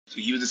So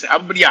he was the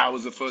same. But yeah, I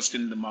was the first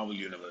in the Marvel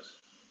universe.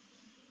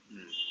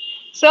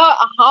 So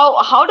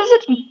how does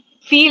it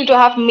feel to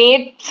have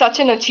made such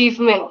an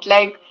achievement?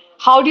 Like,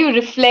 how do you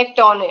reflect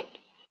on it?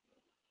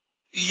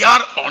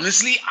 Yeah,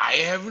 honestly, I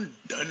haven't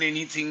done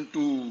anything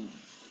to,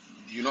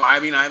 I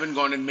mean, I haven't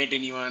gone and met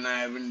anyone. I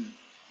haven't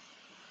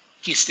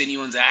kissed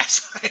anyone's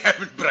ass. I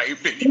haven't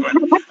bribed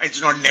anyone. It's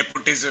not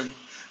nepotism.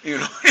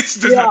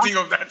 There's Yeah. nothing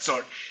of that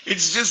sort.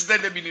 It's just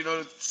that, I mean,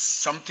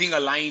 something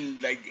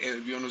aligned, like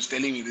everyone was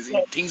telling me, this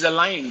things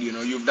aligned,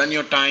 you've done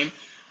your time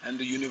and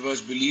the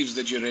universe believes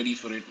that you're ready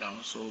for it now.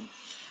 So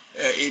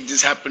it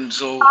just happened.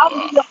 So,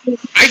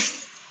 I,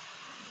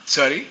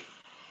 sorry.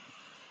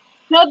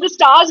 No, the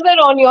stars were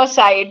on your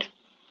side.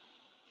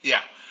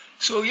 Yeah.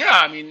 So,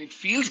 yeah, I mean, it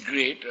feels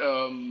great.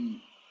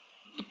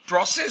 The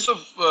process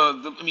of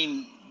I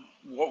mean,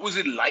 what was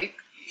it like?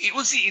 It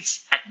was, see,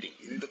 it's acting.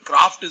 The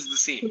craft is the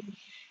same.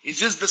 It's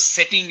just the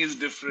setting is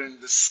different.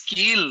 The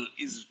scale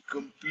is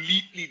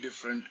completely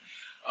different.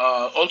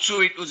 Also,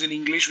 it was in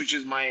English, which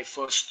is my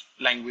first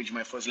language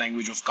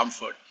of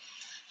comfort.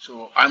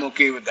 So I'm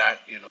okay with that.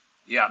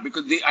 Yeah,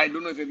 because I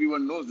don't know if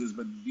everyone knows this,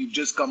 but we've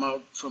just come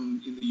out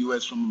from in the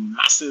US from a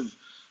massive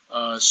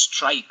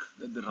strike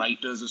that the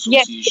Writers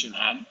Yes. Association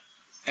had,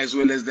 as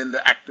well as then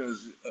the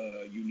Actors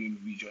Union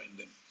rejoined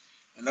them,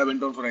 and that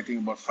went on for I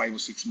think about 5 or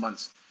 6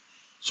 months.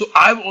 So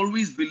I've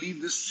always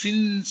believed this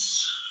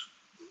since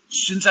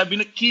I've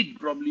been a kid,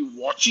 probably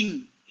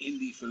watching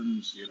Hindi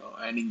films,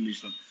 and English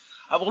films.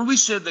 I've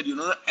always said that,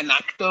 an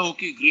actor,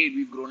 okay, great,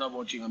 we've grown up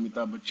watching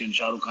Amitabh Bachchan,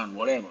 Shah Rukh Khan,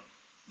 whatever.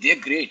 They're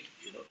great.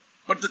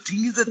 But the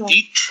thing is that Yeah.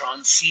 they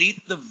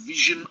translate the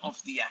vision of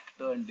the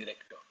actor and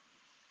director.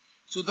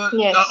 So of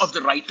Yes.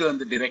 the writer and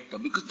the director,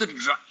 because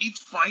it's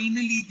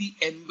finally the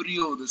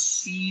embryo, the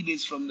seed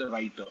is from the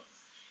writer.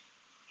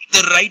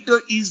 The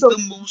writer is So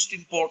the most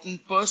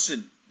important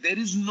person. There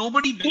is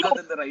nobody bigger yeah.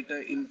 than the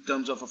writer in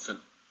terms of a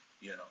film.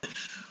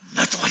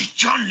 मैं तुम्हारी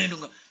जान ले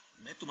लूंगा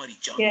मैं तुम्हारी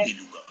जान Yeah. ले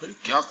लूंगा अरे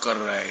क्या कर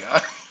रहा है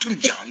यार तुम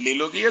जान ले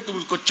लोगे या तुम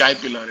उसको चाय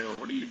पिला रहे हो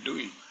what are you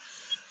doing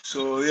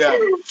so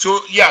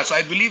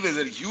I believe there's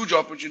a huge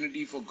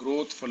opportunity for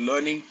growth for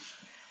learning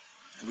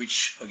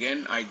which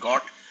again I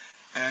got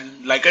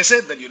and like I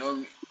said that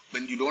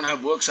when you don't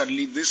have work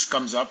suddenly this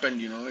comes up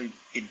and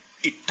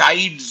it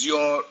tides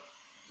your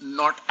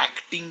not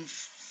acting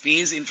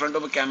phase in front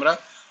of a camera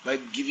by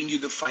giving you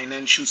the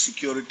financial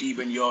security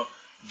when you're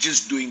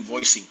just doing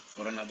voicing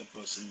for another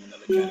person,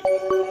 another character.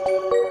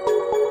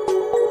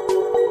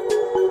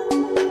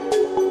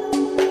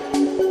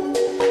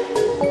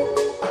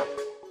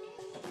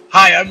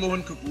 Hi, I'm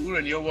Mohan Kapur,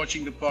 and you're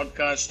watching the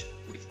podcast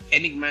with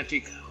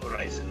Enigmatic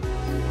Horizon.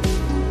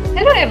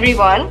 Hello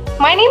everyone.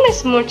 My name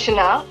is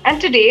Murchana,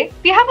 and today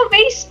we have a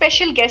very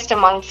special guest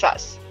amongst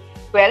us.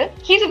 Well,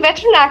 he's a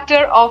veteran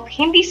actor of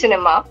Hindi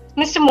cinema,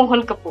 Mr.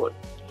 Mohan Kapur.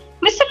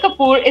 Mr.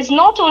 Kapoor is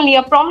not only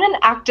a prominent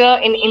actor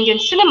in Indian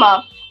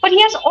cinema, but he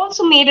has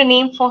also made a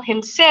name for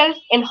himself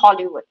in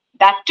Hollywood.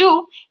 That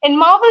too, in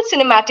Marvel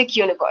Cinematic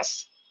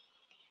Universe.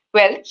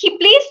 Well, he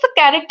plays the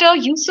character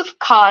Yusuf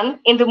Khan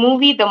in the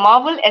movie The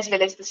Marvel as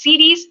well as the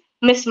series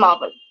Miss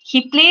Marvel.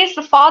 He plays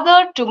the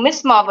father to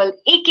Miss Marvel,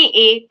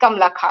 aka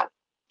Kamla Khan.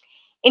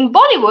 In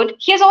Bollywood,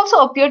 he has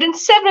also appeared in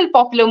several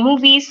popular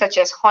movies such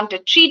as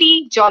Haunted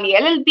Treaty, Jolly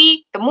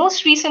LLB, the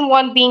most recent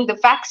one being The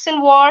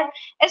Vaccine War,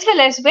 as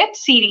well as web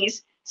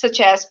series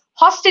such as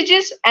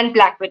Hostages and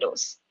Black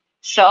Widows.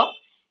 Sir,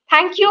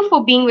 thank you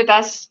for being with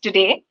us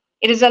today.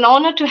 It is an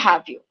honor to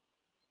have you.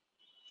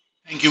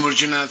 Thank you,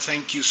 Murjana.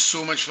 Thank you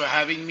so much for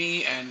having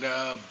me, and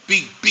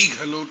big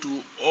hello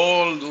to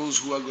all those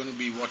who are going to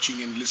be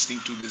watching and listening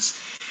to this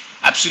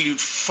absolute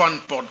fun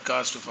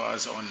podcast of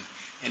ours on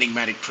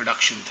Enigmatic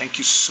Production. Thank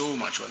you so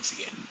much once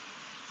again.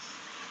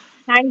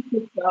 Thank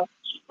you, sir.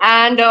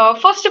 And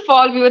first of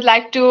all, we would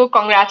like to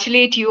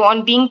congratulate you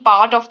on being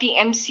part of the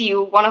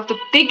MCU, one of the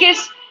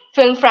biggest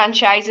film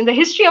franchise in the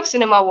history of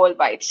cinema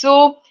worldwide.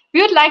 So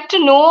we would like to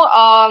know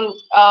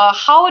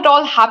how it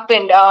all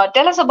happened.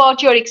 Tell us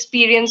about your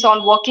experience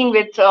on working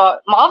with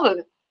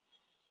Marvel.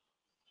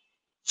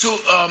 So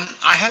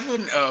I have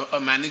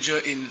a manager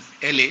in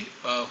LA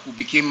who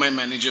became my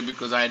manager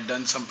because I had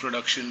done some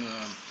production,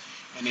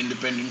 an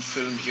independent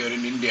film here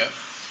in India,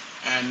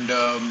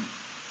 and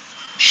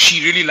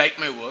she really liked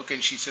my work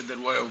and she said that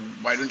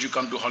why don't you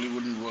come to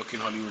Hollywood and work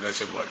in Hollywood? I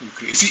said, what, are you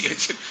crazy? I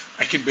said,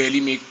 I can barely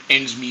make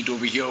ends meet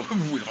over here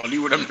with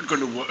Hollywood. I'm not going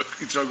to work.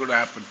 It's not going to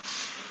happen.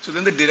 So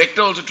then the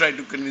director also tried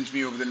to convince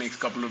me over the next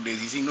couple of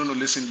days. He's saying, no,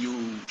 listen,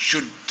 you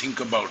should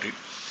think about it.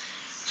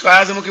 So I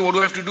asked him, okay, what do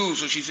I have to do?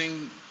 So she's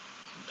saying,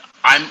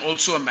 I'm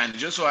also a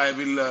manager, so I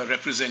will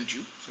represent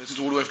you. So I said,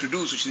 what do I have to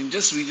do? So she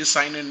said, we just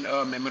sign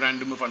a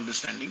memorandum of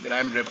understanding that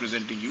I'm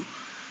representing you,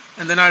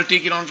 and then I'll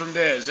take it on from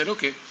there. I said,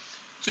 okay.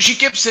 So she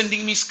kept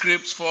sending me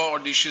scripts for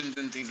auditions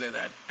and things like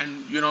that.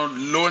 And,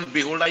 lo and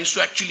behold, I used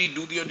to actually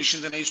do the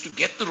auditions and I used to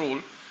get the role.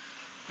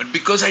 But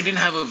because I didn't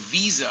have a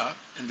visa,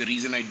 and the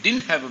reason I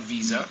didn't have a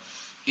visa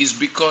is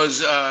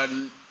because I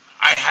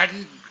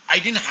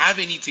didn't have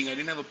anything. I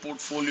didn't have a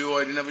portfolio.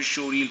 I didn't have a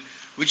show reel,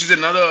 which is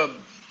another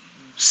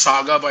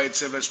saga by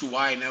itself as to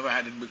why I never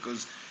had it,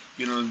 because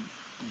you know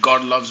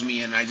God loves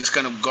me, and I just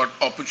kind of got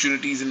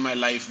opportunities in my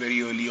life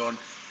very early on,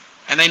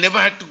 and I never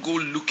had to go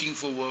looking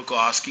for work or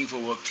asking for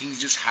work. Things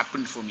just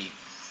happened for me.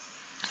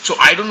 So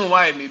I don't know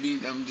why. Maybe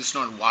I'm just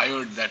not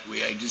wired that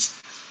way.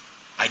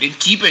 I didn't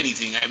keep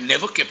anything. I've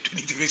never kept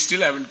anything. I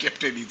still haven't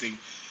kept anything.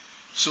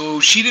 So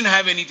she didn't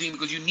have anything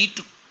because you need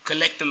to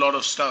collect a lot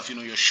of stuff,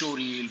 your show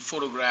reel,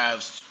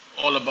 photographs,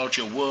 all about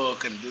your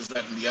work and this,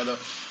 that, and the other,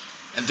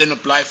 and then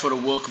apply for a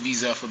work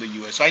visa for the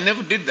US. So I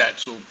never did that.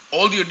 So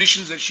all the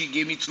auditions that she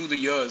gave me through the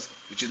years,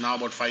 which is now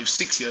about 5,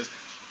 6 years,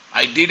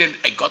 I did, and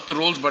I got the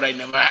roles, but I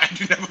never I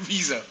didn't have a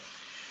visa.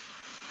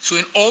 So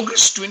in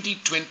August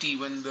 2020,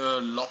 when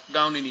the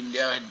lockdown in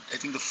India, I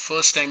think the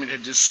first time it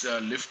had just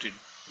lifted,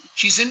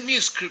 she sent me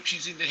a script. She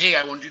said, "Hey,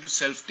 I want you to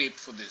self-tape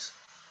for this."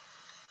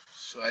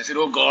 So I said,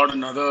 "Oh God,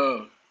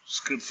 another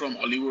script from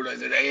Hollywood." I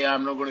said, "Hey,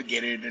 I'm not going to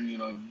get it, and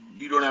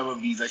we don't have a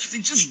visa." She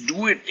said, "Just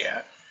do it,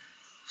 yeah."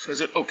 So I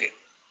said, "Okay."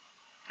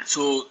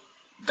 So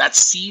that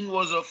scene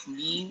was of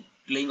me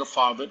playing a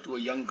father to a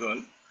young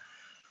girl,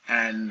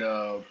 and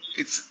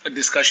it's a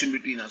discussion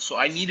between us. So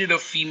I needed a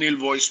female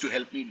voice to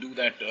help me do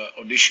that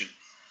audition.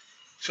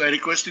 So I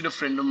requested a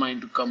friend of mine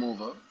to come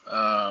over,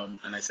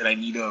 and I said, "I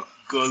need a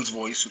girl's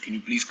voice, so can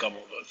you please come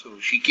over?" So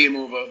she came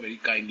over very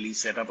kindly,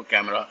 set up a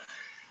camera.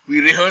 We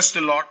rehearsed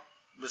a lot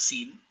the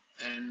scene,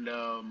 and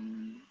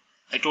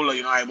I told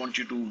her, I want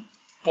you to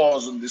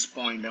pause on this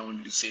point. I want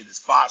you to say this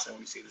fast. I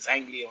want you to say this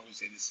angry. I want you to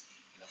say this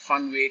in a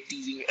fun way,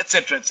 teasing way,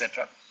 etc.,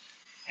 etc.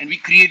 And we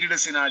created a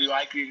scenario.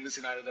 I created a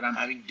scenario that I'm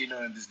having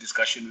dinner, and this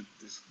discussion with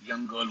this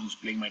young girl who's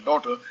playing my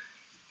daughter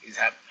is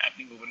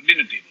happening over a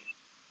dinner table.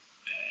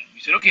 And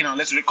we said, "Okay, now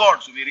let's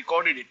record." So we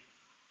recorded it.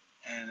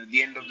 And at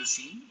the end of the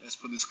scene, as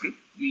per the script,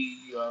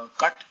 we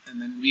cut,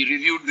 and then we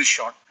reviewed the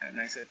shot. And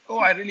I said, "Oh,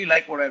 I really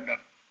like what I've done."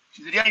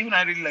 She said, "Yeah, even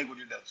I really like what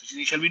you've done." So she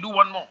said, "Shall we do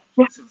one more?"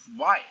 I said,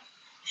 "Why?"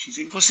 She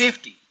said, "For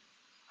safety."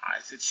 I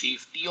said,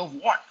 "Safety of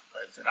what?"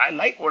 I said, "I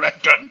like what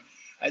I've done."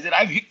 I said,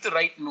 "I've hit the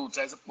right notes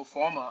as a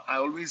performer." I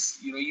always,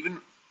 even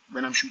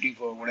when I'm shooting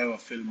for whatever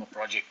film or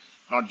project,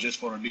 not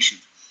just for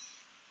auditions,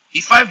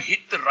 if I've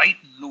hit the right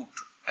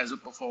note as a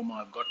performer,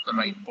 I've got the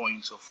right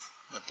points of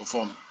my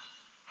performance.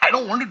 I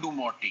don't want to do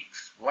more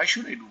takes. Why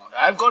should I do more?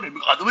 I've got it.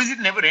 Because otherwise, it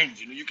never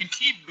ends. You can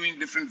keep doing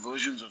different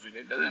versions of it.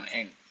 It doesn't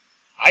end.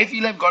 I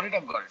feel I've got it.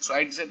 I've got it. So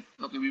I said,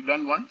 "Okay, we've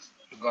done once.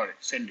 You've got it.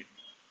 Send it."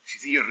 She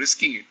said, "You're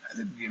risking it." I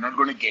said, "You're not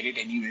going to get it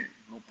anyway.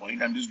 No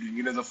point. I'm just doing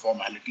it as a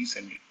formality.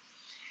 Send it."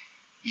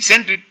 He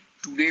sent it.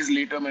 2 days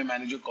later, my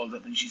manager called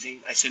up and she's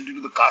saying, "I sent it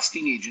to the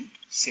casting agent,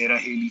 Sarah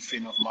Haley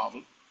Finn of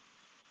Marvel.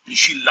 And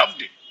she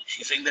loved it.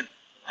 She's saying that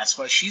as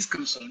far as she's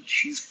concerned,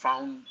 she's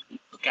found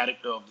the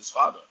character of this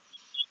father."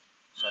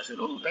 So I said,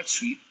 "Oh, that's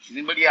sweet." She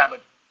said, "But yeah,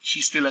 but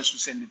she still has to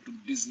send it to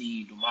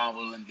Disney, to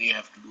Marvel, and they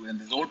have to do it. And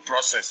there's a whole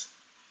process.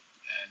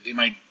 And they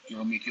might,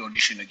 make you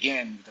audition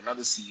again with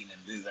another scene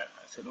and this, that."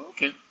 I said, "Oh,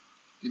 okay."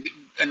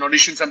 And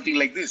audition something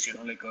like this,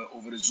 like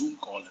over a Zoom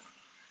call.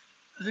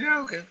 I said, "Yeah,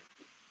 okay."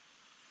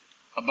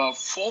 About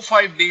 4,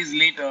 5 days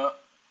later,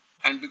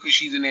 and because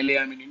she's in LA,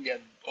 I'm in India,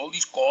 all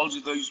these calls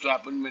with her used to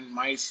happen when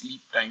my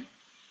sleep time,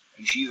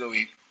 and she's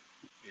awake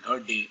in her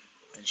day.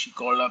 And she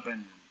called up,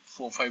 and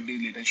 4, 5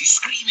 days later, she's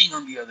screaming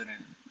on the other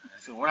end. I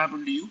said, "What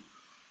happened to you?"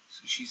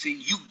 So she's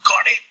saying, "You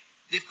got it.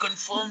 They've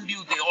confirmed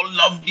you. They all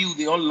loved you.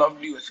 They all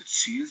loved you." I said,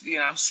 "Seriously?"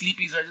 And I'm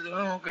sleepy. So I said,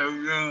 "Oh, okay.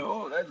 Yeah.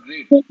 Oh, that's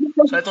great."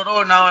 So I thought,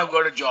 "Oh, now I've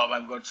got a job.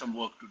 I've got some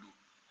work to do."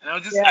 And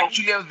Yeah.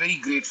 I was very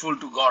grateful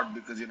to God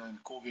because, in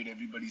COVID,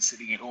 everybody's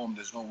sitting at home.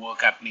 There's no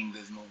work happening.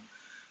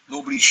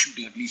 Nobody's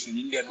shooting, at least in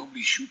India,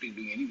 nobody's shooting,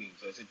 doing anything.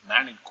 So I said,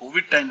 "Man, in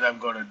COVID times, I've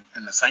got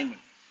an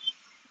assignment."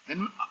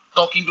 Then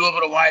talking to her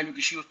for a while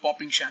because she was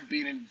popping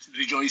champagne and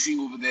rejoicing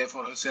over there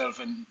for herself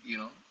and,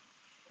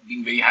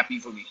 being very happy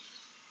for me.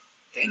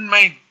 Then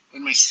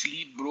when my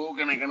sleep broke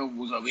and I kind of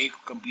was awake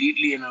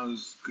completely and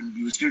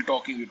we were still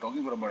talking. We were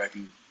talking for about, I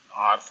think, an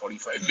hour,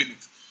 45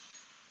 minutes.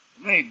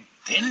 Right.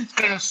 Then it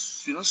kind of,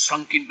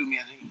 sunk into me.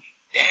 I think,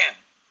 damn,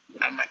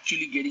 I'm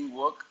actually getting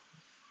work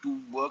to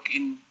work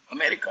in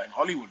America, in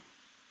Hollywood.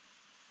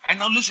 And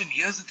now listen,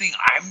 here's the thing.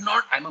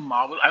 I'm a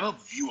Marvel, I'm a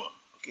viewer.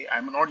 Okay,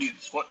 I'm an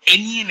audience for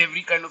any and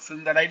every kind of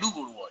film that I do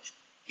go to watch.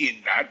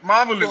 In that,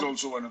 Marvel is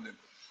also one of them.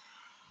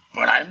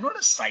 But I'm not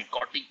a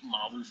psychotic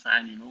Marvel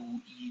fan, who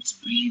eats,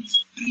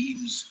 breathes,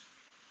 dreams,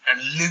 and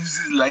lives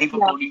his life Yeah.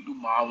 according to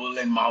Marvel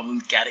and Marvel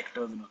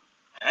characters.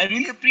 I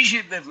really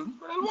appreciate their films,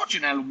 but I'll watch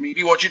it. I'll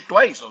maybe watch it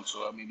twice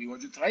also, or maybe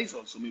watch it thrice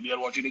also. Maybe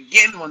I'll watch it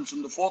again once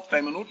on the fourth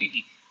time on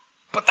OTT.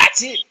 But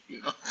that's it.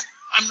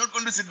 I'm not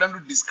going to sit down to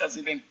discuss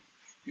it and,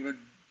 you know,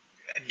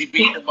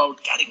 debate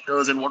about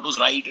characters and what was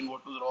right and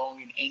what was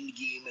wrong in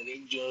Endgame,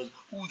 Avengers,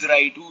 who's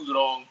right, who's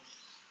wrong.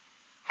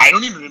 I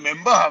don't even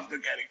remember half the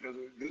characters.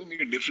 So it doesn't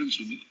make a difference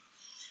to me.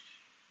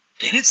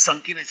 Then it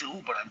sunk in. I said,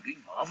 "Oh, but I'm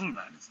doing Marvel,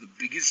 man. It's the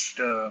biggest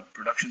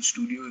production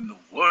studio in the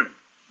world."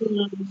 So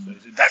I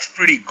said, "That's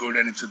pretty good,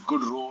 and it's a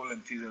good role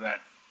and things like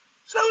that."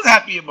 So I was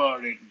happy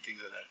about it and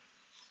things like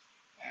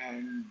that.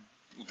 And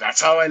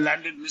That's how I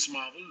landed Miss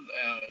Marvel.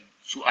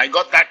 So I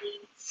got that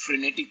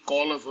frenetic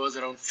call of hers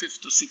around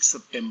 5th to 6th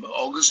September.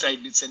 August, I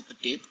did send the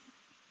tape.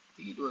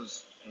 I think it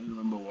was, I don't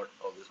remember what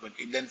August, but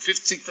then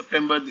 5th, 6th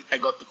September, I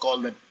got the call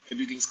that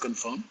everything's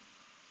confirmed.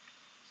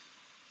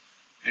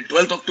 And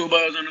 12th October,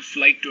 I was on a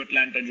flight to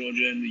Atlanta,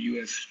 Georgia, in the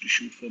US to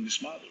shoot for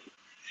Miss Marvel.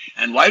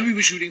 And while we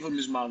were shooting for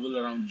Miss Marvel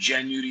around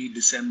January,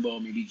 December,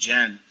 or maybe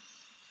Jan,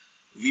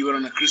 we were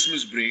on a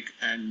Christmas break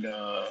and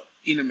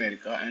in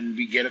America, and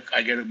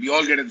we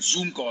all get a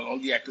Zoom call. All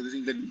the actors, I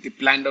think that they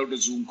planned out a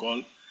Zoom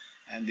call,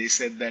 and they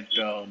said that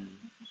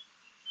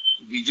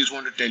we just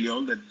want to tell you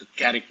all that the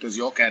characters,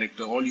 your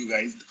character, all you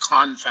guys, the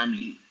Khan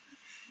family,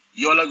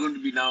 you all are going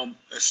to be now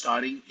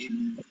starring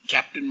in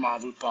Captain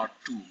Marvel Part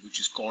 2, which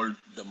is called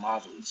The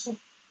Marvels.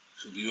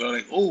 So we were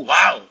like, oh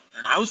wow.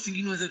 And I was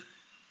thinking to myself,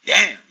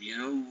 damn,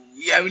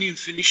 we haven't even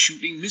finished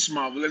shooting Miss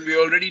Marvel and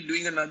we're already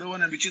doing another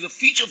one, and which is a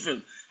feature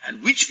film.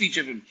 And which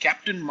feature film?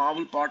 Captain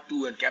Marvel Part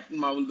 2 and Captain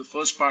Marvel, the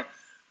first part,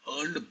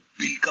 earned a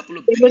big couple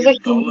of It was a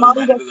 $1 billion,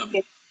 man. It humongous was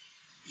hit.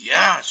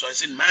 yeah, so I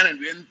said, man, and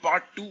we're in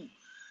Part 2.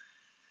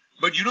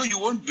 But you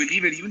won't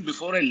believe it, even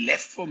before I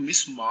left for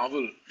Miss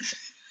Marvel,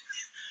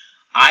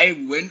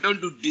 I went on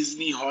to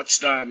Disney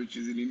Hotstar, which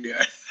is in India.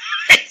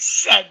 I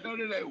sat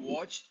down and I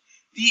watched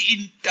the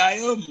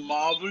entire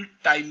Marvel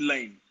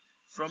timeline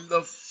from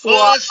the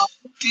Wow. first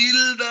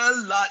till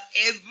the last.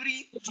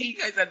 Everything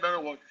I sat down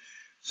and watched.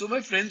 So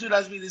my friends would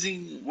ask me, they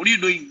saying, "What are you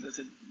doing?" I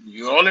said,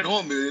 "You're all at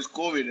home. There's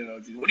COVID." And I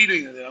was saying, "What are you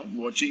doing?" I said, "I'm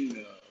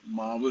watching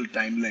Marvel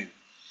timeline."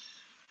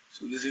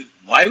 So they said,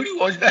 "Why would you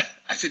watch that?"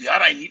 I said, "Yeah,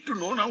 I need to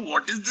know now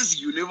what is this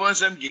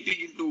universe I'm getting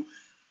into."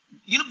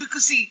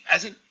 Because see,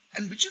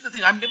 and which is the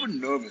thing, I'm never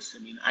nervous. I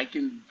mean, I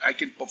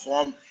can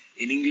perform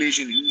in English,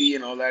 in Hindi,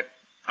 and all that.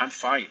 I'm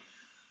fine.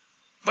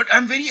 But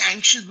I'm very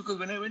anxious because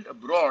when I went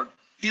abroad,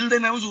 till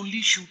then I was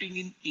only shooting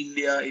in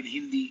India in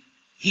Hindi,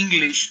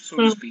 English, so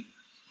to Hmm. speak.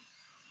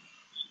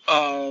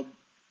 Uh,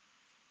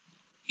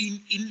 in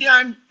India,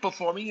 I'm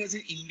performing as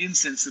an Indian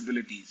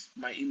sensibilities,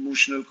 my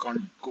emotional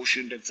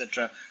quotient,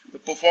 etc. The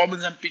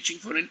performance I'm pitching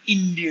for an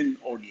Indian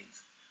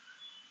audience.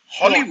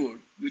 Yeah. Hollywood,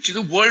 which is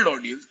a world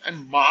audience,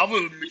 and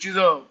Marvel,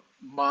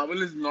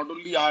 Marvel is not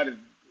only our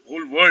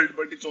whole world,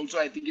 but it's also,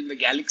 I think, in the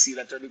galaxy.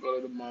 That's why they call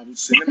it the Marvel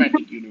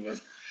Cinematic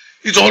Universe.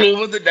 It's all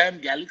over the damn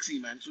galaxy,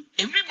 man. So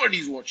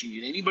everybody's watching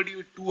it. Anybody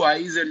with two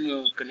eyes and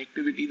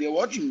connectivity, they're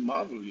watching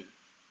Marvel.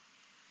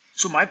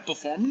 So my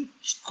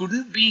performance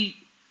couldn't be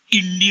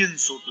Indian,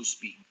 so to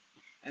speak.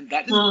 And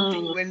that is one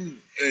thing Hmm.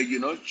 when,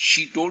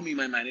 she told me,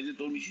 my manager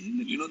told me, she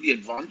said, the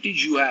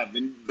advantage you have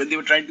when they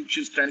were she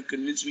was trying to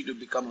convince me to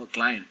become her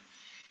client.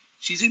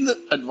 She said the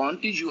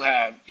advantage you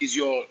have is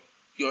your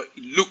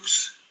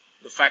looks,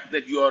 the fact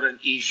that you are an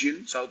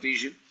Asian, South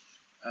Asian,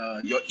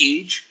 your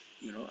age,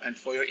 and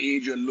for your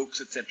age, your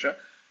looks, etc.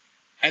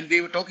 And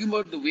they were talking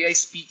about the way I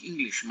speak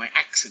English, my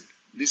accent.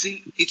 They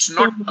say it's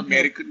not Hmm.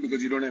 American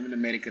because you don't have an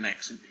American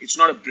accent. It's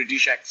not a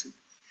British accent,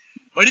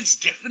 but it's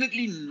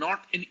definitely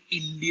not an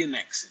Indian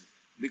accent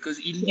because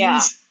Yeah.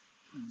 Indians,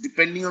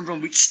 depending on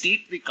from which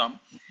state they come,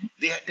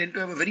 they tend to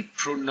have a very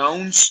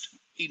pronounced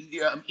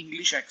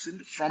English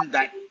accent from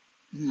that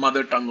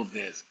mother tongue of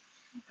theirs.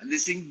 And they're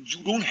saying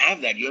you don't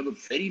have that. You have a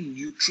very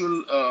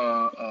neutral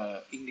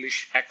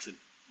English accent,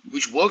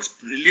 which works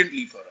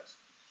brilliantly for us.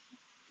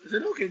 I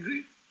said, okay,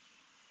 great.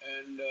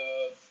 And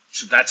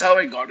so that's how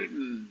I got it.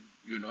 And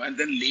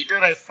then later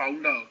I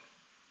found out,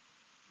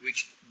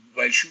 which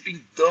while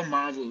shooting The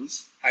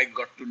Marvels, I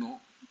got to know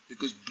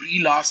because Brie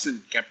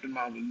Larson, Captain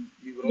Marvel,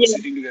 we were all Yeah.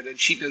 sitting together and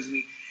she tells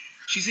me,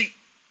 she's like,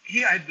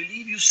 hey, I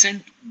believe you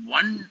sent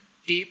one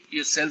tape,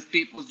 your self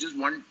tape was just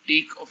one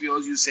take of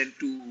yours you sent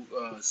to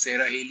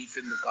Sarah Haley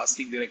Finn, the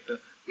casting director,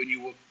 when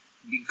you were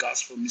being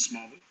cast for Miss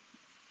Marvel.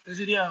 I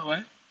said, yeah,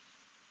 why?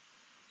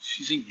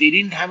 She's saying they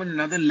didn't have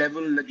another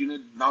level that,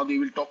 now they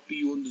will talk to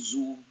you on the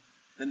Zoom,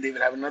 then they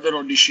will have another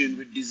audition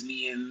with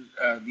Disney and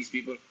these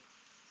people.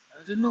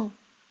 I said, no.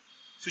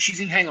 So she's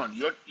saying, hang on,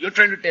 you're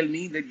trying to tell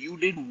me that you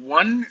did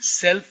one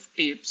self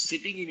tape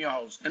sitting in your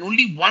house and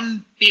only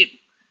one tape.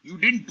 You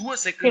didn't do a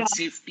second Yeah.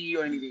 safety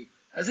or anything.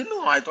 I said,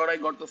 no, I thought I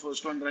got the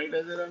first one right.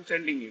 I said, I'm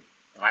sending it.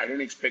 I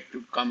don't expect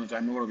to come, so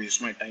I'm not going to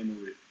waste my time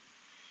over it.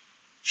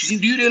 She's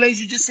saying, do you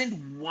realize you just sent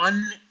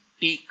one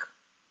take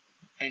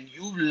and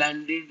you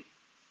landed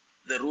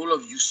the role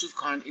of Yusuf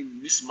Khan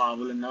in Miss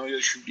Marvel and now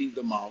you're shooting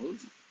the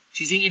Marvels?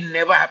 She's saying it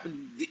never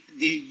happened.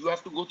 You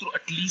have to go through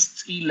at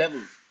least three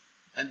levels.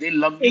 And they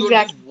loved you on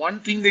just Exactly. one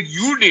thing that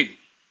you did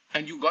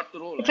and you got the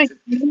role. It's I a said,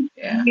 huge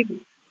yeah. deal.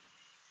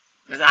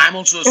 I said, I'm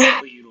also a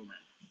superhero,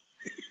 man.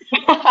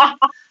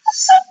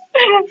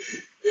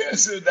 Yeah,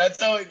 so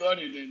that's how I got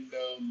it.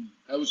 And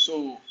I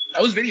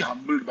was very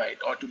humbled by it,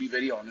 or to be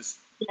very honest,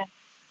 Yeah.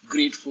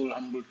 grateful,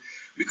 humbled.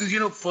 Because,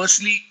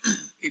 firstly,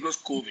 it was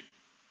COVID.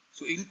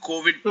 So in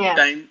COVID Yeah.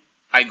 time,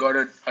 I got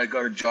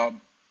a job,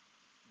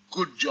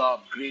 good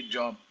job, great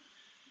job.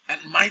 And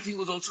my thing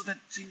was also that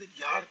seeing that,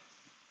 yeah,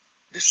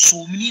 there's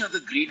so many other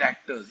great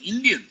actors,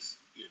 Indians.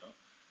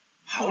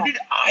 How Yeah. did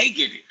I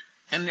get it?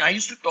 And I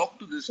used to talk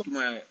to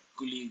my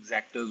colleagues,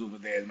 actors over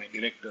there, my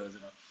directors.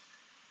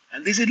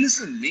 And they said,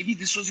 listen, maybe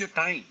this was your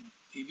time.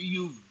 Maybe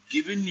you've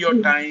given your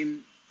Hmm.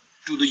 time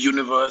to the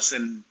universe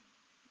and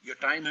your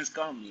time has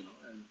come,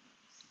 and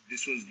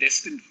this was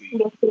destined for you.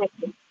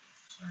 Definitely.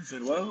 I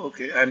said, well,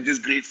 okay. I'm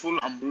just grateful,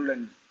 humbled,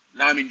 and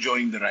now I'm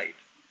enjoying the ride.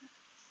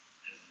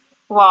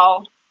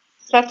 Wow.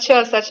 Such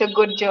a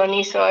good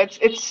journey, sir.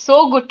 It's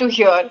so good to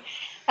hear.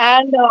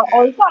 And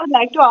also, I would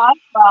like to ask,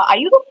 are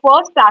you the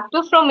first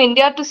actor from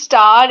India to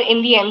star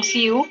in the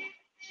MCU?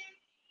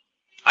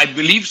 I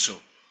believe so.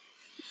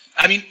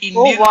 I mean,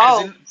 Oh, Indian as wow.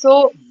 in,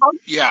 So,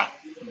 yeah.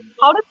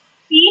 how does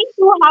it feel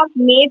to have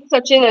made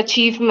such an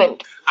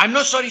achievement? I'm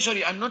not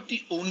sorry. I'm not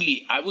the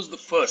only. I was the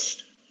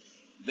first.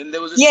 Then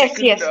there was a Yes,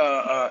 second yes,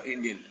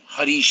 Indian,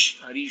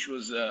 Harish. Harish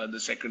was the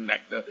second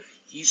actor.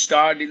 He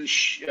starred in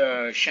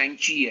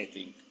Shang-Chi, I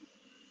think.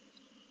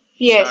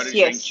 He starred yes, in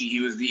Shang-Chi. yes. He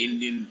was the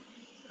Indian,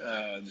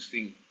 this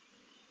thing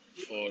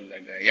for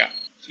that guy. Yeah.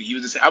 So he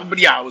was the but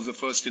yeah, I was the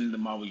first in the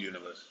Marvel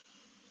universe.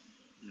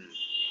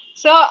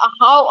 So,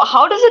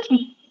 how does it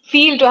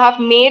feel to have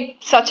made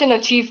such an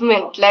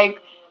achievement? Like,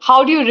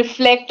 how do you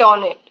reflect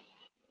on it?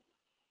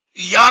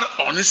 Yeah,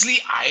 honestly,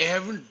 I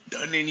haven't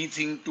done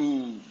anything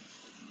to,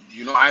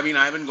 I mean,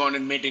 I haven't gone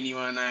and met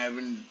anyone. I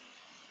haven't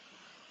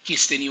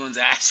kissed anyone's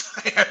ass.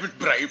 I haven't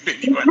bribed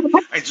anyone.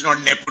 It's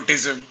not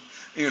nepotism.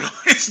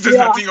 There's Yeah.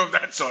 nothing of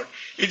that sort.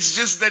 It's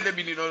just that, I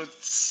mean,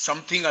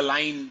 something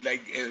aligned,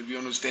 like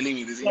everyone was telling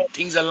me, this Yes.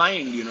 things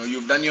aligned,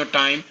 you've done your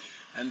time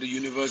and the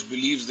universe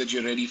believes that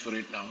you're ready for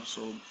it now.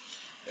 So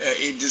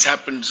it just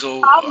happened. So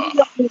Stars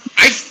were on-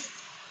 I,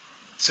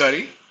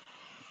 sorry.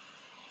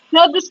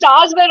 No, the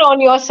stars were on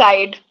your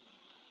side.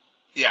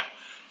 Yeah.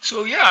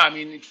 So yeah, I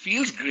mean, it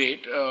feels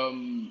great.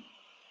 The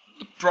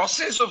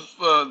process of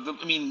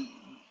I mean,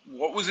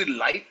 what was it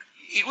like?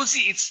 It was,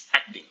 see, it's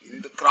acting.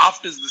 The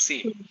craft is the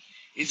same.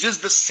 It's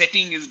just the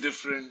setting is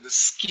different. The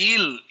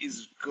scale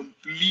is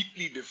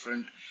completely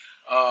different.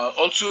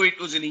 Also, it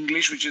was in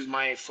English, which is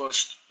my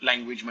first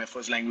language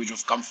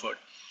of comfort.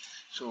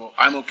 So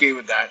I'm okay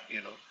with that.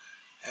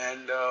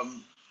 And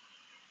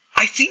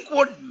I think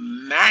what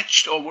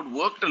matched or what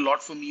worked a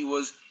lot for me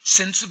was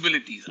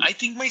sensibilities. I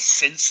think my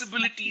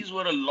sensibilities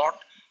were a lot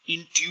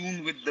in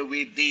tune with the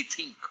way they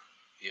think,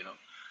 you know.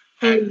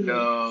 And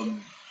Hmm.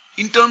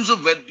 in terms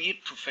of whether be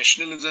it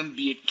professionalism,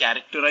 be it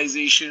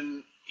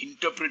characterization,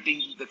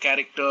 interpreting the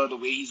character, the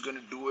way he's going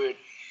to do it,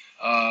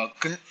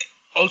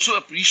 also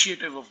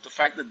appreciative of the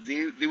fact that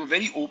they were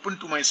very open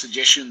to my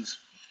suggestions.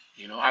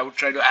 I would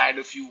try to add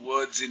a few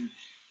words in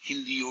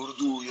Hindi,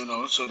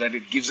 Urdu, so that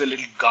it gives a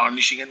little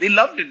garnishing. And they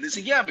loved it. They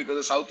said, yeah, because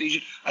of South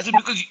Asian. I said,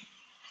 because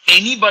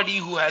anybody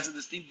who has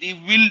this thing, they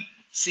will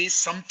say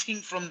something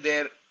from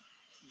their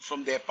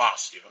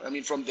past, I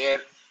mean, from their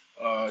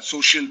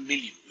social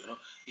milieu.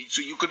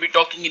 So you could be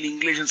talking in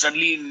English and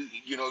suddenly,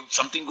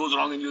 something goes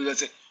wrong and you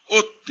just say,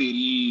 oh,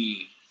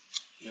 teri.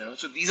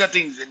 So these are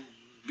things, and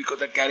because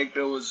that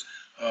character was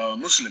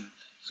Muslim,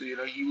 so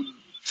he would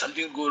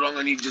something would go wrong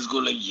and he'd just go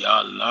like Ya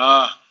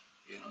Allah.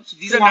 So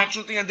these are Yeah.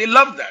 natural things, and they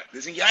love that. They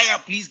say, yeah,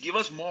 please give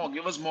us more,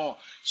 give us more.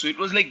 So it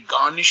was like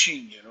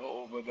garnishing,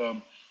 over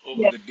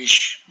the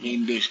dish,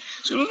 main dish.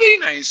 So it was very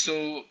nice.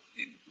 So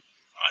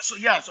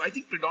yeah, so I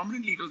think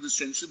predominantly it was the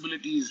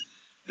sensibilities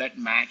that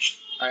matched,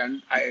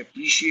 and I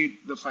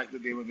appreciate the fact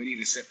that they were very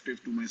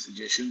receptive to my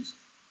suggestions.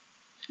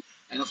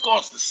 And of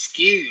course, the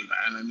scale,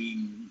 man. I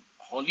mean,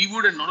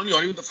 Hollywood, and not only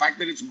Hollywood, the fact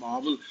that it's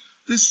Marvel,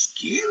 the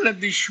scale that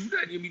they shoot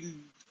at, I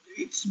mean,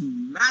 it's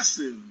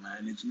massive,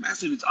 man. It's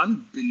massive. It's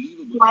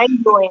unbelievable.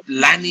 Mind The blowing.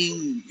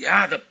 planning,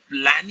 yeah, the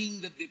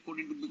planning that they put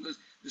into, because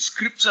the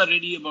scripts are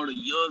ready about a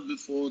year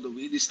before, the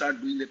way they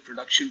start doing their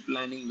production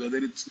planning, whether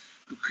it's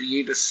to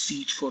create a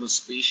seat for a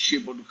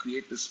spaceship or to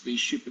create the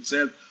spaceship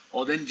itself,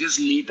 or then just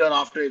later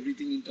after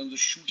everything in terms of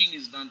shooting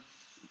is done,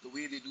 the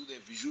way they do their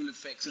visual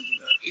effects and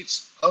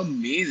it's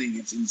amazing.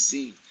 It's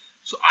insane.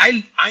 So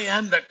I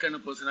am that kind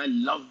of person. I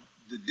love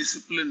the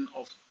discipline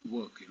of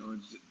work.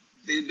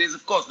 There's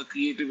of course the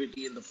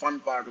creativity and the fun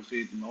part of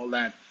it and all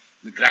that,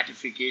 the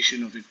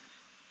gratification of it.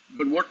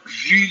 But what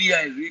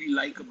I really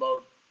like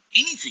about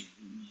anything,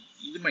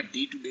 even my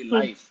day-to-day Hmm.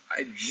 life,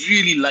 I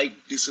really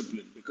like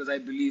discipline, because I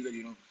believe that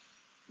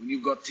when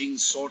you've got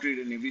things sorted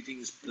and everything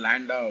is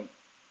planned out,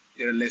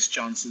 there are less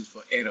chances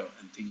for error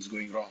and things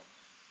going wrong.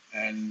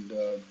 And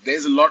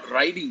there's a lot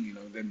riding,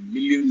 there are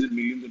millions and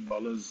millions of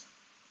dollars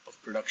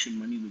of production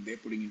money that they're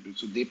putting into it.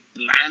 So they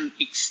plan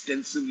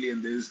extensively,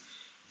 and there's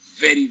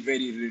very,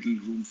 very little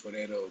room for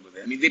error over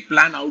there. I mean, they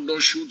plan outdoor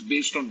shoots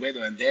based on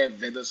weather, and their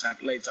weather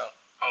satellites are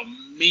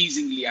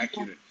amazingly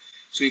accurate.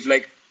 So if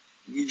like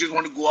you just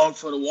want to go out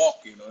for a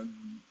walk, and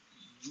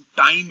you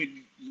time it,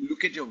 you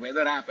look at your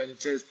weather app and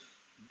it says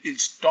it'll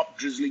stop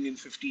drizzling in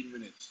 15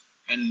 minutes.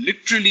 And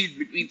literally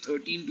between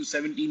 13 to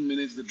 17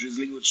 minutes, the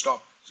drizzling would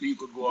stop. So you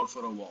could go out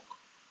for a walk.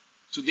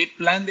 So they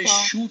plan their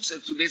Wow. shoots.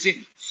 So they say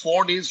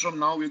 4 days from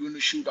now, we're going to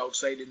shoot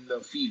outside in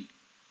the field.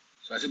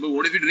 So I said, but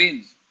what if it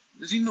rains?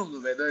 They say, no, the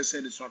weather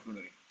said it's not going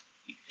to rain.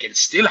 It can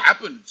still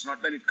happen. It's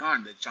not that it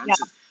can't. There's Yeah.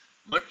 chances.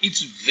 But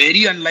it's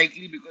very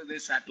unlikely because their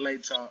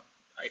satellites are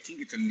I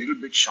think it's a little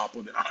bit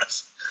sharper than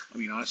ours. I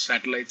mean, our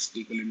satellites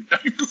take a little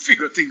time to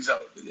figure things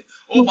out.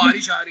 Oh,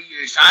 बारिश आ रही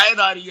है, शायद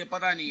आ रही है,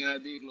 पता नहीं है.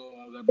 देख लो,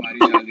 अगर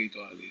बारिश आ गई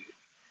तो आ गई.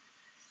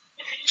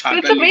 So छाता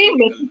it's a very लेके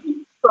निकलना.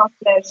 meticulous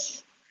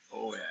process.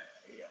 Oh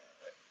yeah.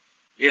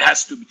 It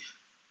has to be.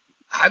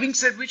 Having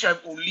said which,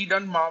 I've only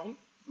done Marvel,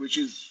 which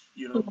is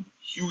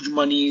huge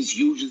money is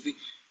huge.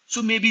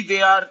 So maybe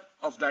they are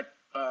of that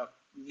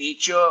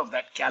nature, of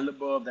that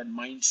caliber, of that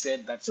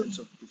mindset, that sense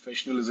of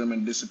professionalism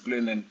and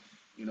discipline and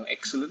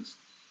excellence.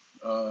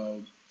 Uh,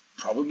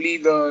 Probably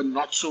the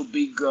not so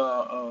big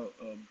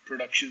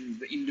productions,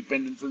 the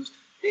independent films,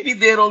 maybe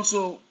they're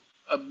also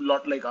a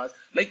lot like us.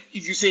 Like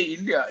if you say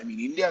India, I mean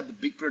India, the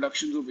big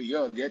productions over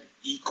here, they're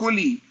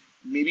equally,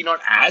 maybe not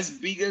as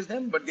big as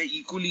them, but they're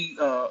equally,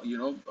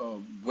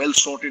 well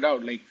sorted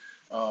out. Like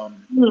um,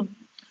 Hmm.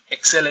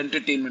 Excel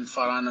Entertainment,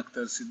 Farhan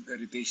Akhtar,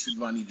 Ritesh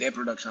Sidhwani, their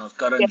production house,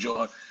 Karan Yes,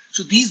 Johar.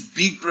 So these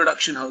big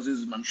production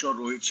houses, I'm sure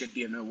Rohit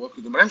Shetty and I work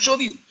with them, but I'm sure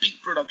these big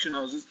production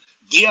houses,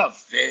 they are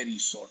very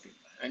sorted.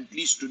 And at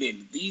least today,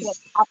 yes,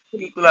 these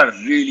people absolutely.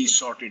 are really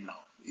sorted now.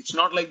 It's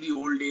not like the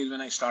old days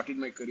when I started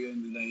my career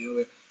in design,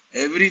 where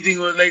everything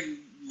was like,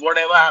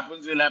 whatever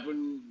happens will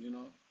happen,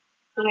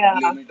 Yeah.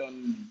 blame it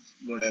on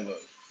whatever.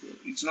 So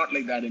it's not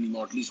like that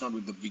anymore, at least not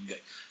with the big guy.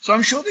 So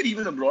I'm sure that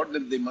even abroad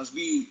that there must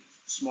be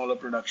smaller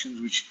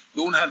productions which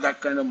don't have that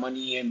kind of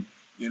money and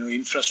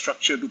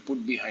infrastructure to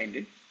put behind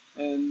it.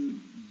 And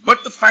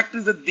but the fact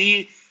is that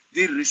they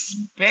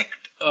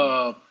respect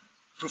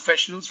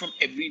professionals from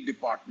every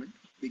department.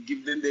 They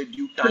give them their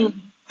due time Hmm.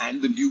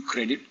 and the due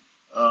credit.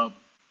 Uh,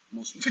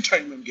 Most of the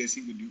time, I'm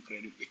guessing the due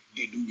credit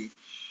they do give.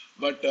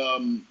 But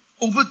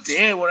over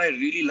there, what I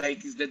really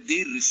like is that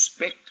they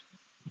respect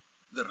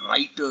the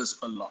writers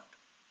a lot.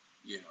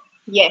 You know,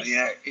 Yes,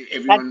 yeah, that's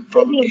everyone very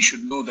probably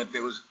should know that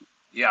there was,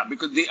 yeah,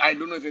 because I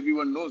don't know if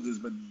everyone knows this,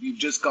 but we've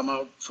just come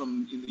out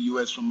from in the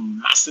US from a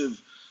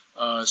massive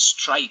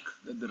strike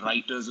that the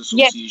Writers yes,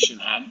 Association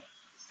had,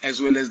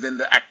 as well as then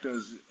the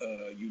Actors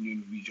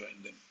Union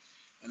rejoined them,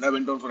 and that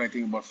went on for I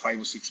think about 5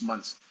 or 6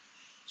 months.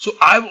 So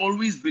I've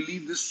always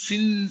believed this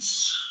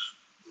since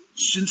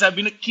I've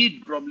been a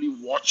kid, probably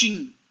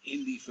watching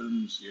Hindi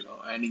films,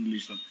 and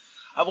English films.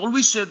 I've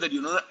always said that,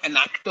 an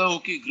actor,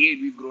 okay,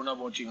 great, we've grown up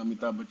watching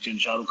Amitabh Bachchan,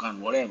 Shah Rukh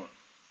Khan, whatever.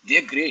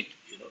 They're great.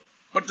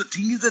 But the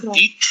thing is that yes,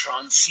 they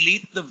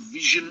translate the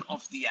vision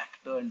of the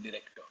actor and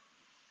director.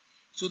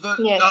 So of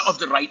yes.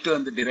 the writer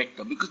and the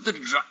director, because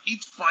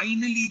it's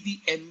finally the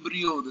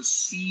embryo, the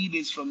seed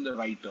is from the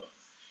writer.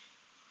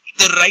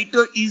 The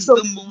writer is So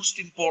the most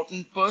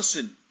important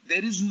person.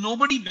 There is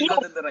nobody bigger yes,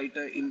 than the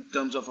writer in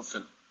terms of a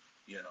film,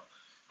 you know.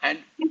 And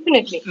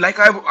definitely. like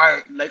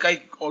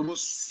I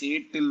almost say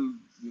it till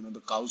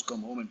the cows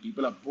come home and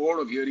people are bored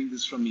of hearing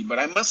this from me. But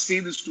I must say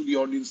this to the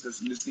audience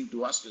that's listening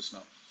to us just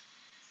now.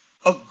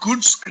 A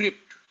good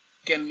script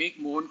can make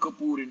Mohan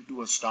Kapur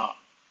into a star.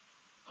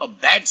 A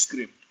bad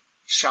script,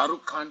 Shah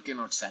Rukh Khan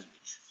cannot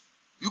salvage.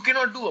 You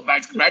cannot do a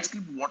bad script.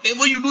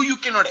 Whatever you do, you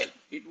cannot help.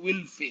 It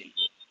will fail.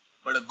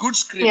 But a good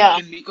script Yeah.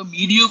 can make a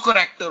mediocre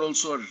actor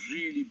also a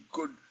really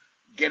good,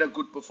 get a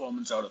good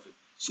performance out of it.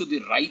 So the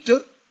writer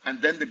and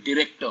then the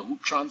director who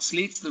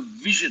translates the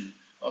vision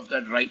of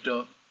that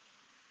writer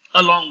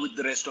along with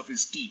the rest of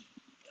his team.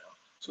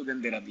 So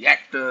then there are the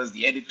actors,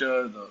 the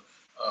editor,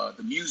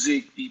 the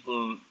music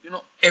people,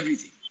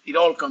 everything. It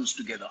all comes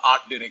together.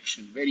 Art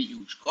direction, very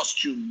huge.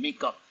 Costume,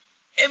 makeup,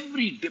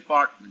 every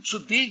department. So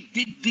they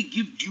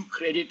give due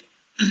credit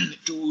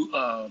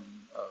to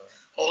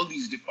all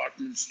these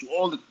departments, to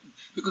all the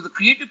because the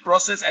creative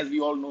process, as we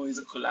all know, is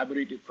a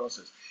collaborative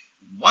process.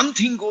 One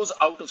thing goes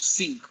out of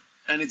sync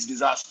and it's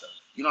disaster.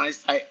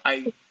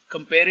 I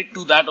compare it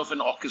to that of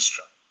an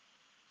orchestra.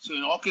 So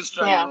in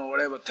orchestra, Yeah.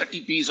 whatever,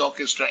 30-piece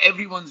orchestra,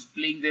 everyone's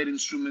playing their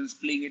instruments,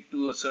 playing it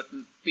to a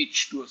certain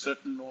pitch, to a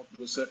certain note,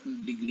 to a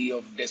certain degree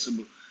of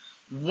decibel.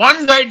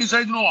 One guy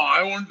decides, no,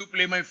 I want to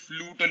play my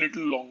flute a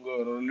little longer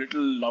or a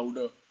little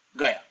louder.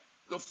 Gaya.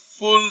 The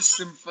full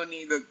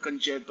symphony, the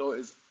concerto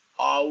is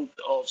out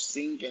of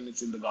sync and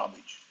it's in the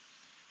garbage.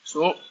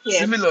 So Yes.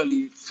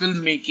 similarly,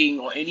 filmmaking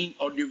or any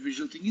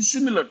audiovisual thing is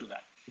similar to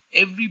that.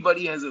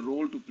 Everybody has a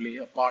role to play,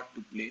 a part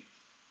to play,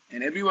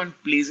 and everyone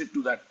plays it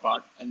to that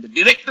part. And the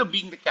director,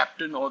 being the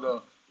captain or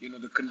the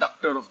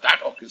conductor of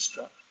that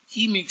orchestra,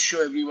 he makes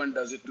sure everyone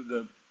does it to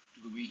the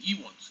way he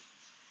wants it.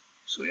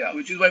 So yeah,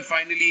 which is why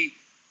finally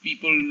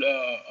people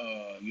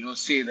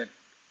say that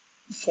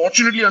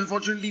fortunately,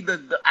 unfortunately,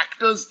 the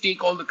actors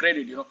take all the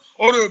credit.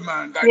 Oh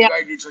man, that Yeah.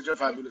 guy did such a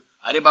fabulous.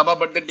 Arey Baba,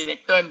 but the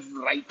director and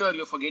writer,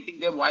 you're forgetting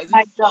them. Why isn't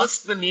Actor.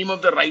 first the name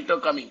of the writer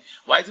coming?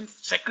 Why isn't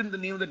second the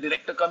name of the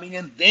director coming,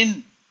 and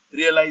then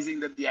realizing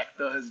that the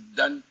actor has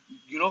done,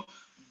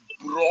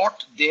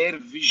 brought their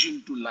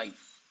vision to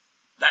life?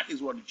 That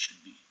is what it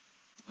should be.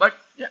 But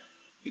yeah,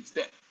 it's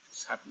there.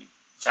 It's happening.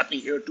 It's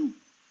happening here too.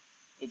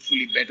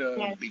 Hopefully, better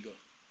Yes. and bigger.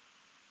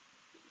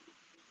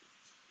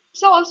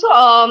 So also,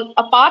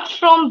 apart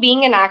from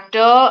being an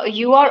actor,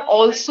 you are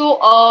also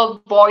a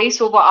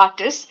voiceover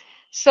artist.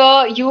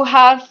 So you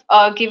have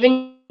given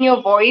your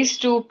your voice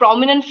to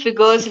prominent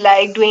figures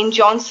like Dwayne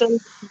Johnson,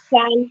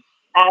 Chan,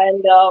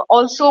 and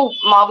also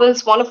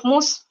Marvel's one of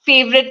most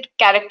favorite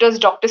characters,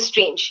 Doctor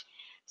Strange.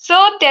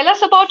 So tell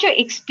us about your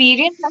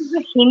experience as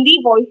a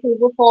Hindi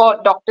voiceover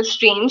for Doctor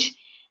Strange.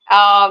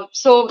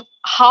 So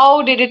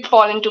how did it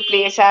fall into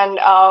place, and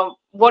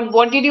what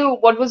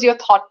was your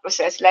thought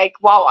process? Like,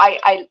 wow,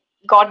 I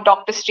got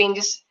Doctor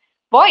Strange's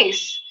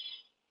voice.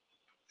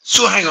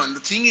 So hang on. The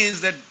thing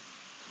is that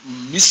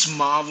Miss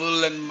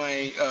Marvel and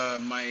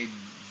my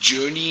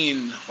journey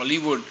in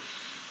Hollywood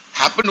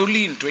happened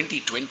only in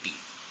 2020.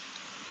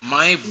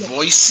 My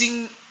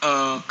voicing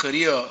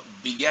career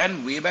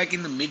began way back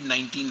in the mid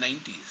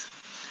 1990s.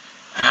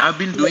 And I've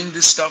been doing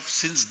this stuff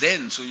since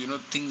then. So,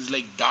 things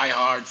like Die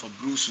Hard for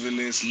Bruce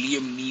Willis,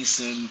 Liam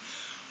Neeson,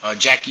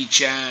 Jackie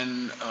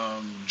Chan,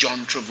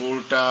 John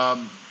Travolta.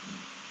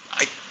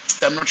 I,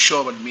 I'm not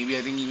sure, but maybe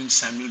I think even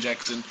Samuel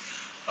Jackson,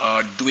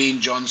 Dwayne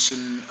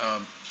Johnson,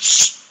 a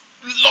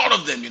lot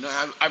of them.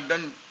 I've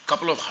done a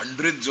couple of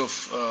hundreds of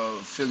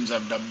films.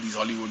 I've dubbed these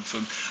Hollywood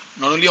films.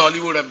 Not only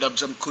Hollywood, I've dubbed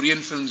some Korean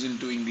films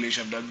into English.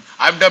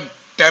 I've dubbed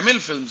Tamil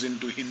films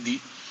into Hindi.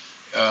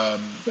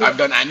 I've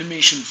done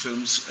animation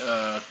films,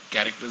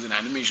 characters in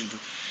animation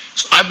films.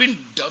 So I've been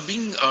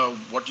dubbing.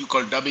 What you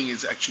call dubbing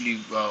is actually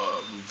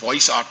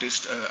voice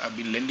artist. I've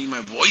been lending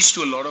my voice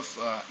to a lot of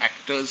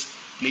actors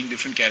playing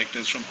different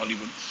characters from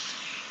Hollywood.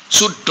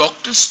 So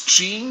Doctor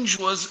Strange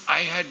was I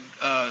had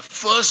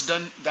first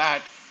done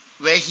that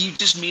where he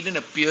just made an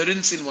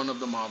appearance in one of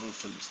the Marvel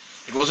films.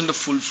 It wasn't a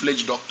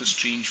full-fledged Doctor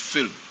Strange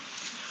film.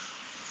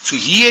 So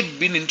he had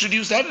been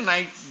introduced that, and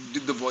I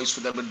did the voice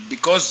for that. But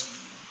because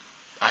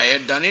I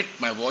had done it,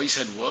 my voice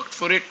had worked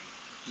for it.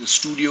 The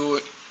studio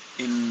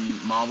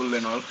in Marvel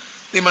and all,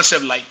 they must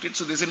have liked it.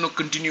 So they said, no,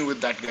 continue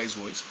with that guy's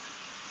voice.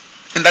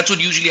 And that's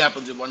what usually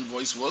happens if one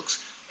voice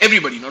works.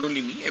 Everybody, not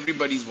only me,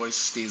 everybody's voice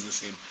stays the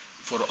same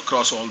for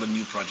across all the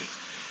new projects.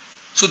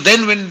 So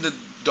then when the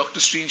Doctor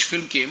Strange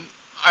film came,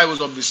 I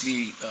was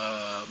obviously,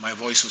 my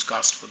voice was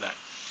cast for that.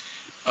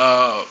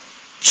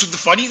 So the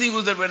funny thing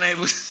was that when I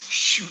was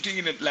shooting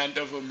in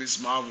Atlanta for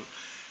Miss Marvel,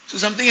 so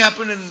something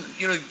happened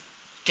and,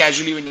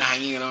 casually when you're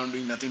hanging around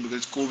doing nothing because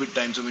it's COVID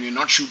time, so when you're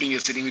not shooting, you're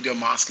sitting with your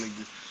mask like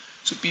this.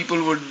 So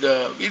people would,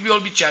 we'd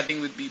all be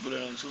chatting with people.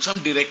 So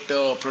some director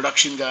or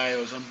production guy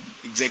or some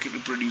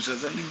executive producer,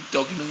 something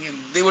talking to me, and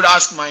they would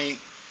ask my,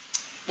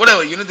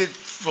 whatever,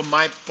 from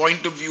my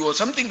point of view or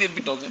something they'd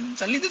be talking. And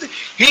suddenly they say,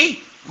 hey,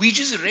 we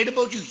just read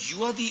about you.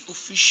 You are the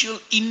official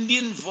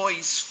Indian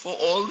voice for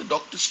all the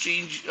Doctor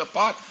Strange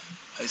part.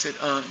 I said,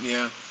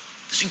 yeah.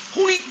 They saying,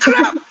 holy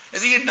crap! I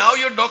think now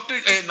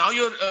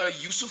you're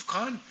Yusuf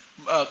Khan,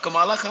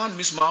 Kamala Khan,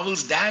 Miss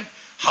Marvel's dad.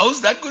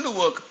 How's that going to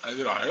work? I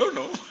said, I don't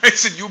know. I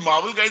said, you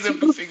Marvel guys have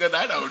to figure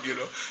that out, Do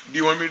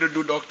you want me to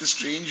do Doctor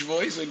Strange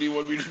voice or do you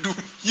want me to do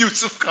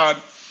Yusuf Khan?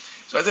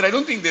 So I said, I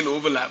don't think they'll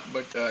overlap.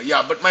 But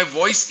but my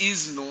voice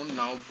is known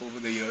now over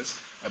the years.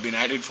 I've been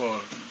at it for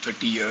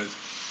 30 years.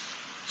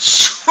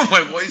 So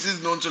my voice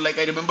is known. So like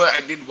I remember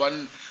I did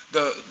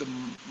the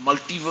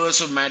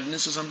Multiverse of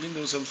Madness or something.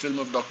 There was some film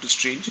of Doctor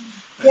Strange.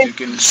 As you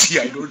can see,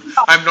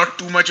 I'm not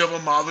too much of a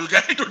Marvel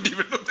guy. I don't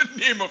even know the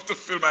name of the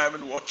film. I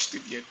haven't watched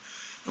it yet.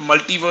 The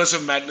Multiverse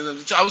of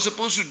Madness. So I was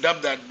supposed to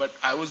dub that, but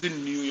I was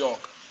in New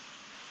York.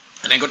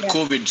 And I got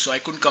COVID, so I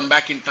couldn't come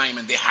back in time.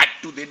 And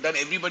they'd done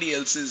everybody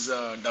else's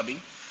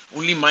dubbing.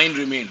 Only mine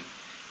remained.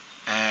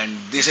 And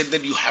they said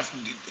that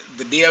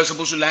the day I was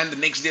supposed to land, the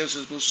next day I was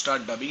supposed to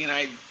start dubbing. And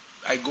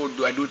I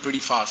do it pretty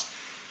fast.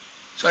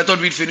 So I thought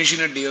we'd finish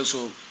in a day or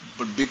so.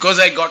 But because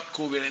I got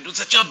COVID, and it was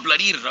such a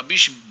bloody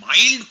rubbish,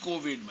 mild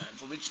COVID, man,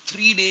 for which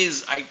 3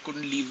 days I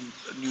couldn't leave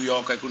New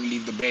York, I couldn't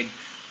leave the bed,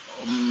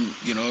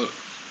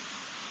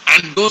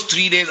 And those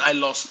 3 days I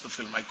lost the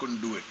film. I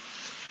couldn't do it.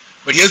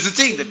 But here's the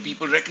thing, that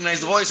people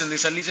recognize the voice and they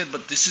suddenly said,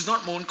 but this is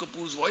not Mohan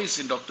Kapur's voice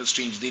in Doctor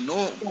Strange. They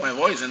know my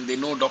voice and they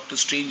know Doctor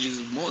Strange is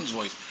Mohan's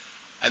voice.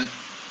 And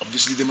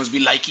obviously they must be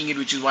liking it,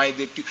 which is why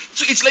they...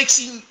 So it's like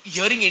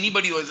hearing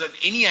anybody voice,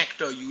 any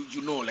actor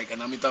you know, like an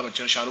Amitabh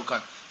Bachchan, Shah Rukh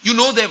Khan, you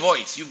know their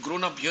voice. You've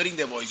grown up hearing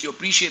their voice. You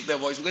appreciate their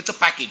voice. It's a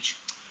package.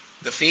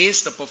 The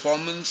face, the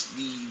performance,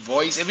 the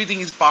voice, everything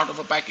is part of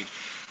a package.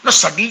 Now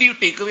suddenly you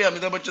take away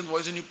Amitabh Bachchan's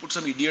voice and you put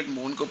some idiot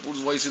Mohan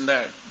Kapur's voice in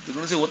that. They're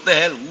going to say, what the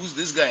hell? Who's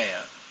this guy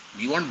here?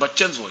 We want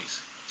Bachchan's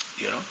voice,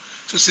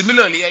 So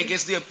similarly, I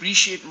guess they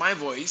appreciate my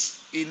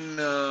voice in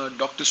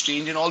Doctor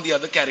Strange and all the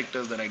other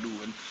characters that I do.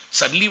 And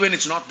suddenly when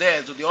it's not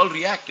there, so they all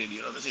reacted,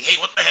 They say, hey,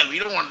 what the hell? We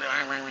don't want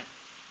that.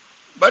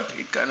 But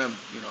it kind of,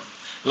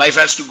 life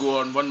has to go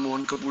on. One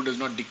Mohan Kapur does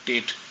not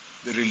dictate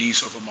the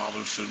release of a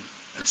Marvel film,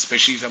 and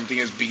especially something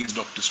as big as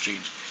Doctor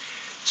Strange.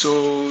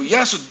 So,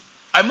 so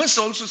I must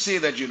also say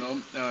that,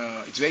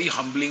 it's very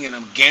humbling, and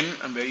again,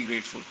 I'm very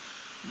grateful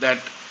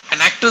that an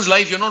actor's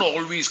life, you're not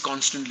always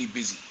constantly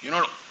busy. You're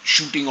not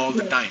shooting all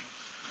the time.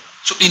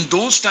 So in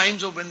those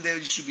times of when there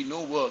used to be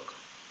no work,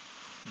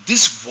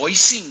 this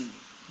voicing,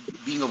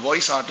 being a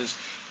voice artist,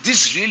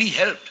 this really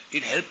helped.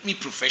 It helped me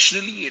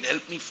professionally. It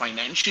helped me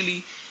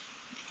financially.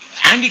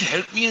 And it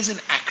helped me as an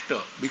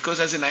actor, because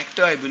as an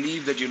actor, I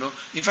believe that,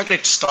 in fact, I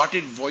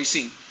started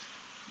voicing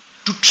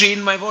to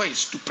train my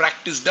voice, to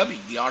practice dubbing,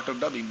 the art of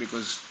dubbing,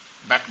 because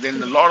back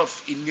then a lot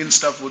of Indian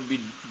stuff would be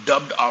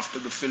dubbed after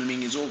the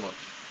filming is over.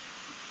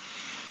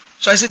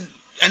 So I said,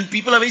 and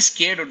people are very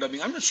scared of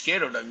dubbing. I'm not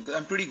scared of dubbing because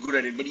I'm pretty good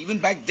at it. But even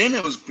back then,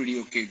 I was pretty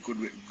okay,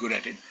 good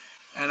at it.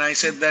 And I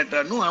said that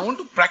no, I want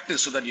to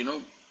practice so that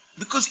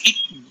because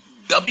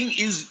dubbing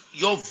is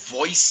you're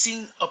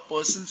voicing a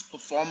person's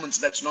performance.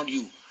 That's not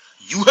you.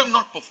 You have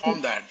not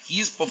performed that. He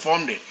has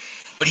performed it,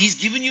 but he's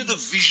given you the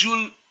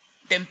visual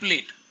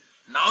template.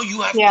 Now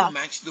you have to Yeah.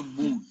 match the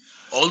mood.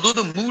 Although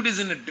the mood is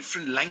in a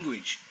different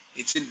language,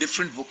 it's in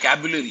different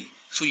vocabulary.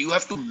 So you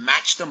have to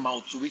match the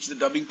mouth. So which the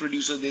dubbing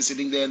producer, they're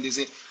sitting there and they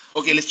say,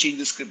 okay, let's change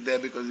the script there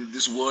because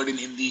this word in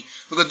Hindi,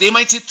 because they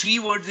might say three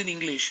words in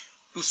English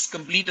to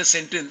complete a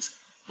sentence,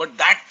 but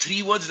that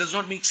three words does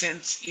not make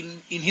sense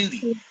in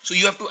Hindi. So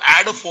you have to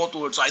add a fourth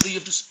word. So either you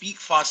have to speak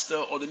faster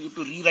or then you have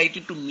to rewrite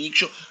it to make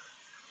sure,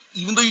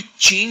 even though you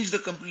change the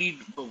complete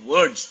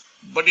words,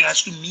 but it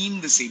has to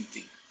mean the same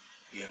thing.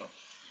 You know.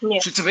 Yeah.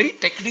 So it's a very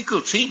technical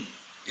thing.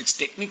 It's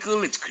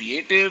technical. It's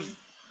creative.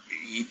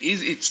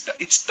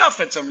 It's tough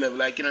at some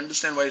level. I can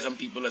understand why some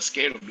people are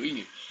scared of doing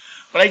it.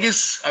 But I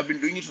guess I've been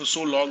doing it for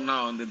so long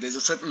now, and that there's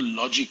a certain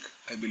logic,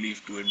 I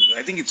believe, to it.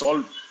 I think it's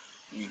all,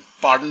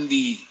 pardon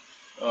the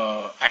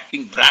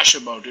acting brash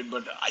about it,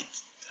 but I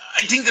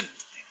think that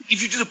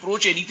if you just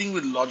approach anything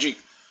with logic,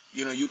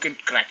 you can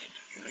crack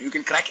it. You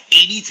can crack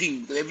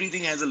anything because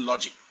everything has a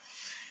logic.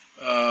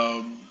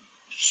 Um,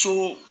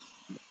 so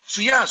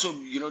so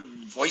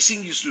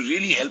voicing used to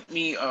really help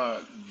me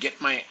get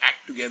my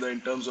act together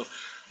in terms of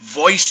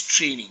voice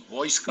training,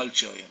 voice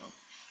culture,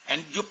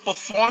 and you're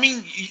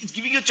performing, it's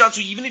giving you a chance.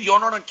 So even if you're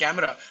not on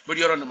camera, but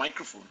you're on a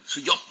microphone, so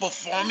you're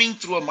performing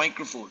through a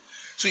microphone.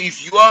 So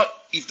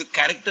if the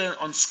character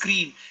on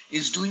screen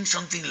is doing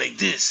something like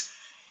this,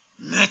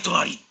 मैं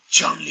तुम्हारी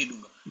जान ले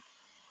लूंगा.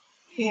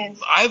 Yes.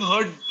 I've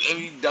heard, I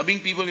mean, dubbing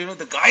people,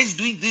 the guy is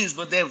doing this,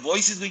 but their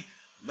voice is going,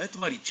 मैं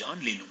तुम्हारी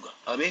जान ले लूंगा.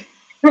 Abe,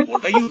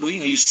 what are you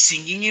doing? Are you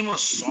singing him a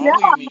song?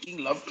 Are you Yeah.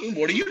 making love to him?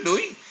 What are you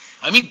doing?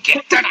 I mean,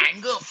 get that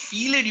anger,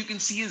 feel it. You can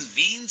see his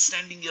veins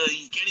standing here.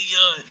 He's getting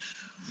here.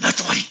 मैं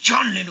तुम्हारी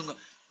जान ले लूंगा.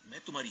 मैं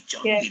तुम्हारी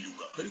जान Yeah. ले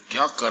लूंगा. अरे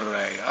क्या कर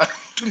रहा है यार?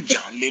 तुम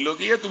जान ले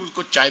लोगे या तुम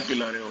उसको चाय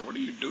पिला रहे हो? What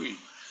are you doing?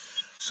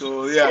 So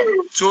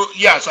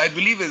I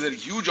believe there's a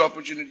huge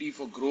opportunity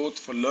for growth,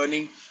 for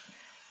learning,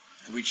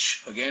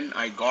 which again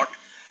I got.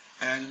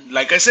 And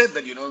like I said,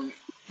 that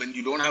when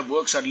you don't have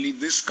work, suddenly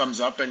this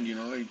comes up, and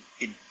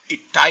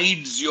it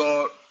tides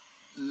your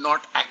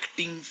not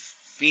acting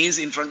phase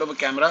in front of a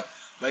camera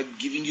by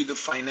giving you the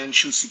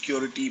financial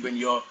security when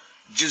you're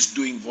just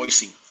doing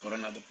voicing for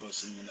another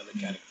person, another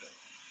character.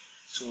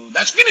 So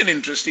that's been an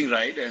interesting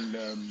ride, and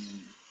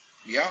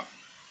yeah,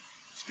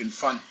 it's been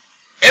fun.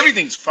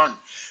 Everything's fun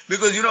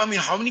because I mean,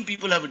 how many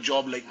people have a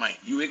job like mine?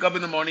 You wake up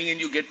in the morning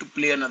and you get to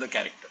play another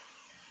character.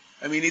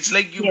 I mean, it's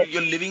like Yes.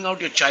 you're living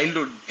out your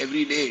childhood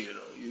every day.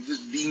 You're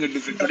just being a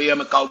different. Today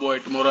I'm a cowboy.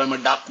 Tomorrow I'm a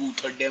daku.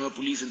 Third day I'm a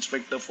police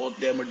inspector. Fourth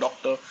day I'm a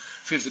doctor.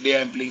 Fifth day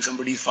I'm playing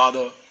somebody's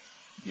father.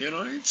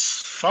 It's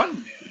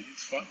fun.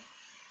 It's fun.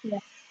 Yeah.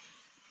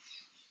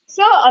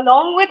 So,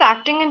 along with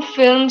acting in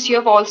films, you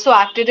have also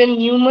acted in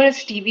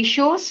numerous TV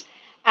shows.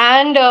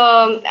 And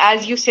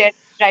as you said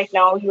right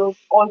now, you've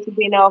also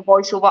been a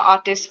voiceover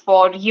artist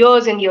for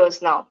years and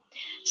years now.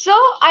 So,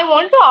 I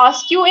want to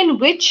ask you, in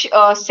which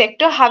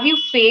sector have you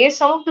faced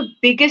some of the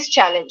biggest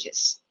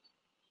challenges?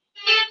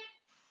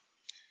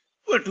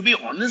 Well, to be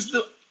honest,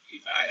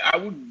 I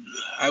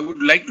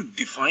would like to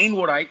define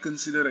what I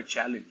consider a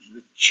challenge.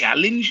 The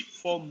challenge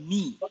for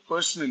me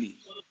personally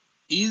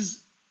is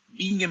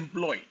being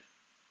employed,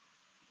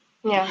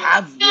 to Yeah.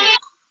 have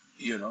work.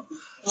 You know,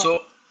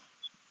 so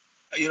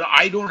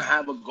I don't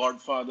have a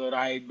godfather.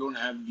 I don't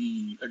have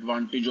the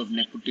advantage of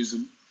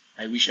nepotism.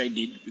 I wish I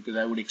did because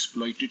I would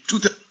exploit it to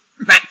the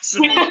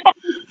maximum.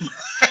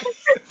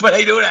 But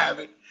I don't have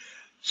it.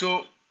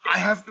 So I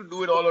have to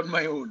do it all on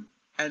my own.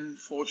 And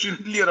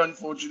fortunately or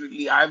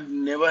unfortunately, I've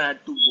never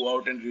had to go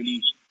out and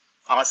really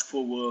ask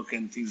for work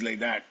and things like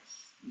that.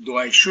 Though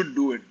I should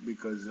do it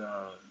because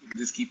it'll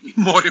just keep me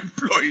more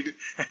employed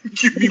and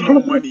give me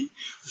more money.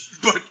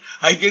 But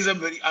I guess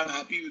I'm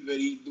happy with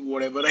very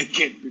whatever I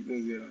get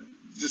because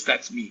just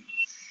that's me.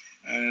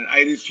 And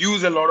I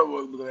refuse a lot of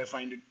work because I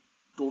find it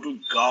total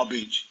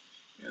garbage.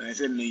 And I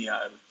said, "Nahi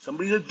yaar."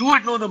 Somebody said, "Do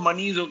it." No, the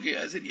money is okay.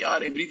 I said,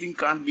 "Yaar, everything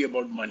can't be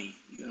about money.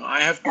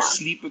 I have to Yeah,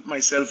 sleep with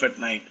myself at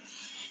night,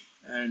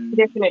 and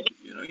definitely.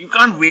 you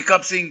can't wake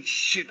up saying,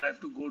 shit, I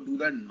have to go do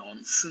that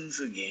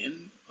nonsense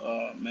again.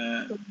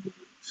 Man."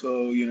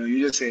 So you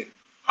just say,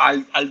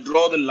 I'll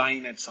draw the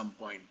line at some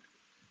point.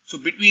 So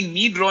between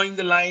me drawing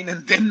the line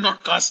and them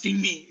not casting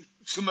me,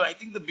 so I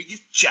think the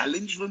biggest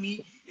challenge for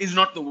me is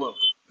not the work.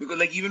 Because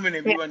like even when Yeah.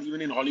 everyone,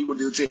 even in Hollywood,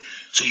 they would say,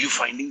 "So you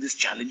finding this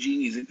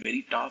challenging? Is it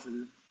very tough?"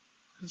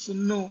 I said,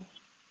 "No."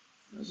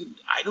 I said,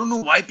 "I don't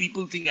know why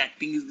people think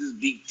acting is this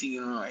big thing.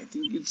 I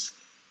think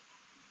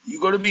you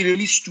got to be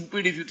really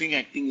stupid if you think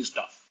acting is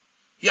tough.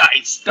 Yeah,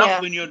 it's tough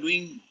Yeah. when you're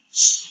doing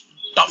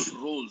tough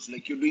roles.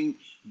 Like you're doing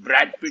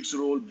Brad Pitt's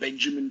role,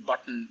 Benjamin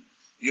Button.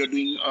 You're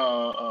doing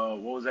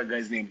what was that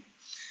guy's name?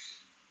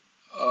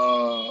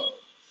 Uh,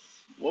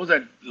 what was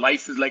that?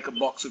 Life is like a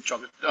box of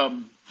chocolate.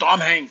 Tom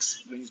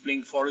Hanks when he's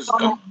playing Forrest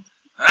Gump.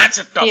 That's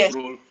a tough Yes.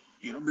 role,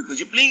 because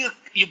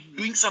you're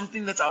doing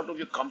something that's out of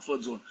your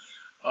comfort zone.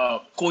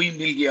 Koi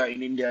Mil Gaya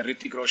in India,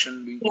 Hrithik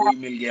Roshan doing Yeah. Koi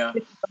Mil Gaya,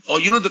 or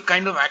the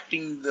kind of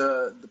acting,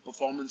 the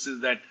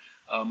performances that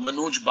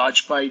Manoj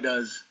Bajpayee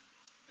does,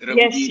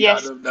 Yes. Raghubir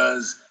Yes. Yadav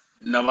does,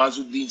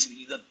 Nawazuddin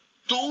Siddiqui.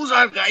 Those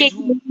are guys Kate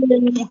who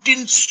Middleton. put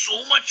in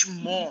so much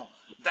more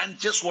than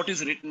just what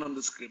is written on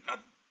the script.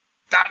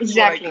 That's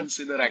what I Exactly.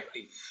 consider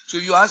acting. So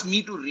if you ask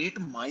me to rate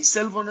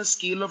myself on a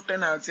scale of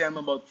 10, I would say I'm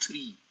about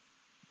 3,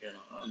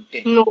 on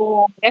 10.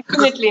 No,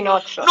 Because definitely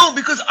not, sir. no,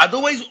 because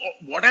otherwise,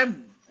 what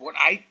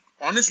I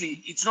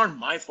honestly, it's not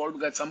my fault.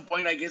 Because at some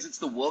point, I guess it's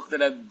the work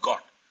that I've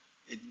got,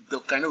 the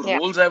kind of Yeah.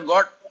 roles I've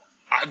got.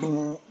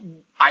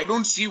 I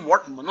don't see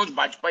what Manoj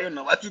Bajpayee or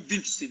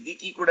Nawazuddin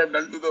Siddiqui could have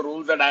done to the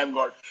roles that I have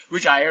got,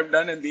 which I have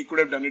done, and they could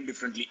have done it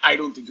differently. I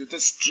don't think so. It's a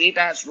straight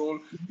ass role.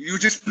 You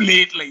just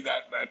play it like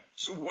that, man.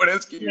 So what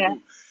else can you Yeah.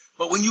 do?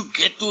 But when you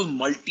get those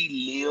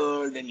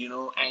multi-layered and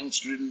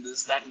angst-ridden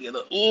this, that, and the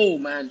other, oh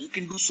man, you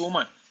can do so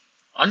much.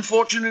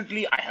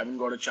 Unfortunately, I haven't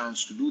got a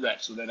chance to do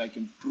that so that I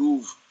can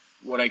prove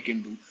what I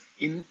can do.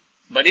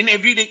 But in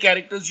everyday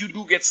characters, you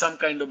do get some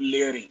kind of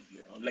layering.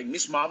 Like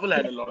Miss Marvel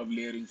had a lot of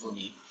layering for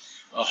me.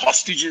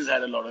 Hostages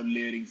had a lot of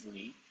layering for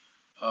me.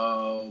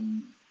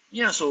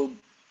 Yeah, so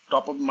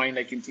top of mind,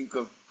 I can think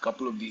of a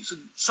couple of these. So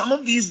some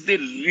of these, they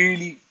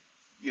really,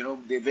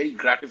 they're very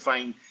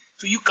gratifying.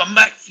 So you come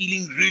back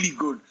feeling really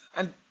good.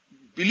 And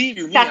believe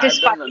you me,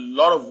 I've done a Satisfied.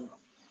 lot of.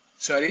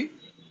 Sorry.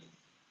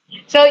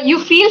 So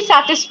you feel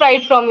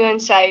satisfied from your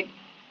inside.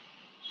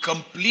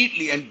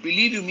 Completely. And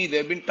believe you me, there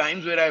have been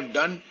times where I've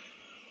done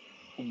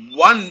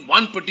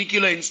one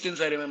particular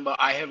instance. I remember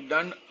I have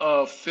done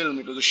a film.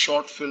 It was a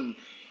short film.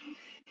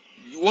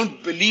 You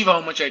won't believe how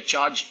much I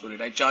charged for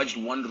it. I charged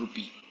 1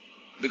 rupee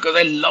because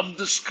I loved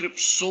the script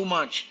so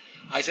much.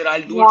 I said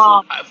I'll do it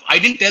for. Wow. I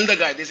didn't tell the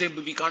guy. They said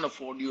we can't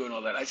afford you and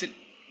all that. I said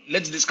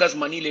let's discuss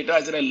money later.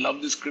 I said I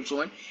love this script so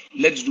much.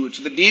 Let's do it.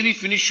 So the day we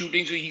finished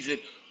shooting, so he's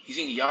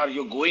saying, yeah,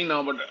 you're going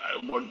now, but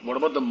what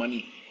about the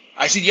money?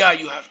 I said, yeah,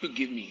 you have to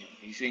give me.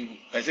 He's saying,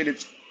 I said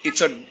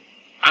it's a.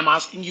 I'm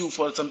asking you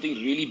for something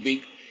really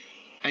big,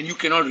 and you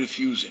cannot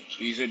refuse it. So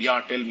he said,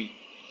 yeah, tell me.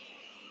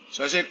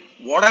 So I said,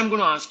 what I'm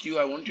going to ask you,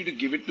 I want you to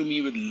give it to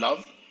me with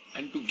love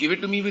and to give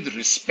it to me with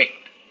respect.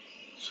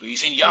 So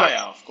he's saying, yeah, Yes.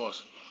 yeah, of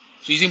course.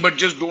 So he's saying, but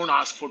just don't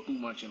ask for too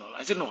much and all.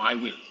 I said, no, I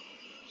will.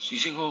 So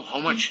he's saying, oh, how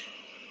much?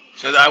 He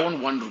said, I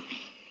want 1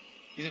 rupee.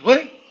 He said,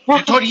 what?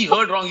 I thought he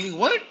heard wrong. He's saying,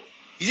 what?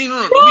 He's saying,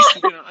 no, no, don't be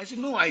stupid. I said,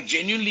 no, I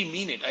genuinely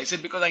mean it. I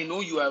said, because I know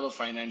you have a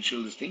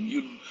financial this thing.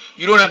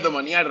 You don't have the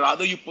money. I'd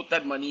rather you put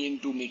that money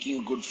into making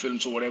a good film.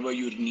 So whatever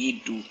you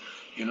need to,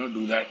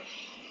 do that.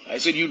 I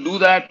said, you do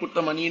that, put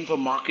the money in for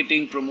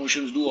marketing,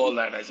 promotions, do all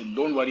that. I said,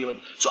 don't worry about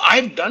it. So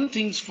I've done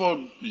things for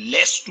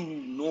less to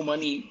no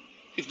money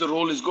if the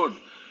role is good.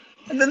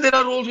 And then there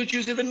are roles which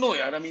you say that no,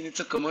 yeah, I mean, it's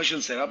a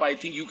commercial setup. I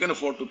think you can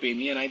afford to pay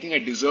me and I think I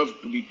deserve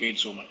to be paid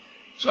so much.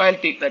 So I'll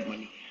take that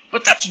money.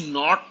 But that's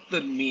not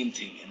the main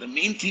thing. The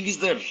main thing is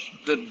the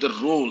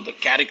role, the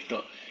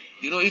character.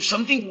 If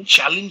something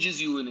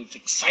challenges you and it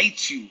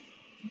excites you,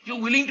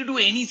 you're willing to do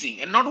anything.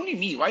 And not only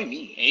me, why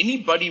me?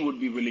 Anybody would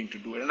be willing to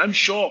do it. And I'm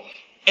sure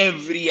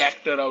every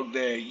actor out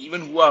there,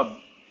 even who are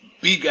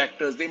big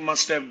actors, they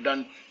must have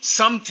done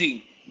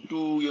something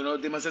to,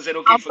 they must have said,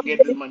 okay, Out of forget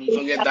this the money,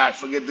 forget experience. that,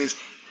 forget this.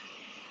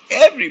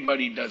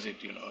 Everybody does it,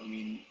 I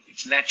mean,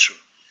 it's natural.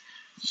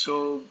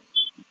 So,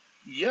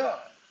 yeah,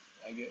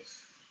 I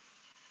guess.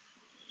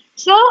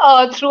 So,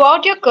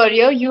 throughout your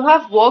career, you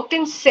have worked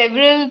in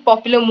several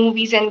popular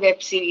movies and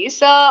web series.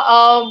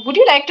 So, would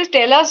you like to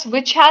tell us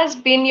which has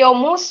been your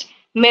most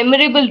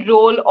memorable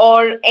role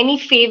or any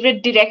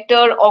favorite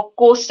director or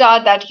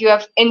co-star that you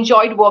have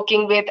enjoyed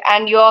working with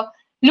and you're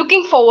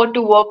looking forward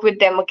to work with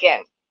them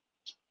again?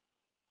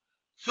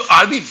 So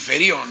I'll be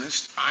very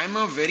honest. I'm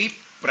a very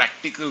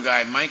practical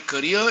guy. My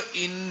career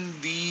in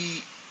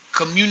the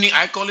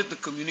I call it the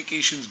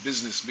communications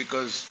business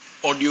because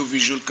audio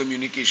visual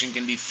communication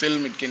can be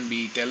film, it can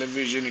be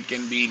television, it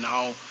can be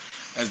now,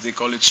 as they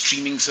call it,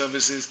 streaming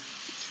services.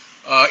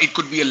 It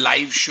could be a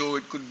live show,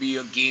 it could be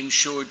a game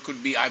show, it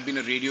could be, I've been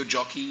a radio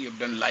jockey, I've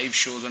done live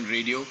shows on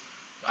radio,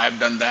 I've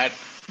done that.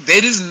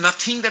 There is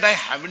nothing that I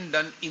haven't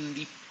done in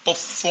the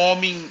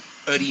performing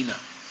arena.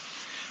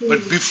 But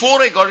Hmm.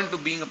 before I got into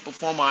being a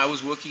performer, I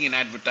was working in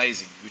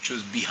advertising, which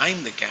was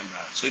behind the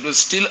camera. So it was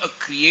still a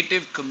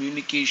creative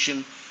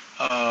communication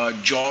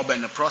job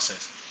and a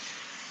process.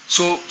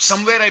 So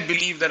somewhere I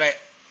believe that I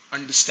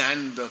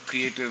understand the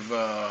creative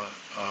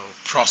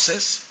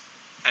process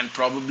and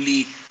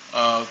probably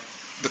uh,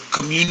 the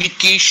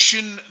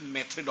communication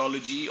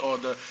methodology or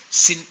the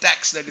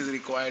syntax that is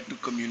required to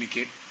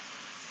communicate.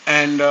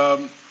 And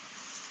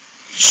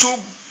so,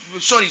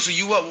 sorry, so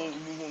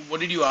what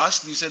did you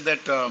ask? You said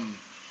that.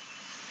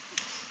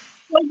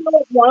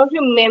 one of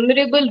your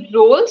memorable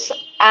roles,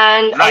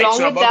 and Right. along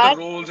So with about the that,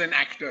 roles and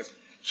actors.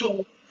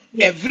 So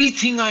yes, yes,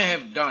 everything I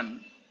have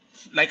done,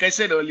 like I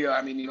said earlier,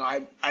 I mean,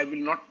 I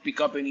will not pick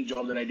up any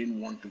job that I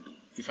didn't want to do.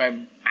 If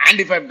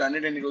I've done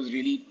it and it was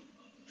really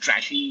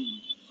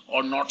trashy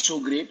or not so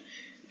great,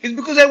 it's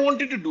because I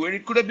wanted to do it.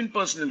 It could have been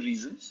personal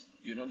reasons,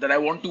 that I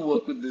want to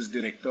work with this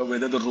director,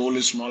 whether the role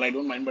is small, I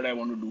don't mind, but I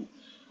want to do.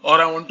 Or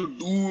I want to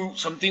do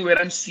something where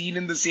I'm seen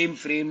in the same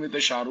frame with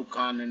the Shah Rukh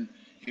Khan, and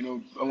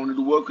I wanted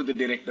to work with a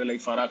director like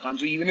Farah Khan.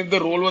 So even if the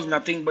role was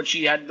nothing, but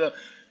she had the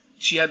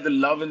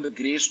love and the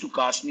grace to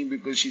cast me,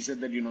 because she said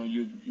that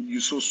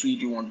you're so sweet,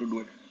 you want to do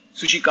it.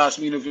 So she cast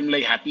me in a film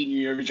like Happy New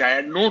Year, which I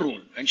had no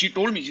role, and she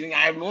told me, she's saying,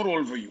 I have no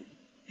role for you.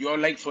 You're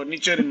like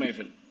furniture in my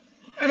film.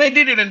 And I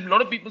did it, and a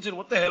lot of people said,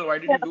 "What the hell? Why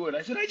did you do it?"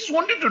 I said, "I just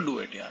wanted to do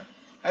it, yeah.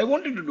 I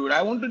wanted to do it.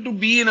 I wanted to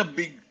be in a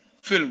big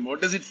film.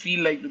 What does it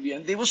feel like to be?"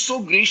 And they were so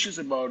gracious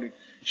about it.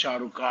 Shah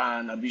Rukh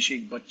Khan,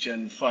 Abhishek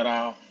Bachchan,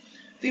 Farah,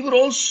 they were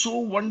all so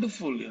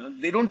wonderful.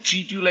 They don't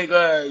treat you like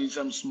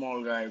some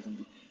small guy or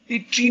something. They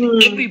treat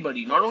mm,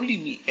 everybody, not only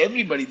me,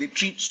 everybody. They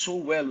treat so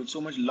well with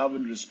so much love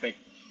and respect.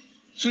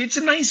 So it's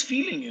a nice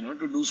feeling,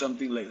 to do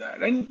something like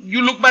that. And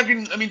you look back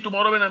I mean,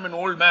 tomorrow when I'm an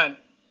older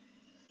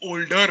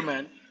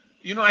man,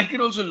 I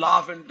can also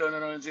laugh and turn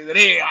around and say that,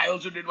 hey, I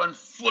also did one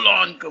full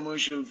on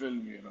commercial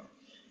film.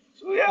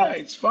 So yeah,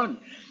 it's fun.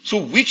 So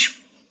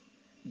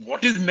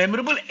what is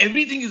memorable?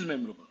 Everything is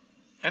memorable.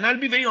 And I'll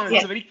be very honest,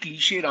 it's yes, a very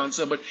cliched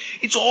answer, but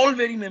it's all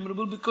very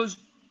memorable because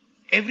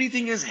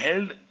everything has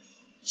held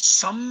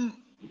some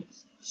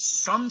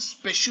some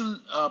special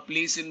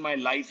place in my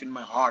life, in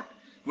my heart,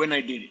 when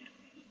I did it.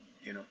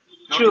 You know,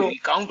 Now to true.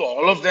 recount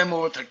all of them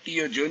over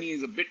 30-year journey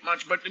is a bit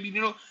much, but I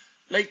mean,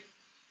 like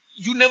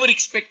you never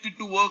expected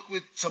to work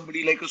with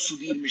somebody like a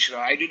Sudhir Mishra.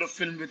 I did a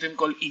film with him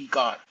called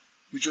Inkar,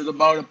 which was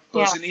about a Yeah,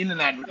 person in an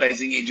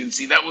advertising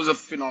agency. That was a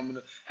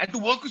phenomenal. And to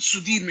work with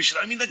Sudhir Mishra,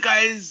 I mean, the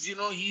guy is,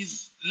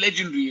 he's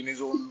legendary in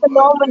his own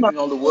world, phenomenal. in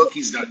all the work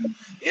he's done.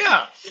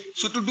 Yeah.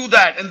 So to do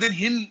that, and then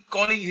him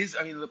calling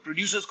the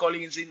producers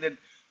calling and saying that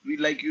we'd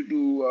like you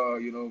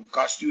to,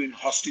 cast you in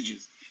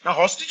Hostages. Now,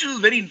 Hostages was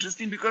very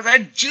interesting because I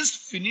had just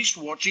finished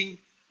watching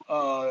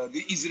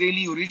the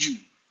Israeli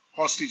original,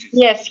 Hostages.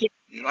 Yes, yes,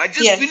 I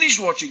just yes. finished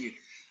watching it,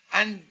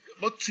 and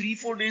about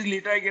 3-4 days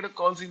later, I get a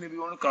call saying that we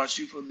want to cast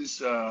you for this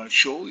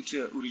show.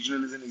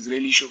 Original is an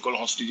Israeli show called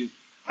Hostages.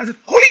 I said,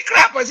 "Holy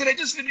crap!" I said, "I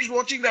just finished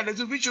watching that." I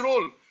said, "Which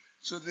role?"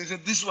 So they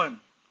said, "This one."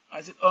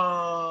 I said,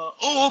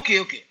 "Oh, okay,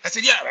 okay." I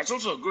said, "Yeah, that's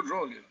also a good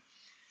role."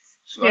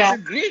 So I Yeah,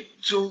 said, "Great."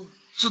 So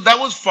that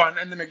was fun,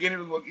 and then again, it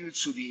was working with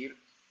Sudhir.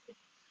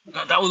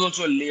 Now, that was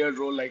also a layered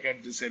role, like I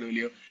just said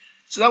earlier.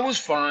 So that was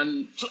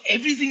fun. So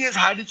everything has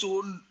had its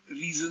own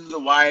reasons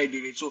of why I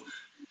did it. So,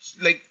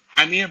 like,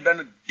 I may have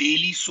done a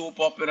daily soap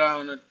opera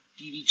on a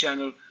TV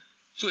channel.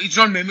 So it's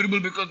not memorable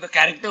because the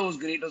character was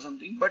great or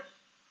something. But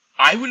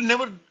I will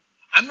never,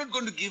 I'm not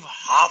going to give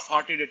half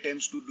hearted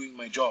attempts to doing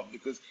my job,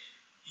 because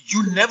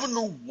you never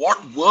know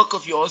what work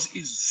of yours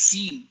is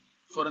seen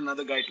for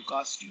another guy to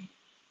cast you.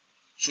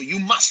 So you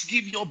must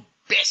give your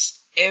best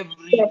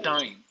every yes,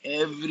 time.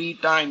 Every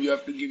time you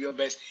have to give your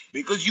best,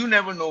 because you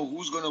never know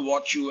who's going to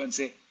watch you and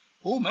say,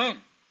 "Oh man,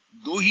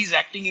 though he's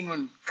acting in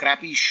one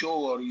crappy show,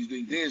 or he's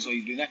doing this or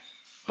he's doing that,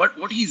 but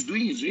what he's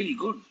doing is really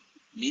good.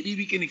 Maybe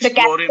we can the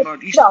explore character him, or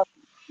at stood least." out.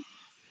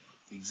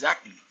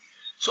 Exactly.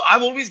 So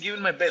I've always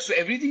given my best. So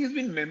everything has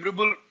been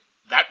memorable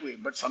that way.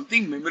 But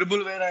something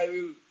memorable where I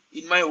will,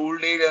 in my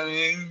old age, I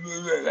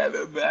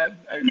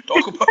will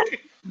talk about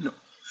it. No,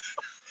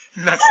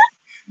 nothing,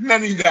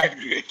 nothing that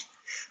great.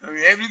 I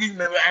mean, everything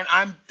never. And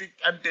I'm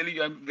telling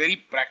you, I'm very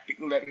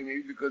practical that way,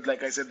 maybe because,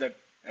 like I said, that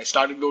I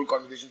started the whole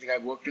conversation thing. I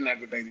worked in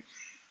advertising,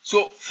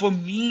 so for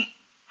me,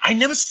 I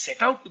never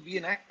set out to be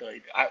an actor.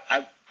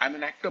 I'm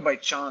an actor by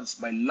chance,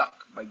 by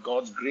luck, by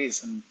God's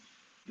grace, and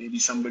maybe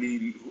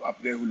somebody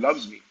up there who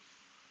loves me.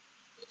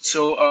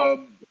 So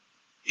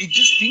it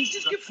just things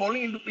just keep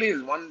falling into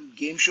place. One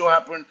game show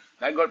happened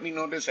that got me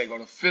noticed. I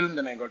got a film,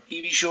 then I got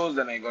TV shows,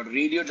 then I got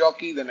radio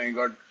jockey, then I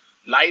got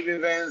live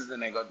events,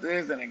 then I got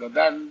this, then I got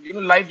that.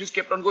 And, life just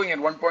kept on going. At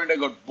one point, I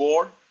got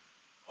bored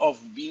of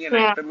being an Yeah,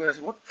 actor because I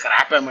said, "What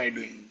crap am I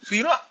doing?" So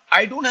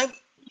I don't have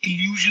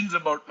illusions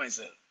about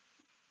myself.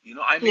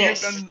 I may have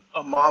yes, done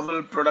a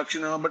Marvel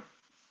production, but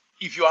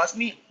if you ask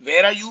me,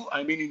 where are you?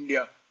 I'm in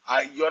India.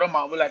 You're a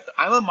Marvel actor.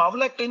 I'm a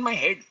Marvel actor in my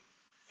head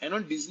and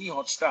on Disney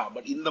Hotstar,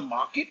 but in the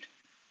market,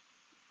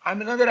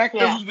 I'm another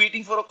actor yeah, who's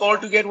waiting for a call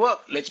to get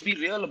work. Let's be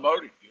real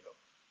about it.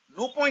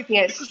 No point,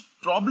 yes, because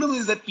problem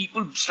is that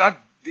people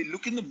they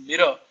look in the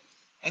mirror,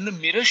 and the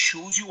mirror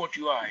shows you what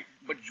you are,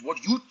 but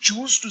what you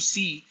choose to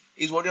see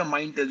is what your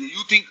mind tells you.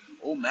 You think,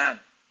 "Oh man,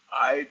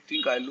 I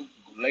think I look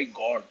like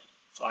God,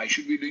 so I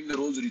should be doing the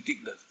roles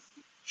Ritik does."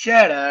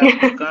 Shut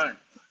up, you can't,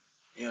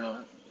 you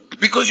know,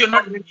 because you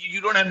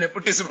don't have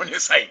nepotism on your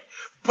side.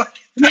 But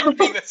that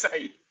being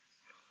aside,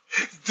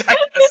 that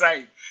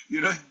aside,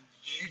 you know,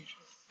 you,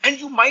 and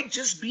you might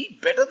just be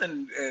better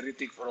than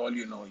Ritik for all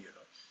you know.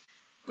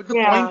 But the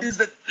yeah, point is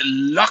that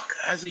luck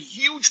has a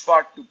huge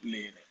part to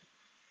play in it.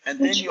 And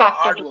then Huge your factor.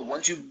 hard work.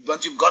 Once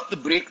you've got the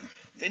break,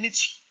 then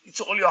it's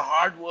all your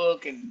hard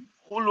work and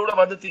whole load of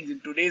other things. In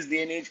today's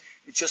day and age,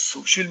 it's your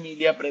social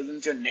media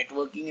presence, your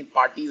networking in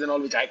parties and all,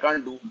 which I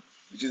can't do,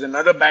 which is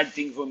another bad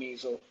thing for me.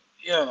 So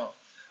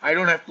I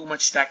don't have too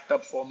much stacked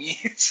up for me.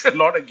 It's a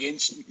lot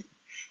against me.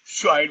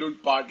 So I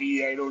don't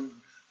party, I don't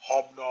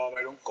hobnob,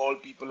 I don't call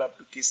people up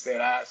to kiss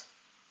their ass.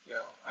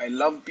 I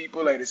love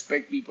people, I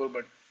respect people,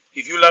 but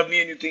if you love me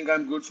and you think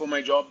I'm good for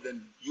my job,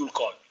 then you'll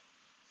call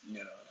me.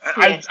 And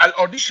I'll, Yes. I'll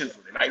audition for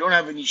it. I don't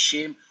have any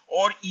shame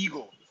or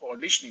ego for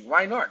auditioning.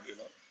 Why not?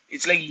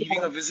 It's like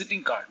leaving a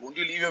visiting card. Won't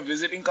you leave your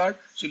visiting card?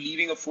 So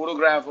leaving a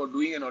photograph or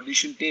doing an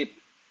audition tape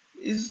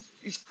is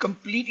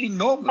completely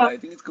normal. Uh, I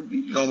think it's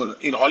completely normal.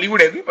 In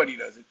Hollywood, everybody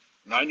does it.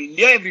 Now in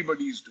India,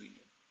 everybody is doing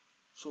it.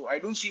 So I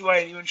don't see why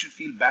anyone should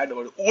feel bad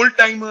about it. Old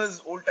timer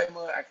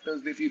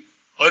actors, they feel,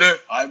 Hurry,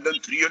 I've done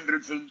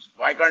 300 films.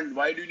 Why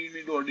do you need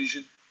me to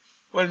audition?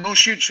 Well, no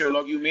shit,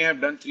 Sherlock. You may have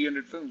done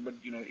 300 films, but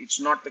it's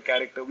not the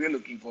character we're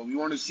looking for. We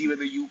want to see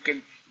whether you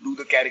can do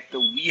the character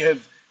we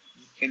have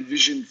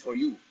envisioned for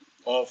you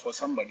or for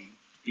somebody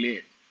to play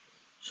it.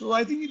 So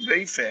I think it's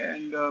very fair.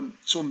 And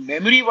so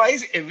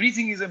memory-wise,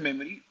 everything is a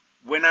memory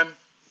when I'm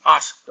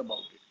asked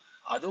about it.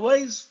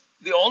 Otherwise,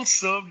 they all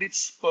served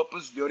its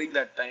purpose during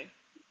that time.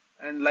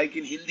 And like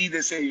in Hindi,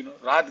 they say,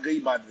 Raat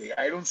gayi, baat gayi.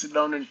 I don't sit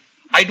down and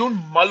I don't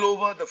mull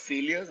over the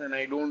failures and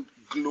I don't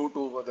gloat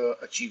over the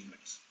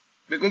achievements.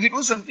 Because it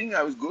was something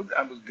I was good,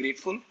 I was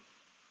grateful.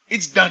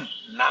 It's done.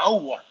 Now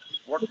what?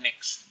 What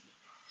next?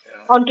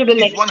 On to the If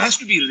next one one. has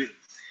to be real.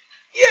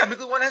 Yeah,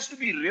 because one has to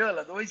be real.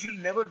 Otherwise,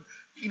 you'll never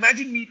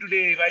imagine me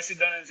today if I sit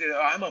down and say,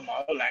 oh, I'm a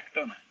Marvel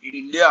actor, man. In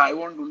India, I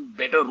want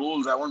better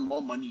roles, I want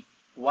more money.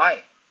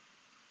 Why?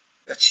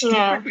 That's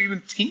Yeah. stupid to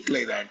even think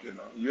like that.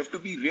 You have to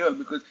be real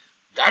because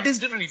that is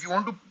different. If you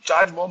want to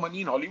charge more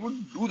money in Hollywood,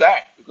 do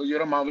that because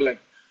you're a Marvel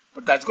actor.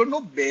 But that's got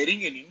no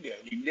bearing in India.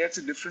 In India, it's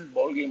a different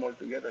ball game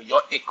altogether.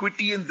 Your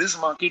equity in this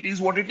market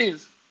is what it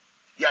is.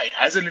 Yeah, it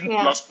has a little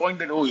Yeah. plus point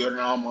that, oh, you're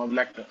now a Marvel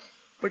actor.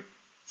 But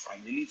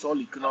finally, it's all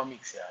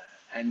economics, yeah.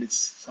 And it's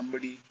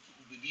somebody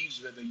who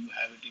believes whether you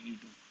have it in you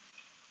to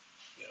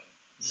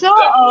So,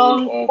 do that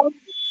role or.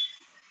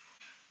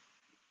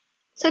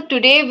 so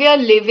today we are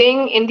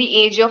living in the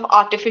age of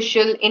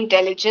artificial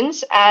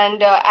intelligence,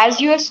 and as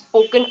you have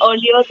spoken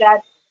earlier,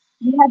 that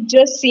you have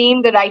just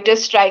seen the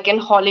writer's strike in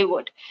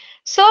Hollywood.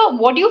 So,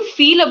 what do you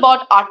feel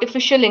about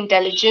artificial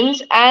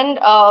intelligence, and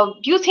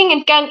do you think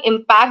it can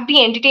impact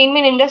the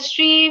entertainment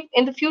industry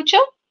in the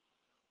future?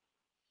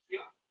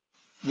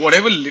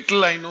 Whatever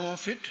little I know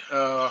of it,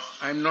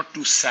 I'm not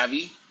too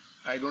savvy.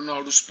 I don't know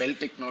how to spell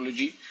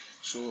technology.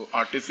 So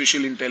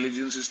artificial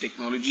intelligence is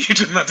technology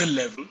at another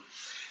level.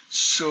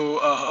 So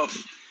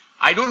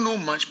I don't know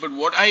much, but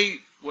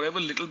whatever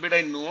little bit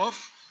I know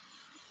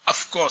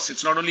of course,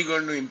 it's not only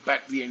going to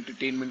impact the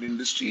entertainment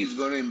industry, it's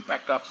going to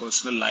impact our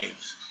personal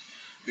lives.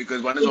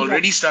 Because one has Exactly.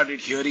 already started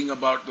hearing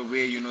about the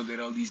way, there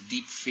are all these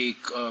deep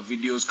fake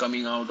videos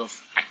coming out of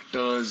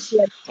actors,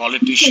 Yes.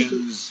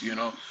 politicians,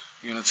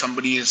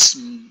 somebody has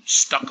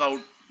stuck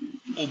out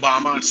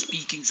Obama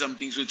speaking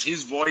something. So it's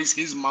his voice,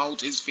 his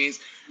mouth, his face,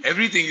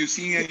 everything you're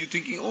seeing and you're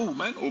thinking, oh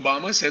man,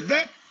 Obama said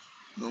that?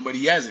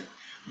 Nobody has it.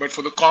 But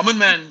for the common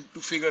man to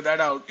figure that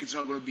out, it's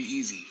not going to be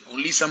easy.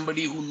 Only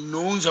somebody who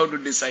knows how to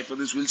decipher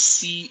this will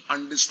see,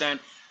 understand,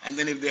 and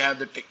then if they have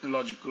the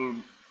technological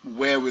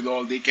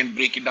wherewithal, they can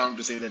break it down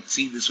to say that,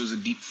 see, this was a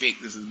deep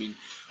fake, this has been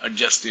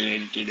adjusted,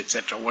 edited,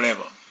 etc.,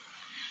 whatever.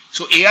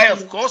 So AI,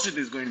 of course, it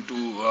is going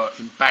to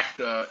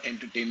impact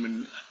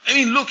entertainment. I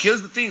mean, look,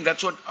 here's the thing.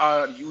 That's what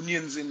our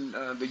unions in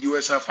the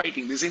US are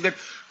fighting. They say that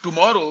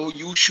tomorrow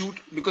you shoot,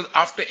 because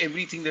after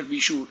everything that we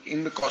shoot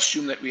in the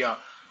costume that we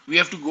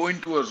have to go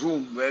into a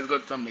room where it's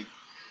got some like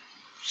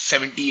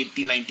 70,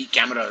 80, 90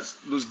 cameras,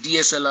 those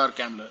DSLR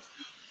cameras.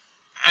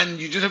 And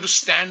you just have to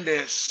stand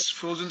there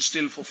frozen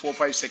still for 4 or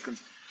 5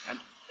 seconds. And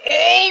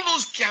all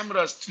those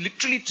cameras,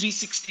 literally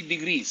 360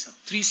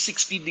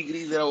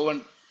 degrees, there are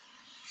over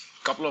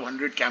couple of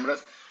hundred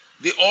cameras,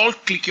 they all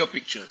click your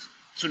pictures.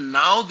 So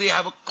now they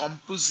have a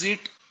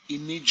composite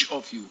image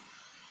of you.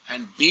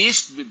 And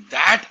based with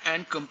that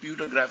and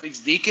computer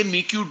graphics, they can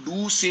make you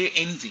do, say,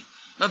 anything.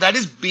 Now that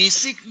is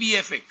basic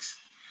VFX.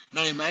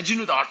 Now imagine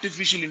with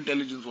artificial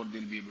intelligence what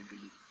they'll be able to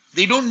do.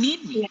 They don't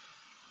need me. Yeah.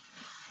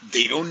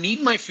 They don't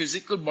need my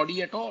physical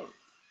body at all.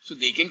 So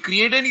they can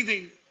create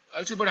anything.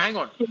 I'll say, but hang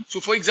on. So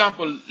for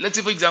example, let's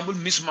say for example,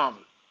 Miss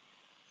Marvel.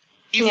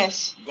 If,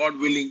 Yes. God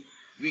willing,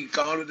 we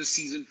come out with a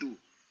season 2,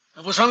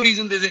 and for some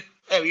reason they say,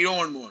 hey, we don't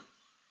want more.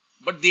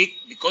 But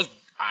because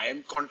I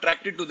am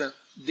contracted to them,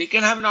 they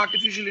can have an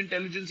artificial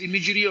intelligence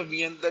imagery of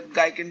me, and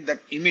that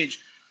image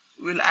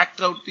will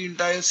act out the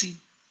entire scene.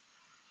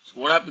 So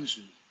what happens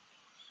to me?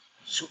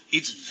 So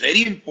it's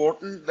very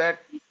important that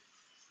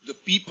the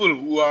people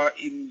who are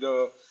in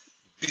the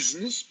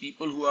business,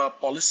 people who are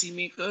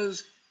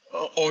policymakers,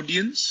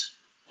 audience,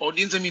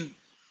 I mean,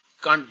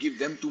 can't give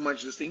them too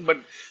much this thing, but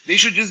they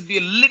should just be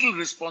a little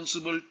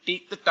responsible,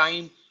 take the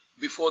time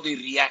before they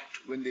react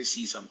when they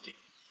see something,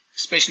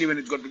 especially when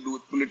it's got to do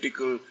with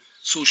political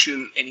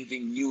social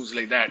anything news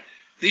like that.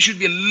 They should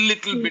be a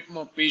little bit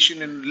more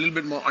patient and a little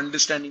bit more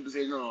understanding to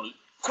say, no,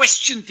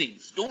 question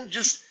things. Don't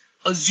just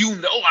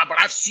assume that, oh, but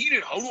I've seen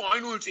it. How do I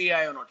know it's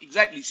AI or not?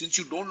 Exactly. Since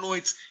you don't know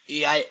it's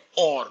AI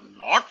or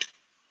not,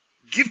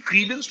 give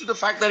credence to the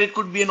fact that it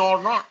could be an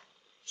or not.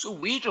 So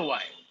wait a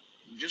while.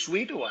 Just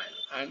wait a while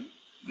and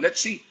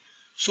let's see.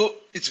 So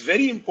it's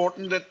very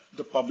important that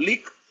the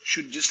public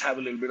should just have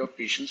a little bit of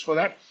patience for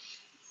that.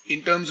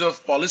 In terms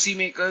of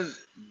policymakers,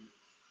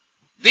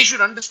 they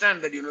should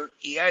understand that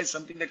AI is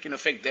something that can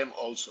affect them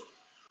also.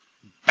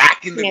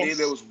 Back in the day,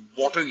 there Yes. was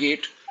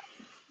Watergate.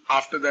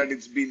 After that,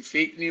 it's been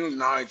fake news.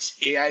 Now it's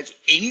AI. So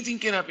anything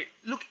can happen.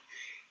 Look,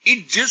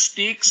 it just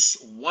takes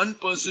one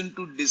person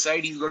to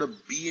decide he's got a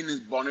bee in his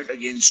bonnet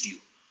against you.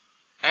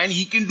 And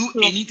he can do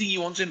Yes. anything he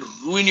wants and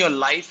ruin your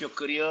life, your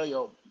career,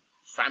 your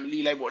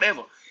family life,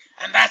 whatever.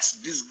 And that's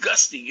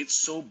disgusting. It's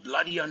so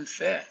bloody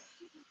unfair.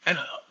 And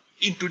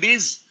in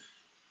today's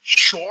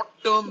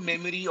short-term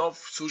memory of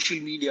social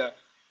media,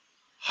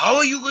 how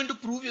are you going to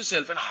prove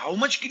yourself? And how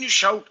much can you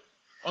shout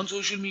on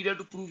social media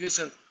to prove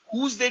yourself?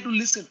 Who's there to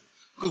listen?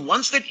 Because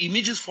once that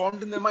image is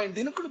formed in their mind,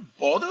 they're not going to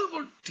bother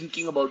about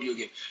thinking about you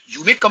again.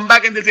 You may come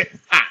back and they'll say,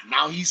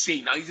 now he's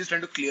just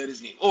trying to clear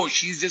his name. Oh,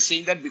 she's just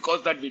saying that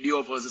because that video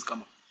of hers has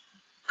come up.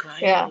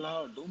 Crying Yeah. out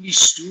loud. Don't be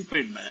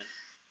stupid, man.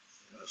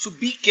 So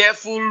be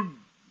careful.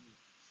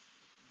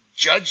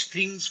 Judge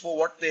things for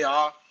what they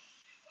are.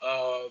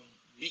 Uh,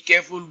 be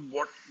careful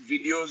what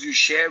videos you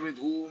share with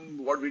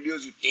whom, what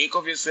videos you take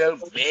of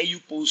yourself, where you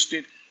post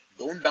it.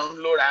 Don't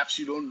download apps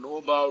you don't know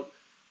about.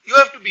 You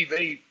have to be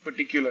very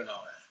particular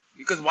now.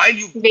 Because while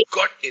you've Wait.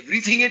 got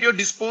everything at your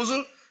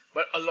disposal,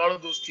 but a lot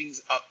of those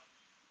things are,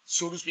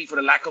 so to speak, for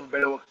a lack of a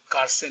better word,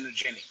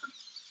 carcinogenic.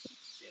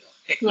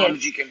 Yes.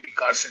 Technology can be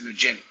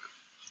carcinogenic.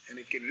 And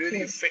it can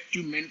really Yes. affect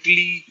you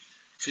mentally,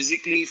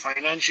 physically,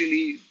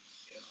 financially.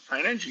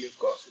 Financially, of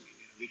course.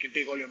 They can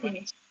take all your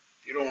money. Yes.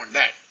 You don't want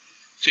that.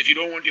 So if you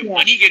don't want your Yeah.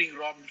 money getting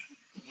robbed,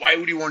 why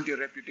would you want your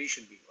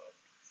reputation being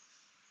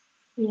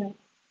Yeah.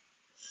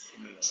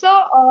 robbed?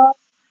 So,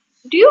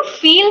 do you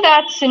feel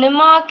that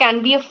cinema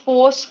can be a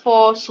force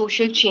for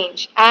social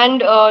change? And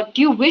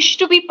do you wish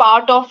to be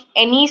part of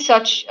any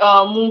such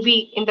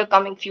movie in the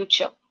coming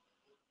future?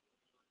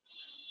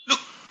 Look,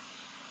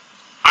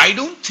 I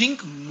don't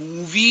think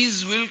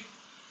movies will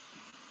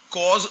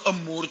cause a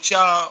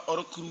morcha or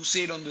a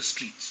crusade on the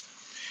streets.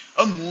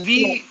 A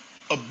Yes. movie,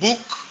 a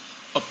book,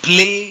 a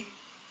play,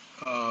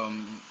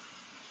 um,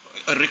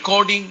 a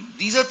recording,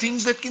 these are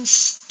things that can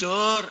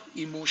stir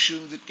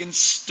emotions, it can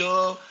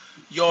stir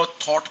your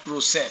thought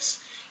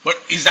process. But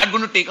is that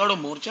going to take out a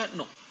morcha?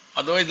 No.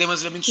 Otherwise, there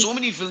must have been so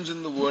many films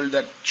in the world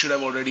that should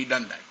have already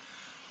done that.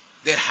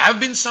 There have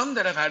been some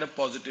that have had a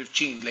positive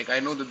change. Like I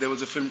know that there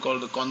was a film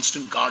called The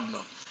Constant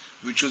Gardener,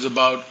 which was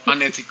about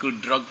unethical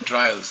drug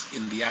trials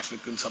in the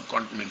African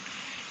subcontinent.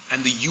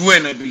 And the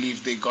UN, I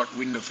believe, they got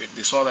wind of it.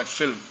 They saw that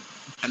film.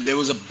 And there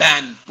was a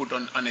ban put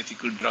on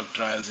unethical drug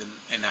trials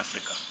in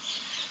Africa.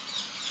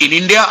 In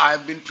India,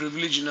 I've been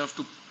privileged enough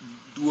to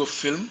do a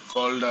film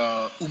called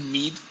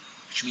Ummeed,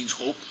 which means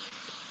hope.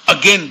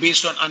 Again,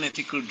 based on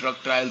unethical drug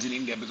trials in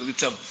India, because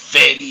it's a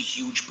very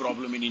huge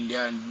problem in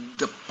India and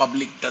the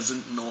public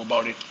doesn't know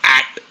about it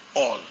at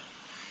all.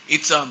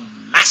 It's a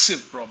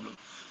massive problem.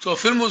 So a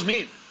film was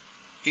made.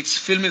 Its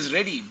film is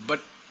ready,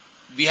 but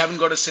we haven't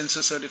got a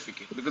censor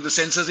certificate because the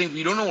censor saying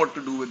we don't know what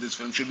to do with this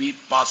film. Should we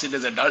pass it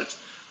as adults?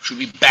 Should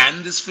we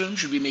ban this film?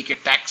 Should we make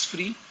it tax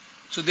free?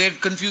 So they're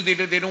confused.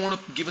 They don't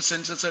want to give a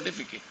censor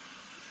certificate.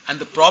 And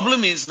the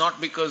problem is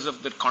not because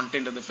of the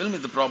content of the film.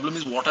 The problem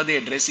is what are they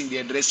addressing?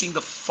 They're addressing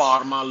the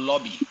pharma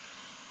lobby.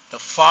 The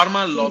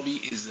pharma lobby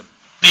is a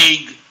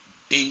big,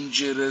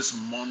 dangerous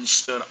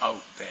monster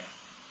out there.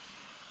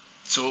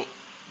 So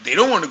they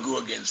don't want to go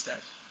against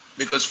that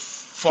because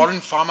foreign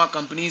pharma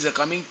companies are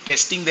coming,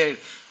 testing their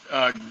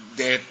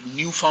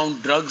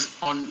newfound drugs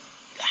on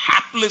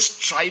hapless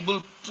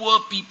tribal poor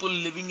people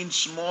living in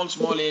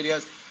small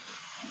areas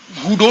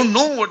who don't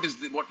know what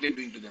they're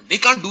doing to them. They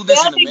can't do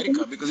this Yeah, in they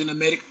America do. because in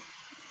America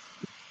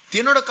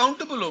they're not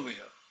accountable over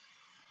here.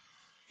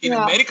 In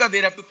Yeah. America,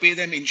 they'll have to pay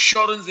them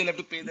insurance, they'll have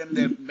to pay them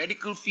their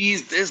medical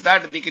fees, this,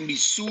 that, they can be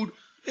sued.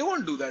 They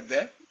won't do that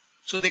there.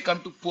 So they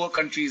come to poor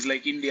countries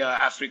like India,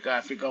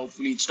 Africa,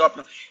 hopefully it's stopped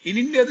now. In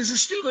India, this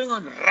is still going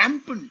on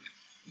rampant.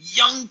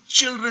 Young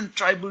children,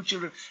 tribal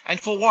children. And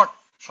for what?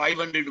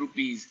 500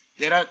 rupees.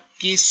 There are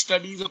case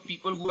studies of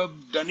people who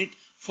have done it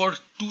for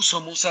 2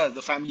 samosas.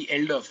 The family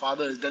elder,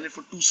 father has done it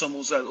for 2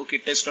 samosas. Okay,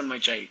 test on my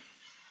child.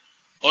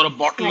 Or a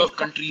bottle My of God.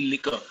 country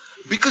liquor.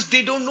 Because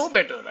they don't know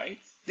better, right?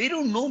 They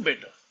don't know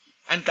better.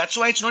 And that's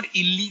why it's not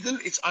illegal,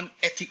 it's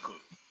unethical.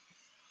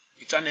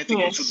 It's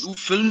unethical. So Yes.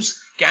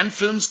 films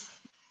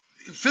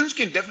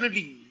can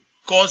definitely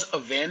cause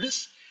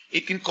awareness.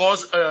 It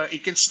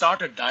can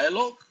start a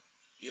dialogue.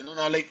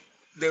 Now like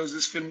there was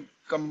this film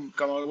come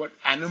out about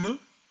Animal.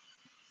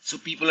 So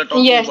people are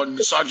talking Yes. about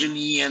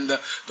misogyny and the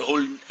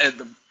whole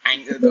the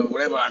anger, the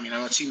whatever. I mean,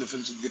 I've not seen the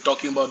films. They're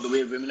talking about the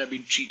way women have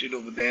been treated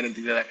over there and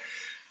things like that.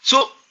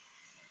 So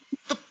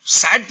The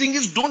sad thing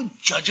is, don't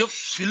judge a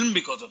film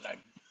because of that.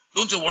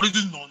 Don't say, what is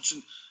this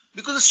nonsense?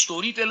 Because a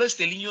storyteller is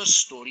telling you a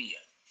story.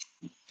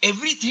 Yeah.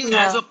 Everything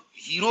has Yeah. a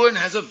hero and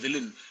has a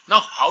villain. Now,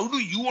 how do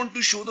you want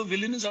to show the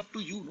villain is up to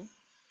you. No?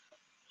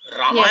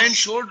 Ramayana Yes.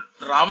 showed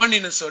Ravan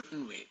in a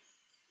certain way.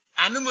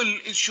 Animal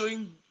is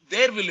showing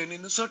their villain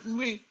in a certain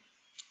way.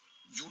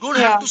 You don't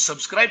have Yeah. to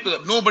subscribe to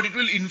that. No, but it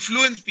will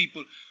influence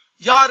people.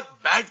 Yeah,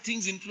 bad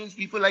things influence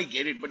people, I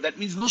get it. But that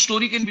means no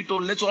story can be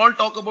told. Let's all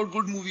talk about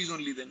good movies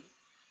only then.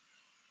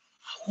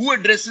 Who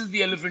addresses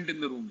the elephant in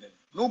the room then?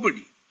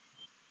 Nobody.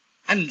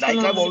 And like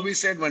I've Nobody. always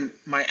said, when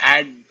my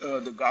ad,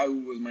 the guy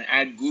who was my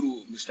ad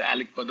guru, Mr.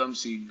 Alec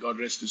Padamsi, God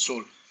rest his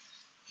soul,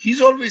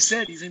 he's always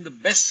said, he's saying the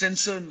best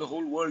sensor in the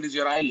whole world is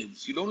your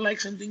eyelids. You don't like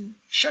something,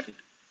 shut it.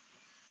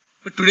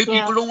 But today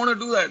Yeah. people don't want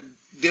to do that.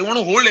 They want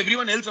to hold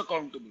everyone else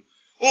accountable.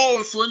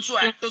 Oh, so and so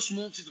Yeah. actor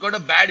smokes, it's got a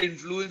bad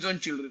influence on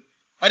children.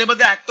 Arey, but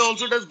the actor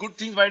also does good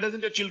things. Why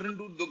doesn't your children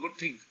do the good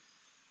things?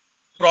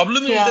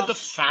 Problem is that Yeah.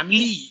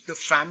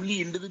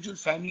 the individual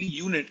family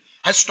unit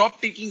has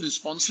stopped taking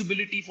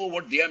responsibility for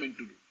what they are meant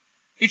to do.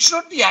 It's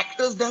not the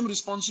actor's damn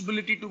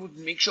responsibility to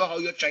make sure how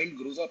your child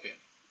grows up here.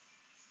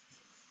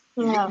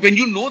 Yeah. When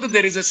you know that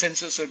there is a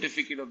censor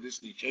certificate of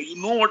this nature, you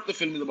know what the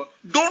film is about.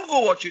 Don't go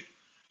watch it.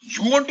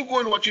 You want to go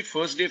and watch it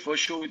first day,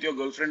 first show with your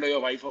girlfriend or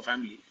your wife or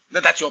family.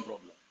 That's your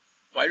problem.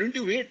 Why don't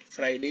you wait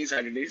Friday,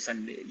 Saturday,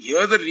 Sunday?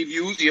 Hear the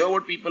reviews, hear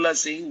what people are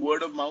saying,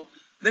 word of mouth.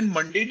 Then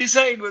Monday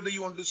decide whether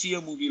you want to see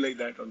a movie like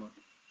that or not.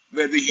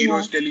 Where the hero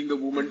Yeah. is telling the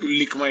woman to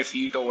lick my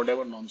feet or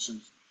whatever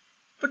nonsense.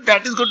 But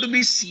that has got to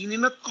be seen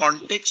in a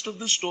context of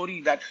the story,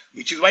 that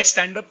which is why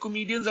stand-up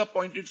comedians are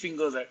pointed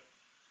fingers at.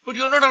 But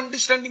you're not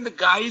understanding the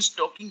guy is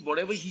talking,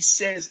 whatever he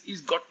says,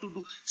 he's got to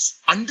do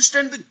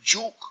understand the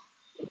joke.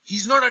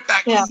 He's not Yeah.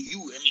 attacking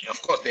you. I mean,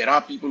 of course, there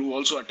are people who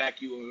also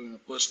attack you on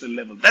a personal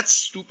level. That's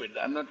stupid.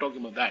 I'm not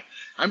talking about that.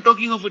 I'm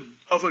talking of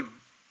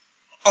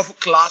a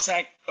class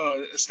act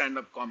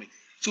stand-up comic.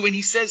 So when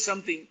he says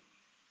something,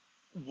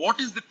 what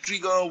is the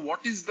trigger?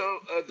 What is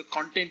the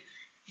content?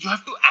 You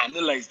have to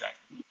analyze that.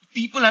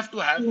 People have to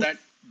have Yeah. that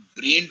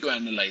brain to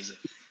analyze it.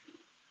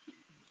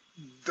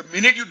 The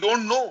minute you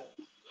don't know,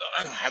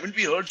 haven't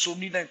we heard so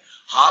many times?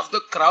 Half the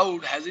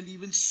crowd hasn't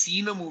even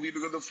seen a movie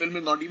because the film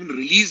is not even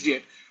released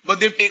yet. But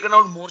they've taken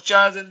out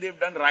morchas and they've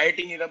done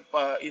rioting in a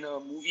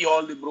movie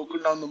hall. They've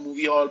broken down the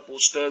movie hall,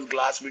 posters,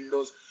 glass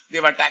windows.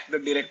 They've attacked the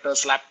director,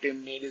 slapped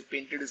him,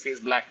 painted his face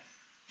black.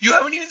 You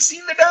haven't even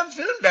seen the damn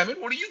film, damn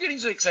it. What are you getting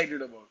so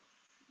excited about?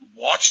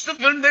 Watch the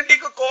film, then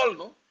take a call,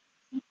 no?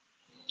 No,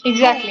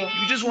 Exactly.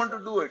 you just want to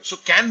do it. So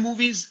can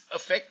movies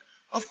affect?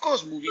 Of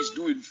course, movies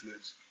do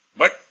influence.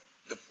 But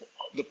the,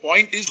 the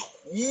point is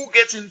who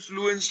gets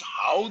influenced,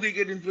 how they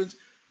get influenced.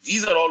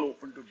 These are all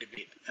open to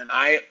debate. And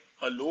I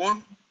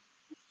alone,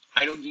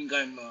 I don't think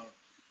I'm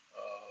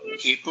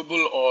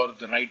capable or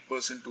the right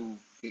person to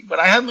take. But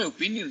I have my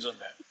opinions on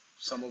that,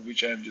 some of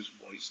which I have just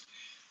voiced.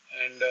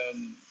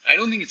 And I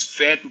don't think it's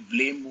fair to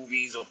blame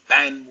movies or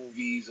ban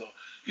movies or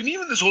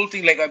even this whole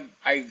thing. Like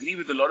I agree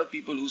with a lot of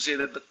people who say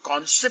that the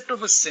concept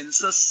of a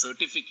censor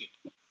certificate.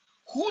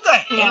 Who the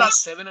hell Yeah. are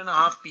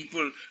 7.5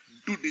 people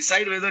to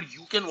decide whether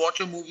you can watch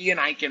a movie and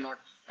I cannot,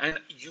 and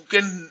you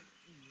can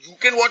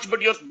watch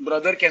but your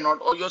brother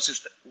cannot or your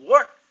sister?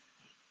 What?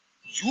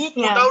 You put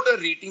Yeah. out a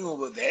rating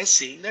over there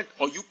saying that,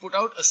 or you put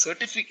out a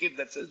certificate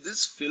that says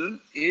this film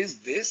is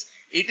this.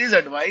 It is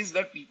advised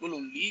that people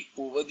only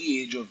over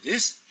the age of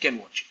this can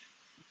watch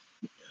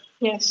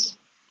Yes.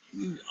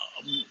 it.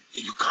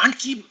 You can't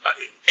keep.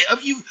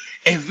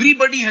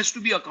 Everybody has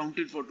to be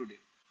accounted for today.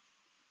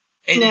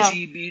 Yeah.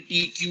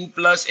 LGBTQ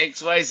plus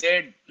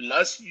XYZ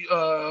plus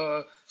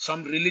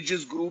some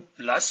religious group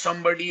plus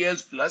somebody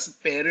else plus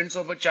parents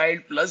of a child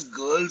plus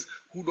girls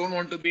who don't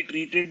want to be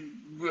treated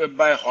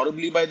by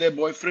horribly by their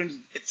boyfriends,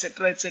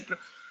 etc., etc.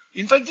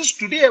 In fact, just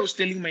today I was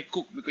telling my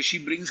cook because she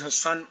brings her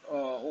son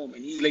home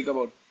and he's like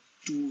about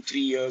 2, 3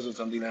 years or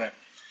something like that.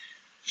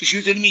 So she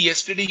was telling me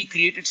yesterday he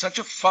created such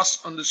a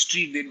fuss on the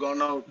street. They'd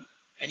gone out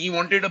and he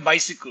wanted a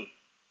bicycle.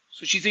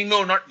 So she's saying,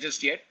 no, not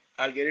just yet.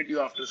 I'll get it to you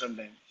after some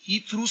time. He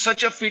threw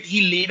such a fit.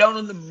 He lay down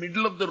in the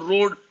middle of the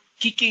road,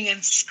 kicking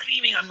and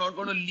screaming, I'm not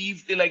going to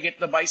leave till I get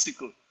the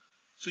bicycle.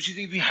 So she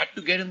thinks we had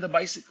to get him the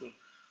bicycle.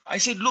 I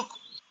said, look,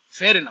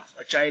 fair enough.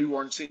 A child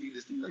wants it.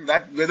 This thing, and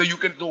that whether you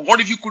can. So what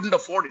if you couldn't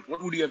afford it?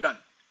 What would you have done?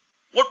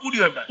 What would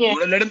you have done? You Yeah.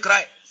 would have let him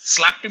cry,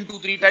 slapped him 2,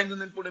 3 times,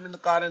 and then put him in the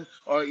car and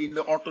or in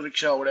the auto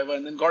rickshaw or whatever,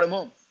 and then got him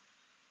home.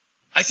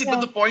 I said, but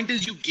Yeah. the point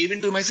is you gave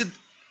in to him. I said,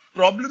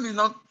 problem is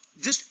now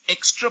just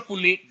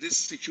extrapolate this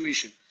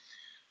situation.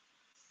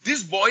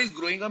 This boy is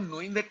growing up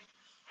knowing that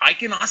I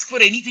can ask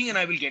for anything and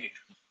I will get it.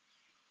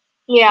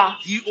 Yeah.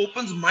 He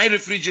opens my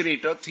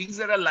refrigerator, things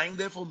that are lying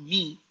there for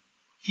me.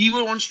 He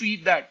will wants to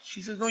eat that.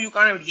 She says, no, you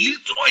can't have it. He'll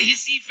throw a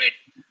hissy fit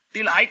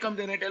till I come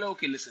there and I tell her,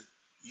 okay, listen,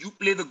 you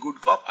play the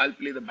good cop, I'll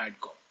play the bad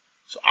cop.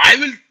 So I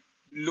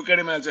will look at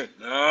him and I'll say,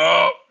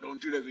 no,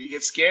 don't you do that. He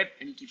gets scared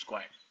and he keeps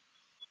quiet.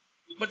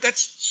 But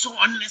that's so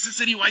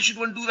unnecessary. Why should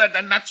one do that?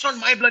 And that's not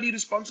my bloody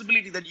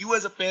responsibility that you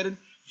as a parent,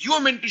 you are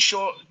meant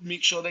to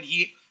make sure that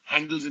he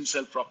handles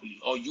himself properly,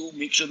 or you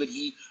make sure that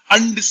he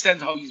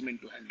understands how he's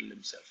meant to handle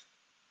himself.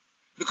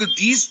 Because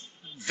these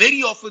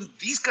very often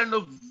these kind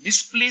of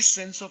misplaced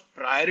sense of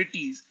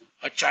priorities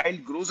a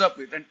child grows up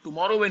with, and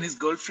tomorrow when his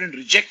girlfriend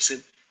rejects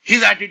him,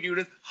 his attitude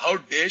is, how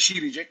dare she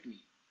reject me?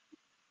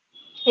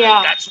 And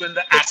Yeah, that's when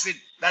the acid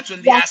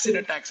exactly.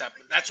 attacks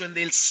happen. That's when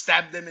they'll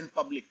stab them in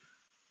public.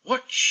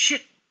 What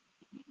shit?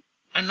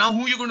 And now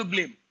who are you going to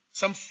blame?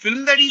 Some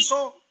film that he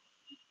saw?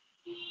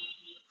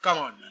 Come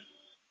on, man.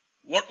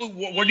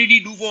 What did he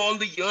do for all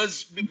the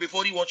years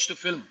before he watched the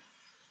film?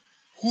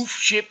 Who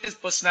shaped his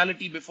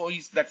personality before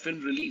that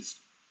film released?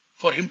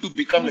 For him to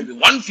become like Mm.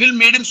 this. One film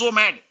made him so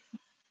mad.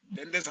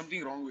 Then there's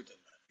something wrong with him.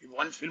 If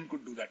one film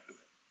could do that to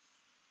him.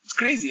 It's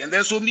crazy. And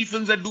there are so many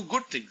films that do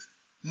good things.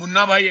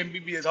 Munna Bhai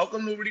MBBS. How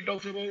come nobody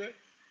talks about that?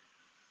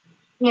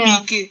 Yeah,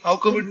 PK. How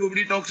come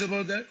nobody talks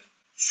about that?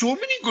 So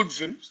many good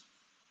films.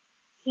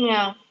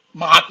 yeah,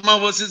 Mahatma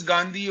versus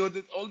Gandhi, or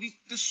all these.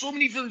 There's so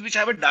many films which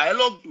have a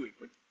dialogue to it,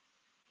 but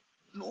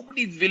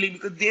nobody's willing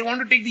because they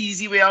want to take the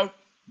easy way out,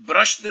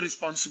 brush the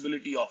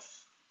responsibility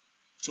off.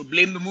 So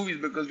blame the movies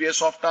because we are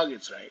soft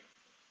targets, right?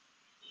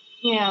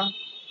 yeah.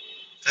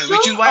 And So,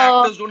 which is why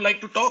actors don't like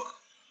to talk.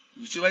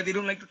 Which is why they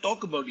don't like to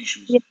talk about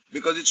issues yeah,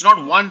 because it's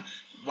not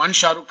one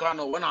Shah Rukh Khan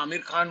or one Amir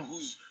Khan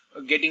who's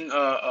getting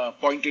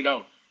pointed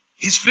out.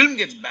 His film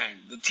gets banned,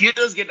 the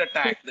theaters get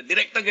attacked, the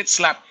director gets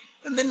slapped,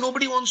 and then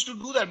nobody wants to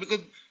do that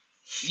because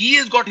he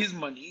has got his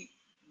money.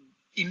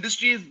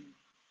 Industry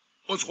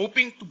was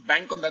hoping to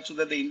bank on that so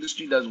that the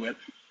industry does well.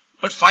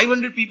 But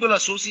 500 people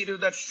associated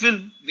with that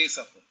film, they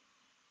suffer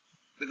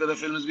because the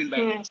film has been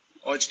banned yeah,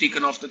 or it's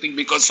taken off the thing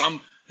because some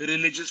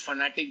religious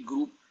fanatic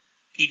group,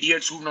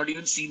 idiots who've not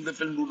even seen the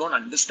film, who don't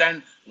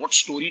understand what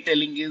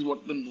storytelling is,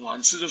 what the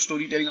nuances of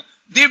storytelling are,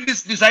 they've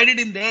decided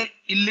in their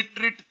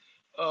illiterate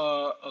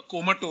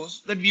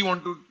comatose that we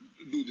want to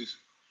do this.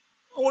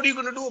 What are you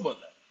going to do about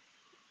that?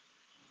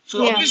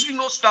 So yeah. obviously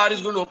no star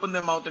is going to open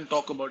their mouth and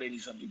talk about any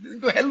subject.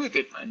 Then to hell with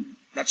it, man.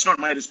 That's not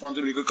my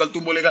responsibility. कल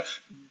तुम बोलेगा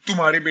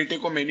तुम्हारे बेटे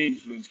को मैंने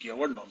influence किया.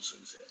 What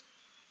nonsense है.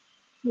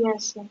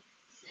 Yes. Sir.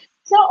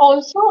 So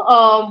also,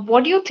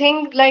 what do you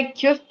think?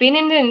 Like, you have been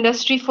in the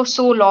industry for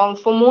so long,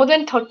 for more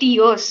than 30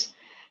 years.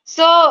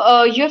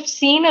 So, you have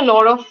seen a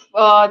lot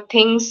of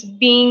things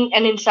being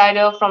an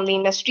insider from the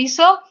industry.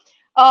 So,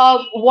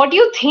 what do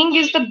you think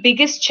is the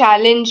biggest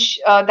challenge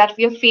that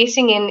we are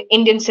facing in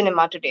Indian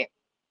cinema today?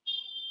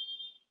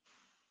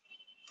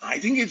 I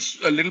think it's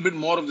a little bit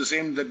more of the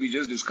same that we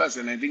just discussed,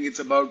 and I think it's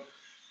about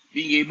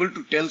being able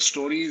to tell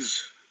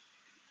stories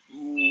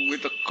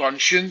with a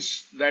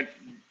conscience that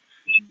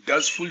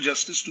does full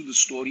justice to the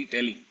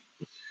storytelling.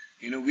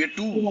 We are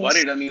too Yes.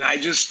 worried. I mean, I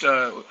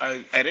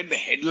read the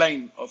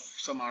headline of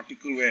some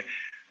article where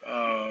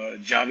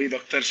Javed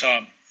Akhtar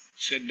Saab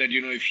said that,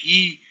 if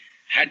he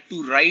had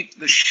to write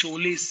the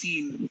Sholay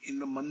scene in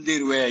the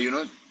mandir where,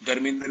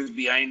 Dharmender is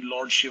behind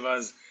Lord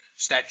Shiva's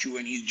statue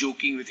and he's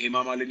joking with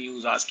Hema Malini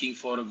who's asking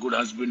for a good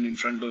husband in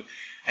front of,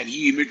 and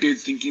he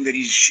imitates thinking that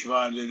he's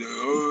Shiva, and then,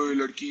 oh,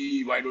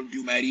 Ladki, why don't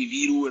you marry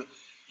Viru?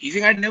 He's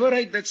saying, I'd never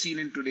write that scene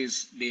in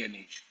today's day and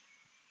age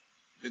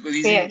because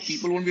he's saying Yes.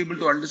 people won't be able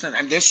to understand.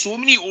 And there's so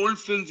many old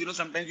films,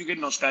 sometimes you get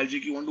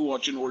nostalgic, you want to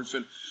watch an old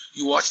film.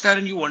 You watch that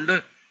and you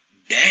wonder,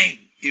 dang,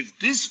 if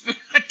this film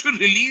had to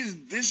release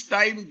this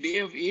time, day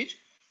of age,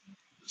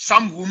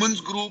 some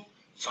women's group,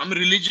 some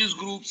religious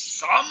group,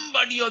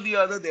 somebody or the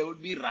other, there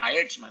would be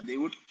riots, man. They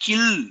would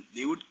kill.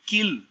 They would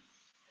kill.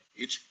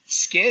 It's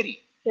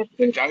scary. And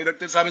Definitely. Javed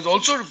Akhtar Saab is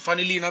also,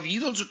 funnily enough,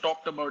 he's also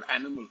talked about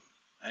Animal.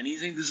 And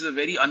he's saying this is a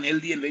very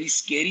unhealthy and very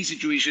scary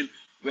situation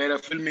where a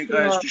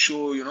filmmaker has Yeah. to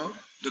show,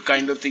 the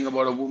kind of thing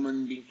about a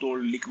woman being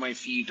told, lick my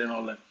feet and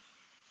all that.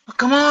 Oh,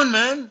 come on,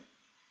 man.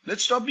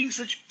 Let's stop being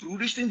such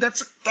prudish things.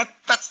 That's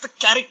the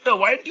character.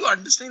 Why don't you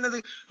understand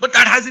that? But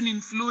that has an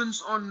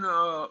influence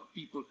on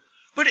people.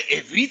 But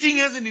everything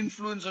has an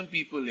influence on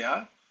people,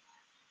 yeah.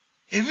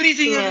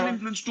 Everything has an Yeah.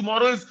 influence.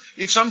 Tomorrow,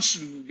 if some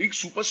big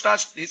superstar,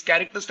 his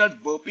character starts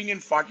burping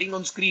and farting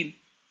on screen,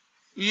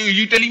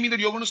 you telling me that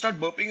you're going to start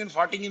burping and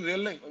farting in real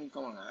life? I mean,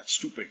 come on, that's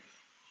stupid.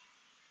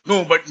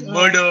 No, but Yeah.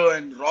 murder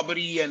and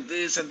robbery and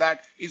this and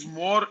that is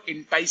more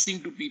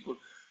enticing to people.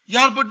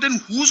 Yeah, but then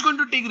who's going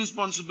to take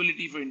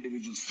responsibility for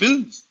individuals?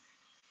 Films,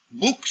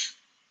 books,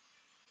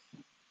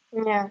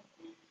 Yeah.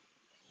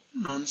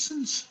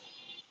 nonsense.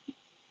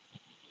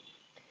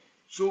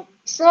 So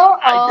So,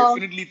 I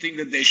definitely think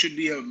that there should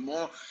be a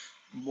more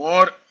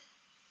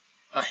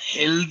a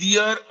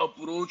healthier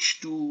approach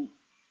to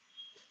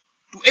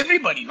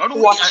everybody, not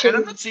only. And I'm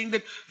watching. not saying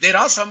that there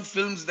are some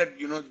films that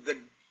that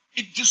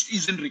it just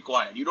isn't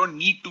required. You don't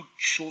need to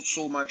show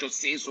so much or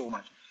say so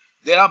much.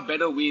 There are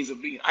better ways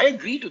of doing it. I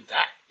agree to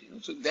that.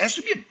 So there has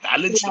to be a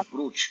balanced Yeah.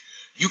 approach.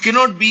 You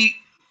cannot be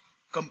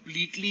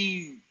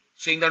completely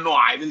saying that no,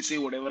 I will say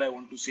whatever I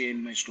want to say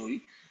in my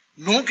story.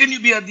 No, can you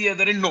be at the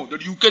other end? No,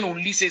 that you can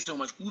only say so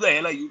much. Who the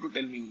hell are you to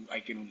tell me I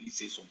can only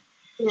say so much?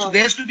 So Yeah.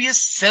 there has to be a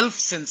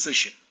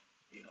self-censorship.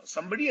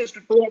 Somebody has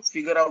to Yes.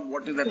 figure out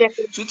what is that.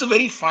 Definitely. So it's a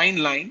very fine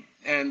line,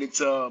 and it's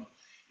a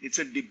It's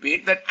a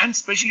debate that, and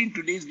especially in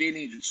today's day and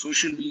age, with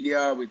social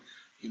media, with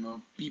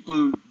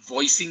people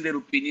voicing their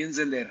opinions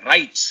and their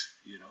rights.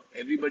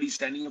 Everybody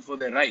standing up for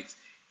their rights.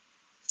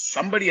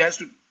 Somebody has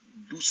to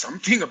do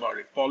something about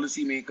it.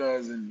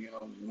 Policymakers and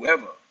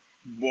whoever,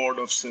 board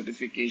of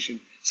certification.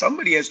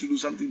 Somebody has to do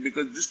something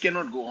because this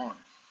cannot go on.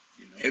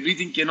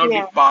 Everything cannot be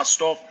Yeah.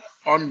 passed off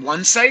on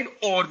one side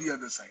or the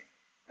other side.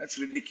 That's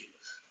ridiculous.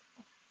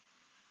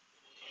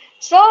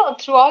 So,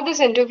 throughout this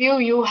interview,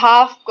 you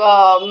have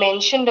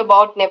mentioned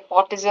about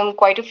nepotism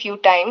quite a few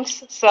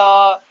times.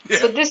 So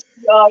Yeah, this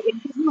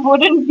interview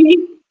wouldn't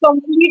be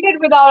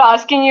completed without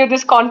asking you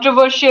this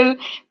controversial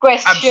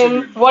question.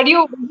 absolutely. What do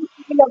you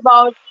feel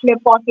about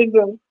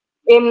nepotism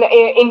in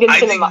Indian I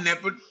think cinema?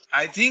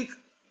 I think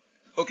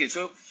okay.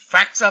 So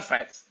facts are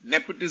facts.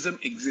 Nepotism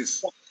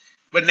exists,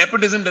 but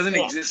nepotism doesn't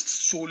Yeah. exist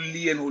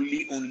solely and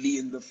wholly only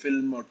in the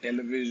film or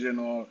television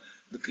or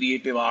the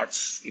creative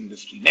arts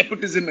industry.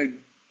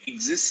 Nepotism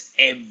exists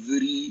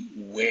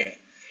everywhere.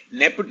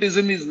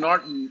 Nepotism is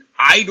not.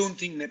 I don't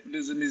think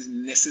nepotism is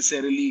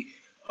necessarily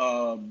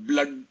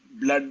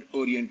blood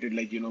oriented,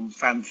 like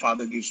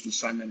father gives to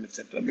son and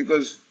etc.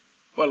 Because,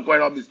 well,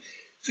 quite obvious.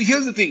 So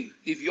here's the thing: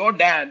 if your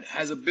dad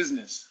has a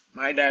business,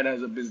 my dad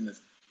has a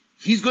business,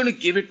 he's going to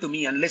give it to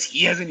me unless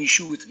he has an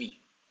issue with me,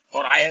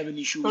 or I have an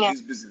issue with Yeah.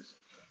 his business,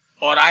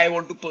 or I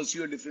want to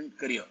pursue a different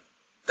career.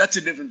 That's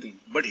a different thing.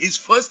 But his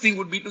first thing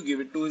would be to give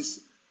it to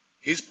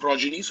his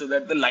progeny so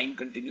that the line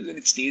continues and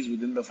it stays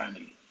within the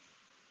family.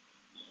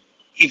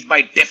 If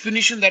by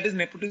definition that is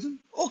nepotism,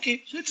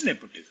 okay, so it's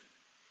nepotism.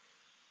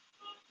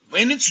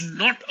 When it's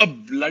not a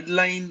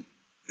bloodline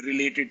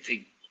related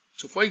thing.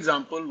 So, for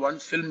example, one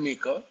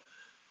filmmaker,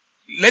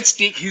 let's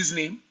take his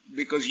name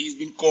because he's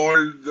been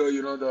called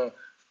the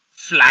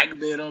flag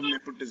bearer of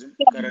nepotism,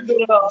 Karan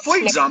Johar. For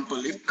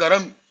example,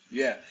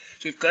 yeah,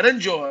 so if Karan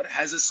Johar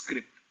has a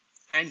script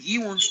and he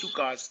wants to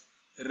cast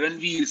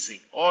Ranveer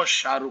Singh or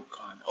Shah Rukh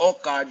Khan or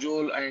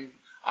Kajol and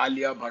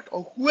Alia Bhatt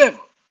or whoever,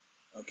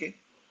 okay,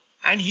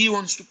 and he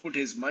wants to put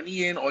his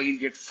money in, or he'll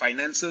get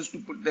financiers to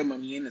put their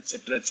money in,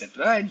 etc.,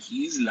 and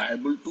he is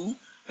liable to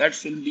that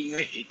film being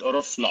a hit or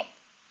a flop.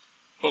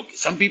 Okay,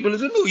 some people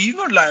say, no, he's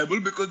not liable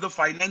because the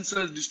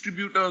financiers,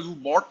 distributors who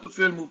bought the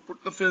film, who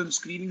put the film,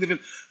 screening the film,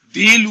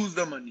 they lose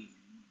the money.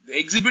 The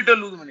exhibitor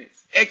lose money.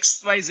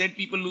 X, Y, Z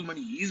people lose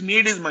money. He's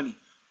made his money.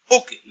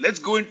 Okay, let's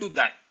go into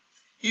that.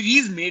 If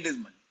he's made his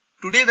money,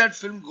 today that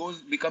film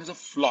becomes a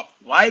flop.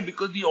 Why?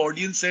 Because the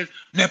audience says,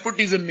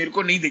 nepotism, मेरे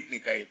को नहीं देखने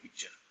का ये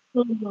picture.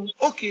 Mhm.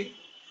 Okay,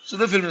 so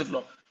the film is a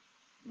flop.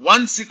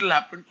 Once it will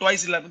happen,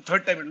 twice it will happen,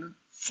 third time it will happen.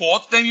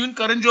 Fourth time even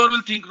Karan Johar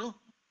will think, no?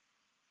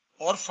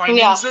 Or Yeah,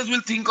 financiers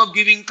will think of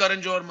giving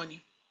Karan Johar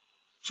money.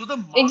 So the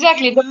market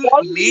exactly. The will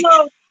ball in make.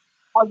 the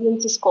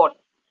audience is caught.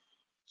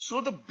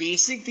 So the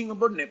basic thing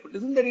about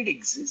nepotism that it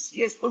exists,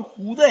 yes, but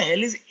who the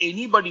hell is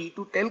anybody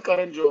to tell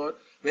Karan Johar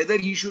whether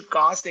he should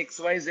cast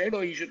XYZ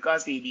or he should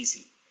cast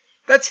ABC?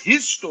 That's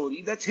his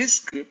story, that's his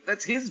script,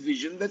 that's his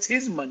vision, that's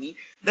his money,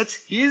 that's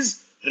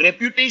his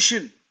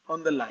reputation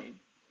on the line,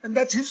 and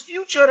that's his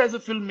future as a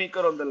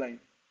filmmaker on the line.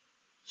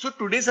 So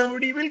today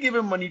somebody will give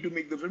him money to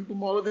make the film.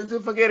 Tomorrow they'll say,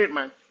 forget it,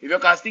 man. If you're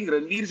casting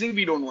Ranveer Singh,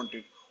 we don't want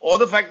it. Or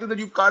the fact that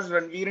you cast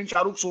Ranveer and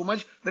Shah Rukh so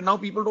much that now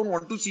people don't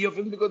want to see a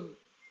film because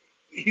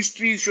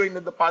history is showing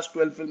that the past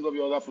 12 films of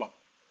yours are flop.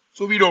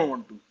 So we don't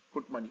want to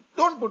put money.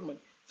 Don't put money.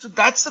 So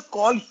that's the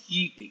call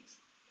he takes.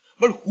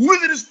 But who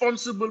is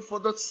responsible for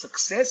the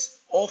success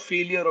or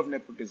failure of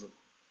nepotism?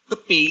 The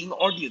paying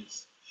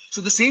audience.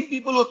 So the same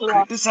people who are Yeah.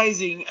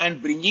 criticizing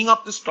and bringing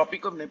up this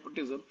topic of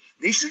nepotism,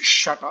 they should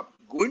shut up,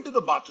 go into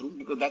the bathroom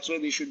because that's where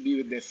they should be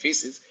with their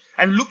faces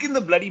and look in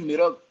the bloody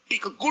mirror,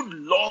 take a good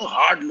long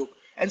hard look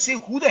and say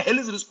who the hell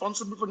is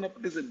responsible for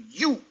nepotism?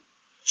 You.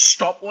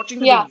 Stop watching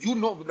the Yeah. film. You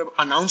know the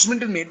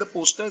announcement is made, the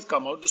poster has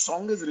come out, the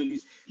song is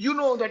released. You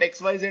know that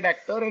XYZ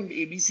actor and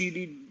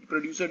ABCD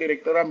producer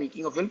director are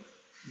making a film.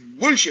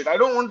 Bullshit. I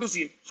don't want to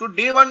see it. So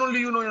day one only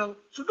you know.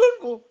 So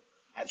don't go.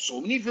 And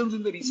so many films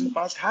in the recent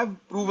past have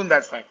proven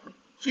that fact.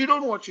 So you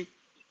don't watch it.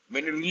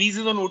 When it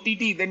releases on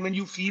OTT, then when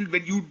you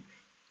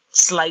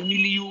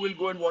slimily you will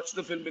go and watch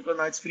the film because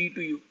now it's free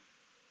to you.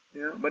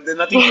 Yeah, but there's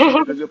nothing free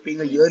because you're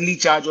paying a yearly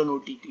charge on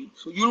OTT.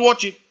 So you'll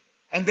watch it.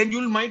 And then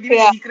you might even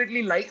Yeah.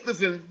 secretly like the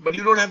film, but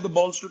you don't have the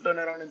balls to turn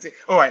around and say,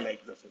 oh, I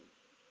like the film.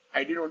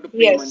 I didn't want to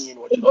pay money Yes. and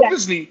watch it. Exactly.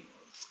 Obviously,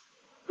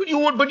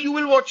 but you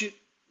will watch it.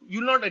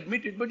 You'll not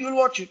admit it, but you'll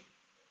watch it.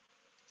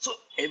 So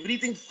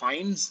everything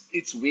finds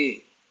its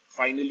way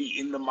finally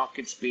in the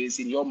market space,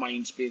 in your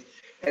mind space,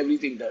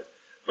 everything does.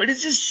 But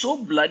it's just so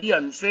bloody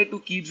unfair to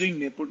keep saying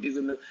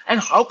nepotism. And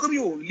how come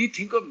you only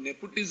think of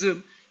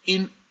nepotism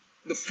in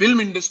the film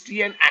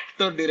industry and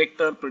actor,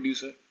 director,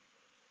 producer?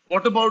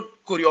 What about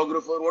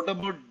choreographer? What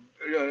about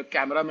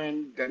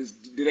cameraman, that is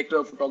director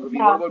of photography?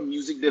 What Yeah. about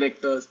music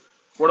directors?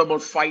 What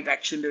about fight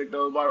action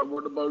director?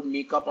 What about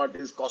makeup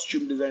artists,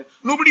 costume design?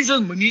 Nobody says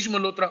Manish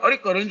Malhotra. Are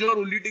Karan Johar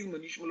only takes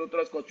Manish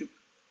Malhotra's costume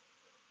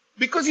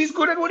because he's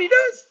good at what he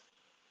does.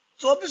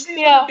 So obviously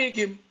he's going to Yeah. take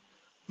him.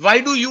 Why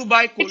do you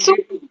buy It's so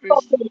Colgate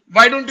toothpaste?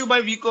 Why don't you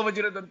buy Vico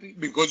Vajradhanti?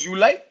 Because you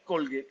like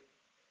Colgate.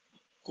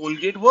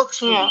 Colgate works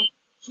for Yeah. you.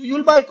 So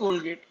you'll buy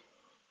Colgate.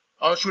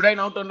 Or should I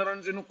now turn around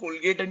and say, no,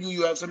 Colgate and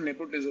you have some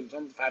nepotism,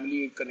 some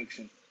family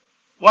connection?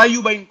 Why are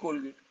you buying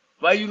Colgate?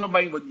 Why are you not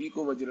buying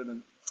Vajiko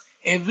Vajradhan?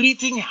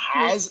 Everything Mm.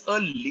 has a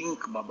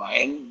link, Baba,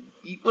 and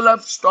people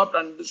have stopped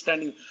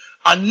understanding.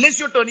 Unless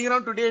you're turning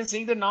around today and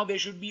saying that now there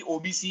should be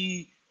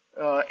OBC,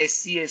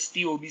 SC,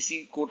 ST,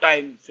 OBC quota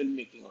in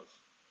filmmaking also.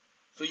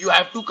 So you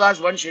have to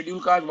cast one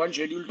scheduled tribe,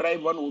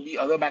 one OB,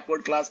 other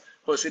backward class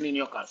person in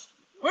your cast.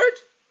 What?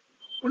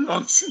 What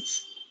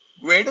nonsense.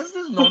 Where does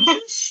this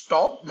nonsense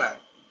stop, man?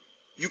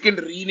 You can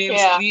rename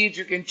Yeah. streets,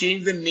 you can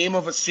change the name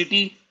of a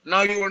city.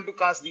 Now you want to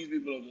cast these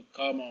people also.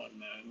 Come on,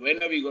 man.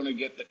 When are we going to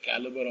get the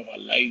caliber of our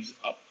lives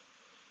up?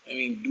 I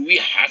mean, do we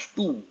have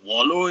to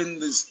wallow in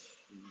this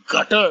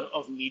gutter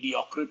of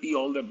mediocrity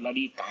all the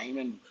bloody time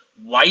and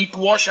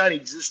whitewash our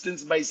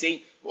existence by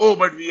saying, oh,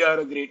 but we are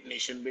a great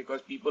nation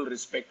because people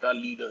respect our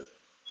leaders?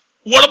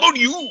 What about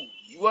you?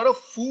 You are a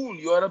fool.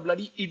 You are a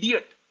bloody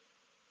idiot.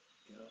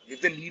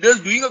 If the leader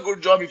is doing a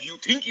good job, if you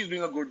think he's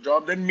doing a good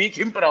job, then make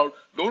him proud.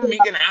 Don't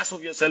make an ass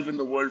of yourself in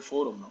the world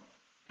forum now.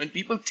 When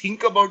people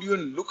think about you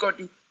and look at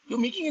you, you're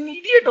making an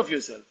idiot of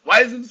yourself.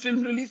 Why isn't the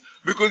film released?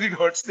 Because it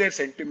hurts their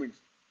sentiments.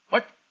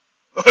 What?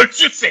 Hurts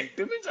your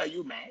sentiments? Are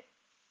you mad?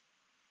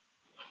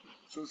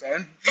 So sad.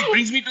 And it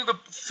brings me to the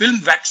film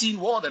Vaccine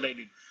War that I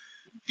did.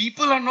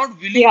 People are not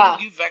willing to Yeah.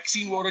 give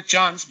Vaccine War a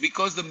chance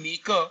because the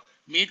maker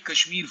made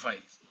Kashmir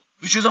Files,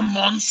 which is a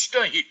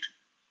monster hit.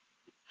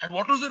 And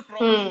what was the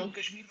problem Hmm. with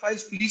Kashmir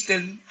Files? Please tell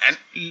me. And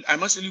I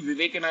must tell you,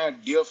 Vivek and I are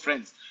dear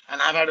friends,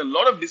 and I've had a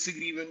lot of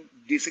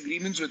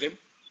disagreements with him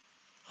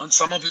on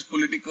some of his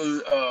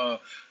political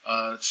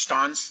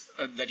stance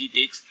that he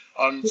takes,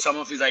 on some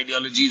of his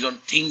ideologies, on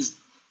things.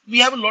 We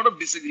have a lot of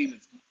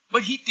disagreements,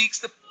 but he takes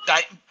the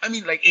time. I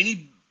mean, like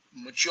any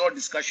mature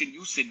discussion,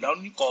 you sit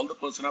down, you call the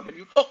person up, and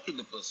you talk to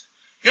the person.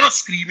 You're not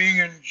screaming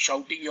and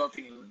shouting your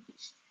thing.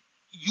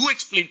 You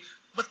explain.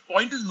 But the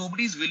point is,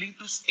 nobody is willing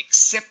to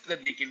accept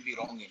that they can be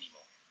wrong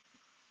anymore.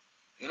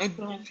 You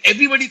know, Yeah.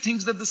 everybody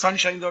thinks that the sun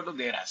shines out of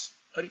their ass.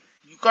 Sorry,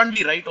 you can't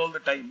be right all the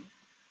time.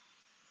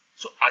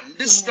 So Yeah.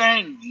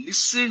 understand,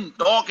 listen,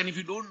 talk, and if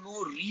you don't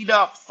know, read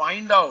up,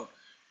 find out.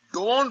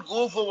 Don't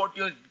go for what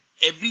you're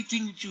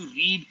everything that you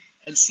read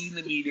and see in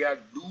the media,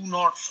 do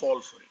not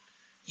fall for it.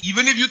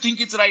 Even if you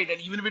think it's right,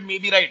 and even if it may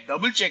be right,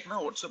 double check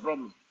now, what's the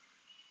problem?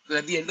 So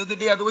at the end of the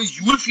day, otherwise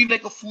you will feel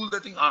like a fool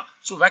that thing,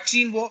 so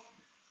vaccine war,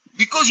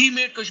 because he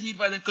made Kashmir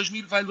Files, and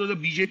Kashmir Files was a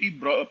BJP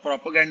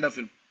propaganda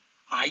film.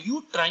 Are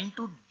you trying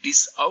to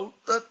diss out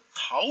the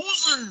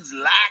thousands,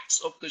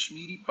 lakhs of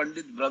Kashmiri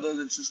Pandit brothers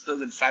and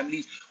sisters and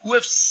families who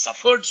have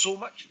suffered so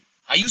much?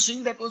 Are you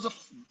saying that was a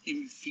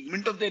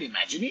figment of their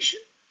imagination?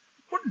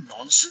 What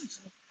nonsense.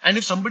 And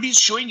if somebody is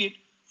showing it,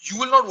 you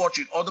will not watch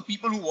it, or the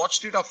people who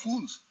watched it are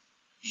fools.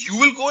 You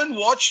will go and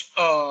watch,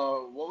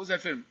 what was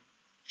that film?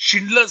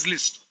 Schindler's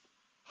List,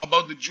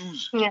 about the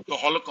Jews, Yeah. the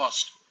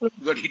Holocaust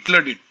that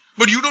Hitler did.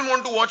 But you don't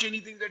want to watch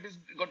anything that is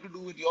got to do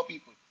with your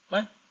people.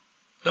 Why?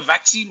 The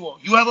vaccine war.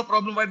 You have a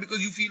problem. Why?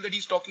 Because you feel that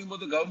he's talking about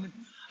the government.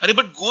 Arey,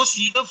 but go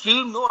see the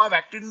film. No, I've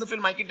acted in the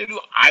film. I can tell you,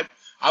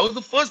 I was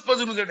the first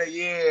person who said,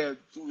 yeah,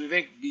 to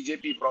Vivek,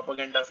 BJP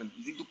propaganda film.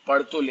 You need to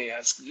pad to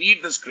le,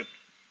 read the script.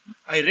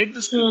 I read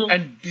the script, Hmm.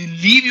 and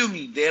believe you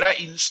me, there are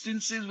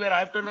instances where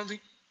I've turned around and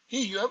saying,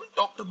 hey, you haven't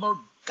talked about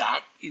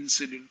that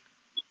incident,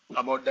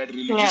 about that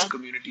religious Yeah.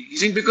 community. He's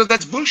saying because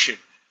that's bullshit.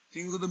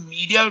 Saying that the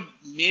media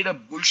made a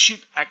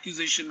bullshit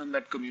accusation on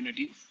that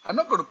community. I'm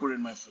not going to put it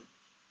in my film.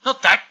 Now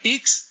that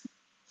takes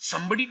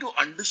somebody to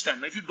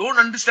understand. Now, if you don't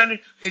understand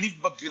it, then if,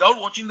 but without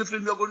watching the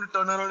film, you're going to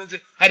turn around and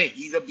say, "Hey,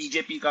 he's a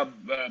BJP ka,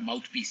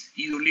 mouthpiece.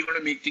 He's only going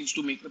to make things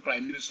to make the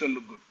prime minister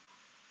look good."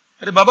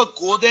 Hey, Baba,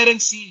 go there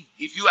and see.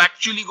 If you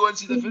actually go and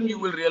see the film, you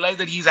Mhm. will realize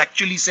that he's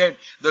actually said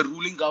the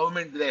ruling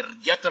government, their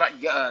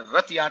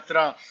Rath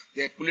Yatra,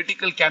 their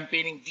political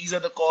campaigning, these are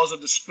the cause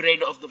of the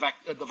spread of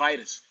the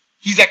virus.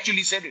 He's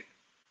actually said it.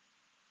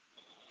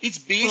 It's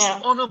based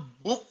Yeah. on a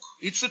book.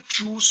 It's a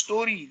true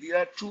story. They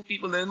are true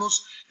people.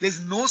 There's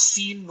no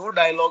scene, no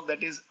dialogue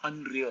that is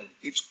unreal.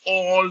 It's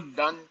all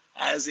done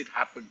as it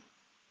happened.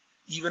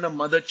 Even a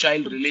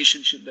mother-child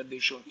relationship that they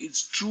show.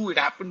 It's true. It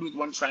happened with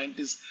one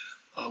scientist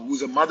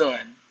who's a mother,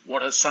 and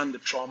what her son, the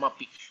trauma,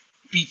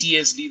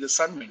 PTSD, the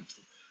son went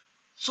through.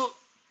 So,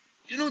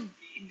 you know,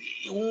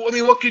 I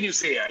mean, what can you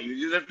say? You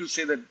just have to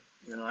say that,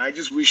 I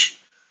just wish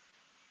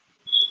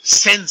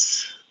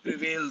sense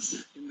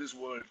prevails in this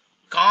world.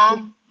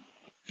 Calm,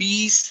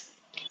 peace,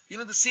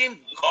 the same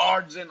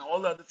gods and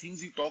all the other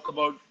things you talk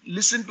about,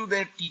 listen to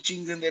their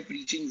teachings and their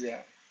preachings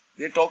there.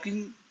 They're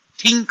talking,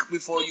 think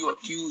before you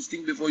accuse,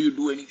 think before you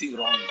do anything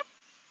wrong.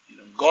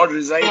 God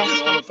resides in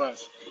all Yeah. of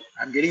us.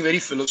 I'm getting very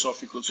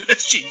philosophical, so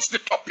let's change the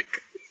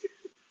topic.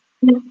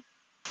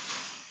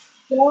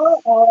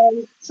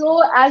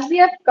 So, as we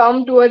have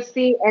come towards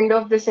the end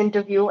of this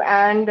interview,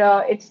 and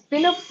it's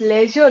been a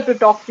pleasure to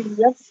talk to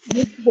you.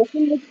 You've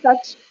spoken with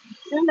such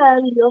passion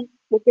and you've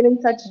spoken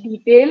in such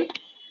detail.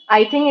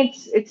 I think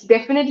it's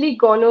definitely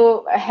going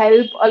to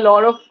help a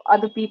lot of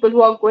other people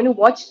who are going to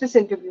watch this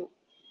interview.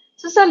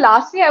 So, sir,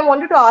 lastly, I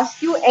wanted to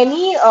ask you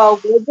any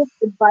words of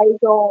advice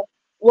or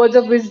words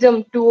of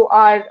wisdom to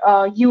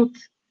our youth.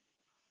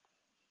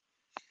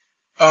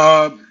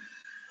 Um,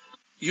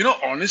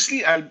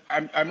 Honestly,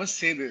 I must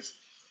say this.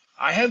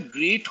 I have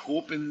great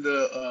hope in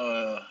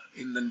the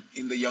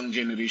young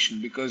generation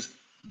because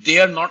they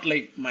are not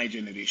like my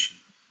generation.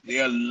 They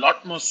are a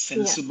lot more Yeah.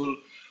 sensible.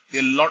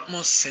 They're a lot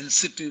more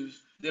sensitive.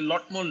 They're a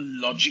lot more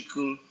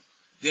logical.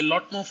 They're a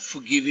lot more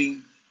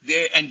forgiving.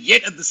 And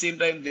yet at the same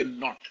time they're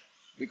not,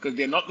 because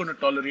they're not going to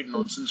tolerate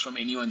nonsense from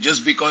anyone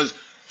just because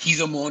he's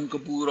a Mohan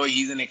Kapur or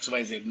he's an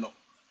XYZ. No,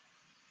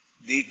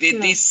 they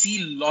No.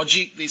 see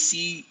logic, they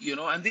see,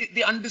 and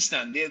they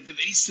understand. They're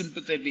very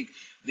sympathetic.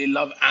 They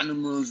love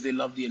animals, they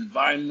love the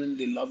environment,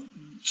 they love,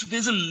 so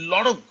there's a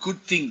lot of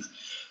good things.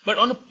 But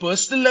on a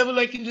personal level,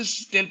 I can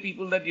just tell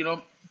people that,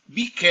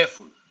 be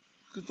careful,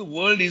 because the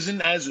world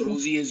isn't as Yeah.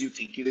 rosy as you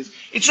think it is.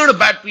 It's not a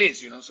bad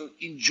place, so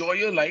enjoy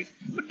your life,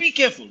 but be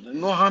careful. There's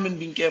no harm in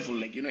being careful.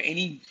 Like,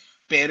 any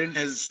parent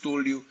has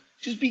told you,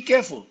 just be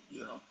careful.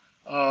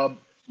 Yeah.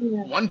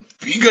 One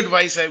big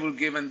advice I will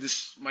give, and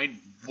this might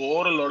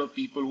bore a lot of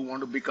people who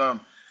want to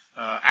become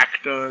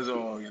actors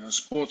or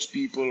sports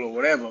people or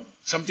whatever,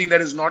 something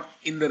that is not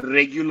in the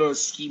regular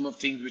scheme of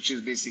things, which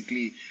is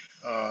basically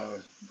a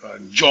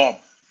job,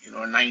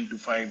 a 9 to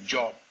 5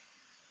 job.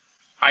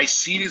 I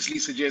seriously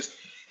suggest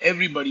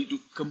everybody to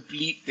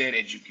complete their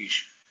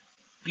education.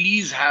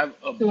 Please have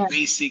a Yeah.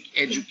 basic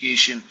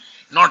education,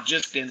 not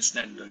just 10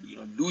 standard.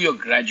 Do your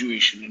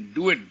graduation and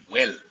do it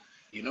well,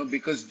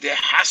 because there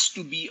has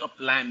to be a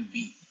plan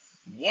B.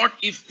 What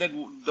if the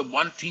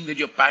one thing that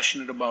you're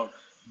passionate about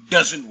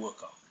doesn't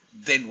work out?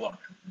 Then what?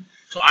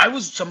 So I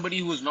was somebody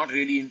who was not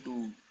really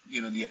into,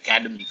 the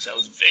academics. I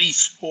was very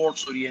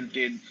sports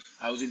oriented.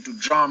 I was into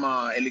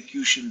drama,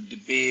 elocution,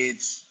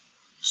 debates,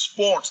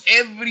 sports.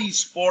 Every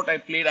sport I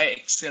played, I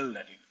excelled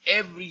at it.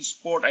 Every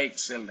sport I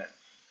excelled at,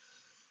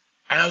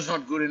 and I was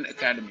not good in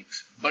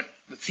academics. But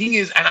the thing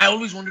is, and I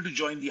always wanted to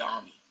join the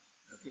army.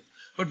 Okay,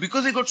 but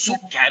because I got so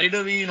Yeah. carried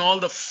away in all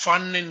the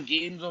fun and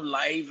games of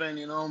life,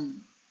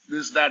 and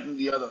this, that, and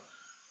the other,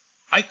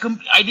 I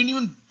didn't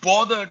even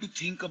bother to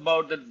think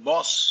about that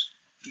boss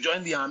to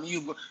join the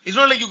army. It's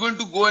not like you're going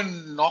to go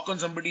and knock on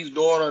somebody's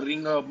door or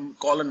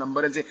call a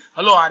number and say,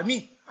 "Hello,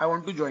 army, I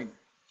want to join."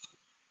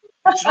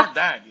 It's not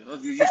that,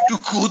 you have to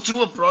go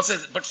through a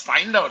process, but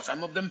find out.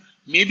 Some of them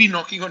may be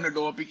knocking on a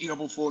door, picking up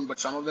a phone, but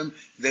some of them,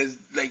 there's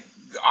like,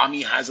 the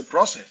army has a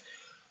process.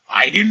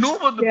 I didn't know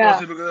about the Yeah.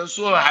 process because I was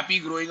so happy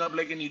growing up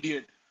like an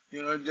idiot,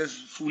 just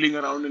fooling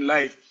around in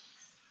life.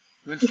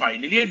 When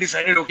finally I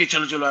decided, okay,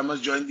 chalo, chalo, I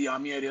must join the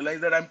army, I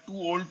realized that I'm too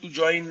old to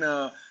join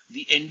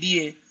the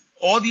NDA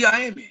or the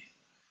IMA.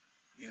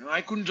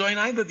 I couldn't join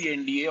either the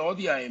NDA or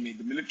the IMA,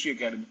 the military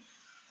academy.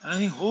 And I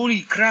think,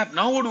 holy crap,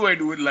 now what do I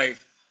do with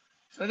life?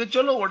 So I said,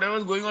 chalo,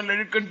 whatever's going on, let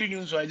it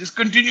continue. So I just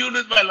continued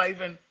with my life,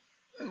 and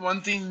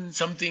one thing,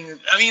 something,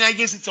 I mean, I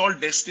guess it's all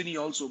destiny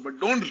also, but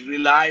don't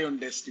rely on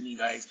destiny,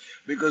 guys,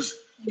 because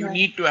you Yeah.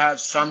 need to have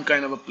some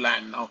kind of a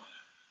plan. Now,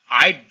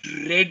 I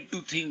dread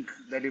to think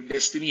that if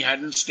destiny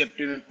hadn't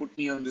stepped in and put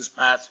me on this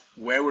path,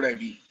 where would I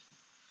be?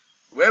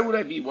 Where would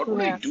I be? What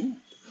would I Yeah. do?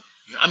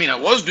 I mean, I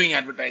was doing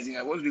advertising,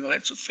 I was doing all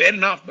that, so fair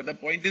enough. But the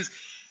point is,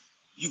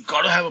 you've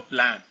got to have a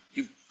plan.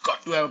 You've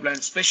got to have a plan,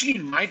 especially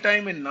in my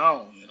time and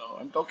now.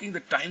 I'm talking the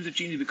times have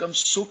changed. It becomes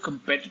so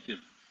competitive.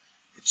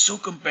 It's so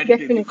competitive.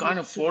 You Definitely. can't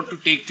afford to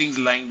take things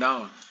lying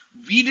down.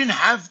 We didn't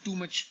have too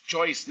much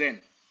choice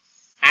then,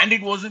 and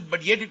it wasn't,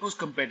 but yet it was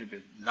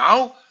competitive.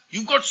 Now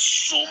you've got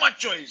so much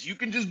choice. You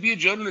can just be a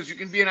journalist, you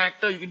can be an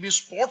actor, you can be a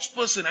sports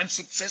person and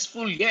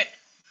successful yet.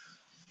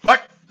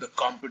 But the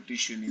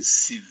competition is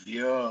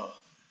severe.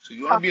 So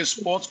you want to be a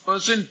sports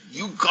person,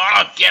 you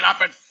gotta get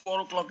up at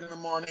 4 o'clock in the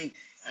morning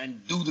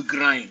and do the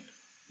grind.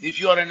 If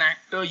you're an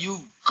actor,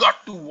 you've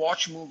got to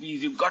watch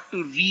movies, you've got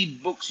to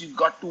read books, you've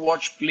got to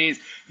watch plays,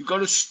 you've got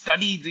to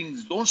study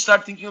things. Don't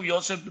start thinking of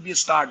yourself to be a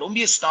star. Don't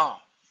be a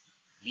star.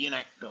 Be an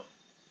actor.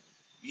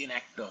 Be an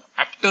actor.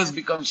 Actors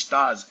become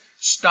stars.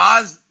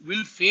 Stars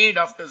will fade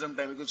after some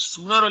time because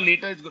sooner or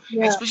later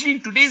Yeah. especially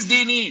in today's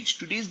day and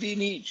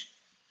age,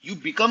 you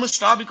become a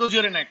star because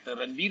you're an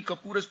actor. And Veer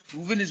Kapoor has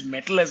proven his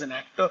mettle as an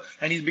actor,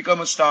 and he's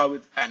become a star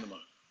with Animal.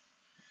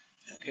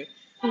 Okay,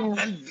 Yeah.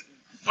 and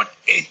but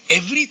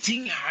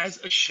everything has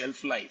a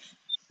shelf life.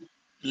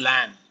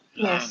 Plan,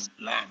 plan, Yes.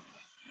 plan.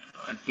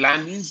 And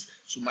plan means,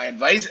 so my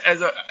advice I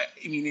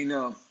mean,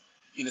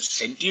 in a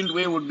sentient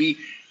way would be,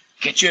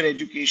 get your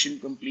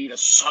education complete, a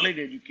solid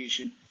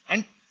education,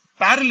 and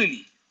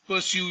parallelly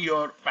pursue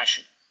your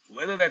passion.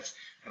 Whether that's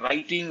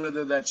writing,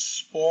 whether that's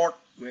sport,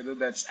 whether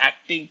that's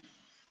acting,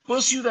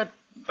 pursue that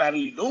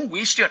parallelly. Don't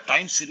waste your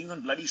time sitting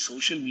on bloody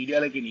social media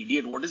like an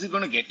idiot. What is it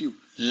going to get you?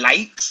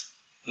 Likes?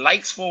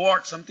 Likes for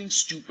what? Something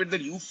stupid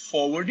that you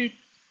forwarded?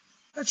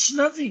 That's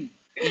nothing.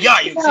 Yeah,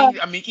 you're Yeah. saying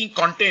I'm making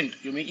content.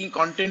 You're making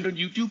content on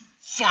YouTube.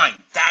 Fine,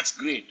 that's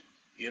great.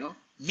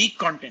 Make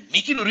content.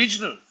 Make it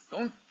original.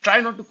 Don't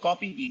try not to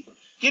copy people.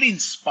 Get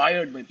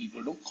inspired by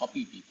people. Don't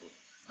copy people.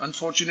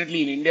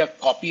 Unfortunately, in India,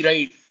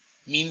 copyright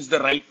means the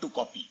right to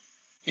copy.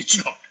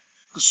 It's not.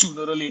 Because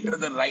sooner or later,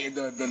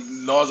 the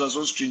laws are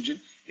so stringent,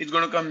 it's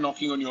going to come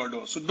knocking on your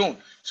door. So don't.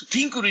 So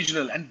think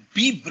original and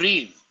be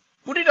brave.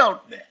 Put it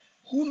out there.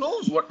 Who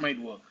knows what might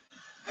work?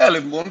 Hell,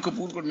 if Mohan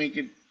Kapoor could make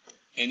it,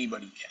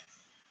 anybody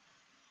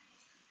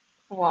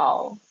can.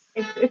 Wow.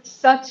 It's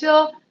such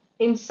a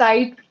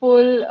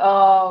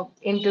insightful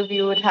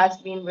interview it has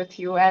been with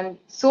you and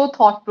so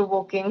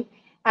thought-provoking.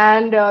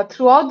 And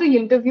throughout the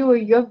interview,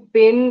 you have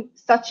been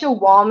such a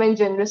warm and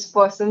generous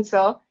person,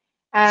 sir.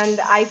 And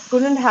I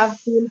couldn't have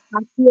been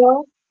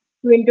happier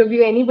to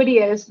interview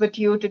anybody else but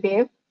you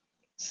today.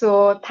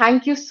 So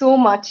thank you so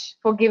much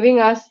for giving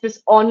us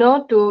this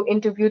honor to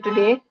interview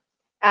today.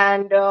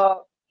 And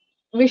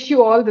wish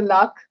you all the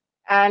luck.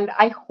 And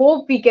I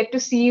hope we get to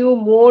see you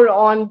more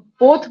on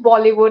both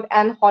Bollywood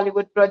and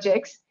Hollywood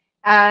projects.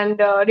 And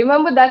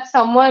remember that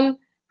someone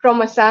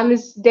from Assam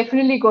is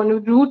definitely going to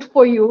root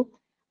for you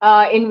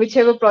in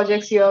whichever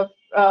projects you're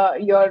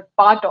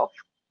part of.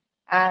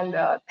 And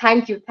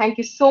thank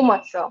you so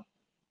much, sir.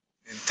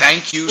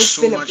 Thank you It's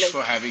so been a much pleasure.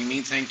 for having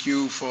me. Thank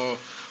you for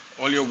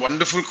all your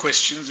wonderful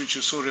questions, which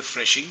are so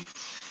refreshing.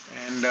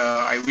 And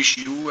I wish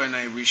you and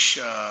I wish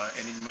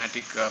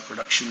Enigmatic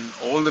Production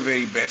all the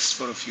very best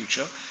for the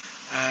future.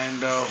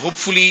 And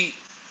hopefully,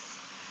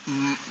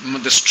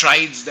 the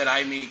strides that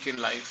I make in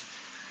life,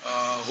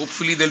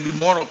 hopefully, there'll be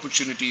more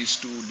opportunities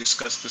to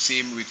discuss the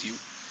same with you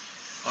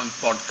on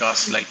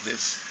podcasts like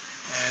this.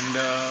 And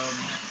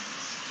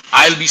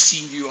I'll be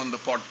seeing you on the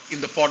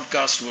in the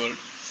podcast world,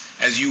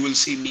 as you will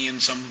see me in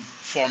some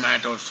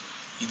format of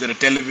either a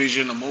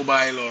television, a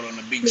mobile, or on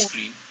a big Yeah.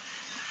 screen.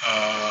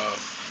 Uh,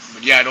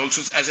 but yeah, I'd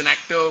also, as an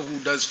actor who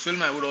does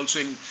film, I would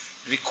also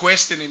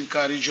request and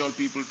encourage all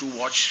people to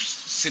watch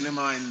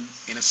cinema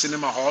in a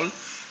cinema hall,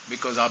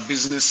 because our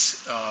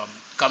business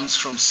comes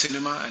from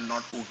cinema and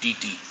not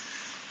OTT.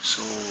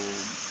 So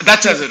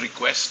that's Yeah. as a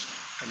request.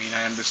 I mean,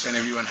 I understand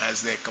everyone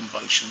has their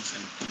compulsions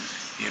and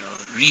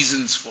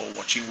reasons for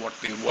watching what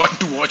they want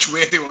to watch,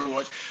 where they want to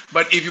watch.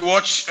 But if you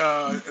watch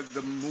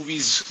the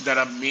movies that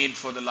are made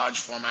for the large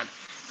format,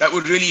 that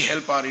would really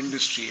help our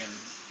industry, and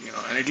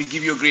and it'll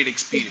give you a great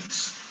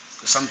experience,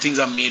 because some things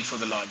are made for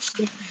the large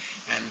screen.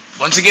 And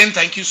once again,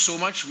 thank you so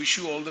much. Wish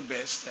you all the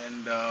best,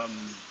 and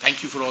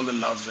thank you for all the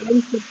love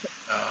Thank you,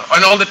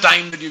 and all the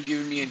time that you've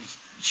given me and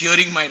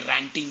hearing my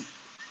ranting.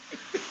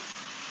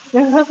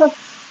 sir.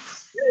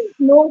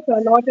 No, sir,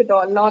 not at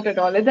all, not at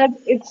all.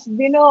 It's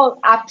been an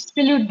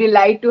absolute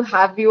delight to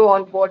have you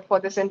on board for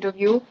this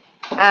interview,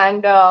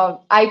 and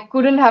I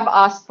couldn't have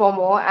asked for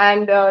more.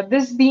 And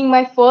this being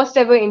my first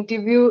ever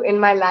interview in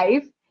my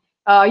life,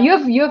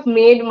 you have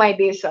made my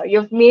day, sir.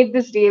 You've made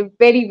this day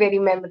very, very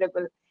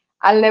memorable.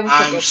 I'll never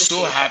I'm forget this so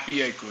day, sir.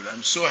 happy I could.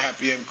 I'm so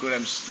happy I could.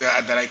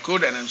 That I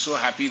could, and I'm so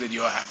happy that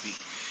you're happy.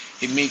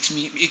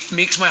 It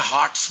makes my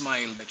heart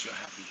smile that you're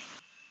happy.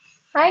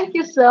 Thank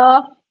you,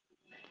 sir.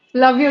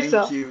 Love you, Thank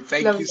sir. you.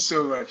 Thank Love you you.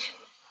 so much.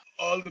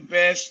 All the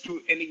best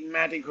to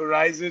Enigmatic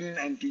Horizon,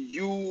 and to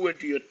you and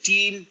to your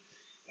team,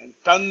 and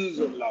tons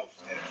of love.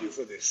 Thank you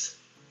for this.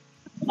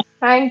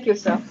 Thank you,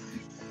 sir.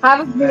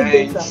 Have a great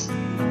day, sir.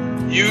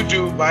 Thanks. You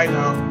too. Bye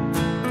now.